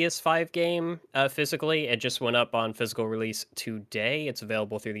best-selling PS5 game physically. It just went up on physical release today. It's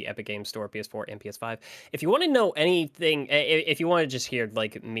available through the Epic Games Store, PS4 and PS5. If you want to know anything, if you want to just hear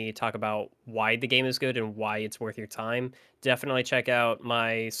like me talk about why the game is good and why it's worth your time, definitely check out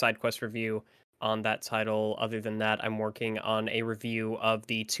my side quest review on that title. Other than that, I'm working on a review of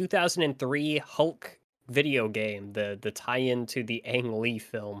the 2003 Hulk video game, the tie-in to the Ang Lee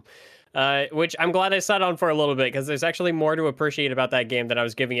film. Which I'm glad I sat on for a little bit, because there's actually more to appreciate about that game than I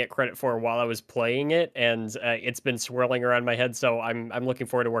was giving it credit for while I was playing it, and it's been swirling around my head. So I'm looking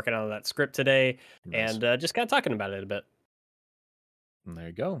forward to working on that script today, Nice. and just kind of talking about it a bit. And there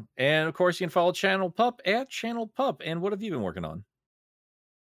you go. And of course, you can follow Channel Pup at Channel Pup. And what have you been working on?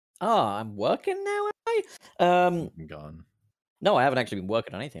 Oh, I'm working now, am I? I'm gone. No, I haven't actually been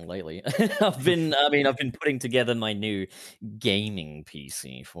working on anything lately. I've been putting together my new gaming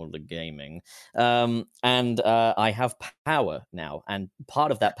PC for the gaming. And I have power now, and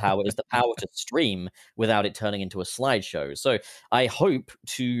part of that power is the power to stream without it turning into a slideshow. So I hope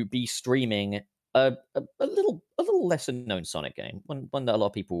to be streaming a little lesser known Sonic game, one that a lot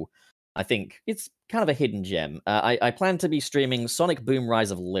of people, I think it's kind of a hidden gem. I plan to be streaming Sonic Boom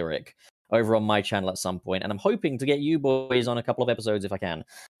Rise of Lyric over on my channel at some point, and I'm hoping to get you boys on a couple of episodes if I can.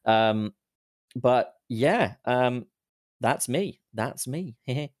 But yeah, that's me. That's me.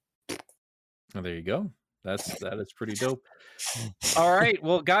 Oh, there you go. That is pretty dope. All right,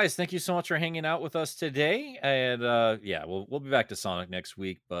 well, guys, thank you so much for hanging out with us today, and yeah, we'll be back to Sonic next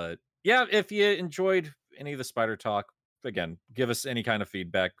week. But yeah, if you enjoyed any of the Spider Talk, again, give us any kind of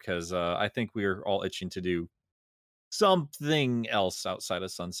feedback, because I think we're all itching to do something else outside of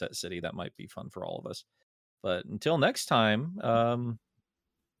Sunset City that might be fun for all of us. But until next time,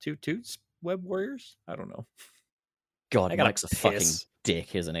 toot toots, Web Warriors. I don't know. God, I gotta Mike's a fucking piss.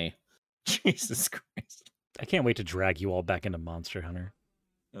 dick, isn't he? Jesus Christ. I can't wait to drag you all back into Monster Hunter.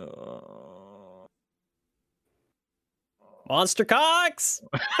 Monster Cox!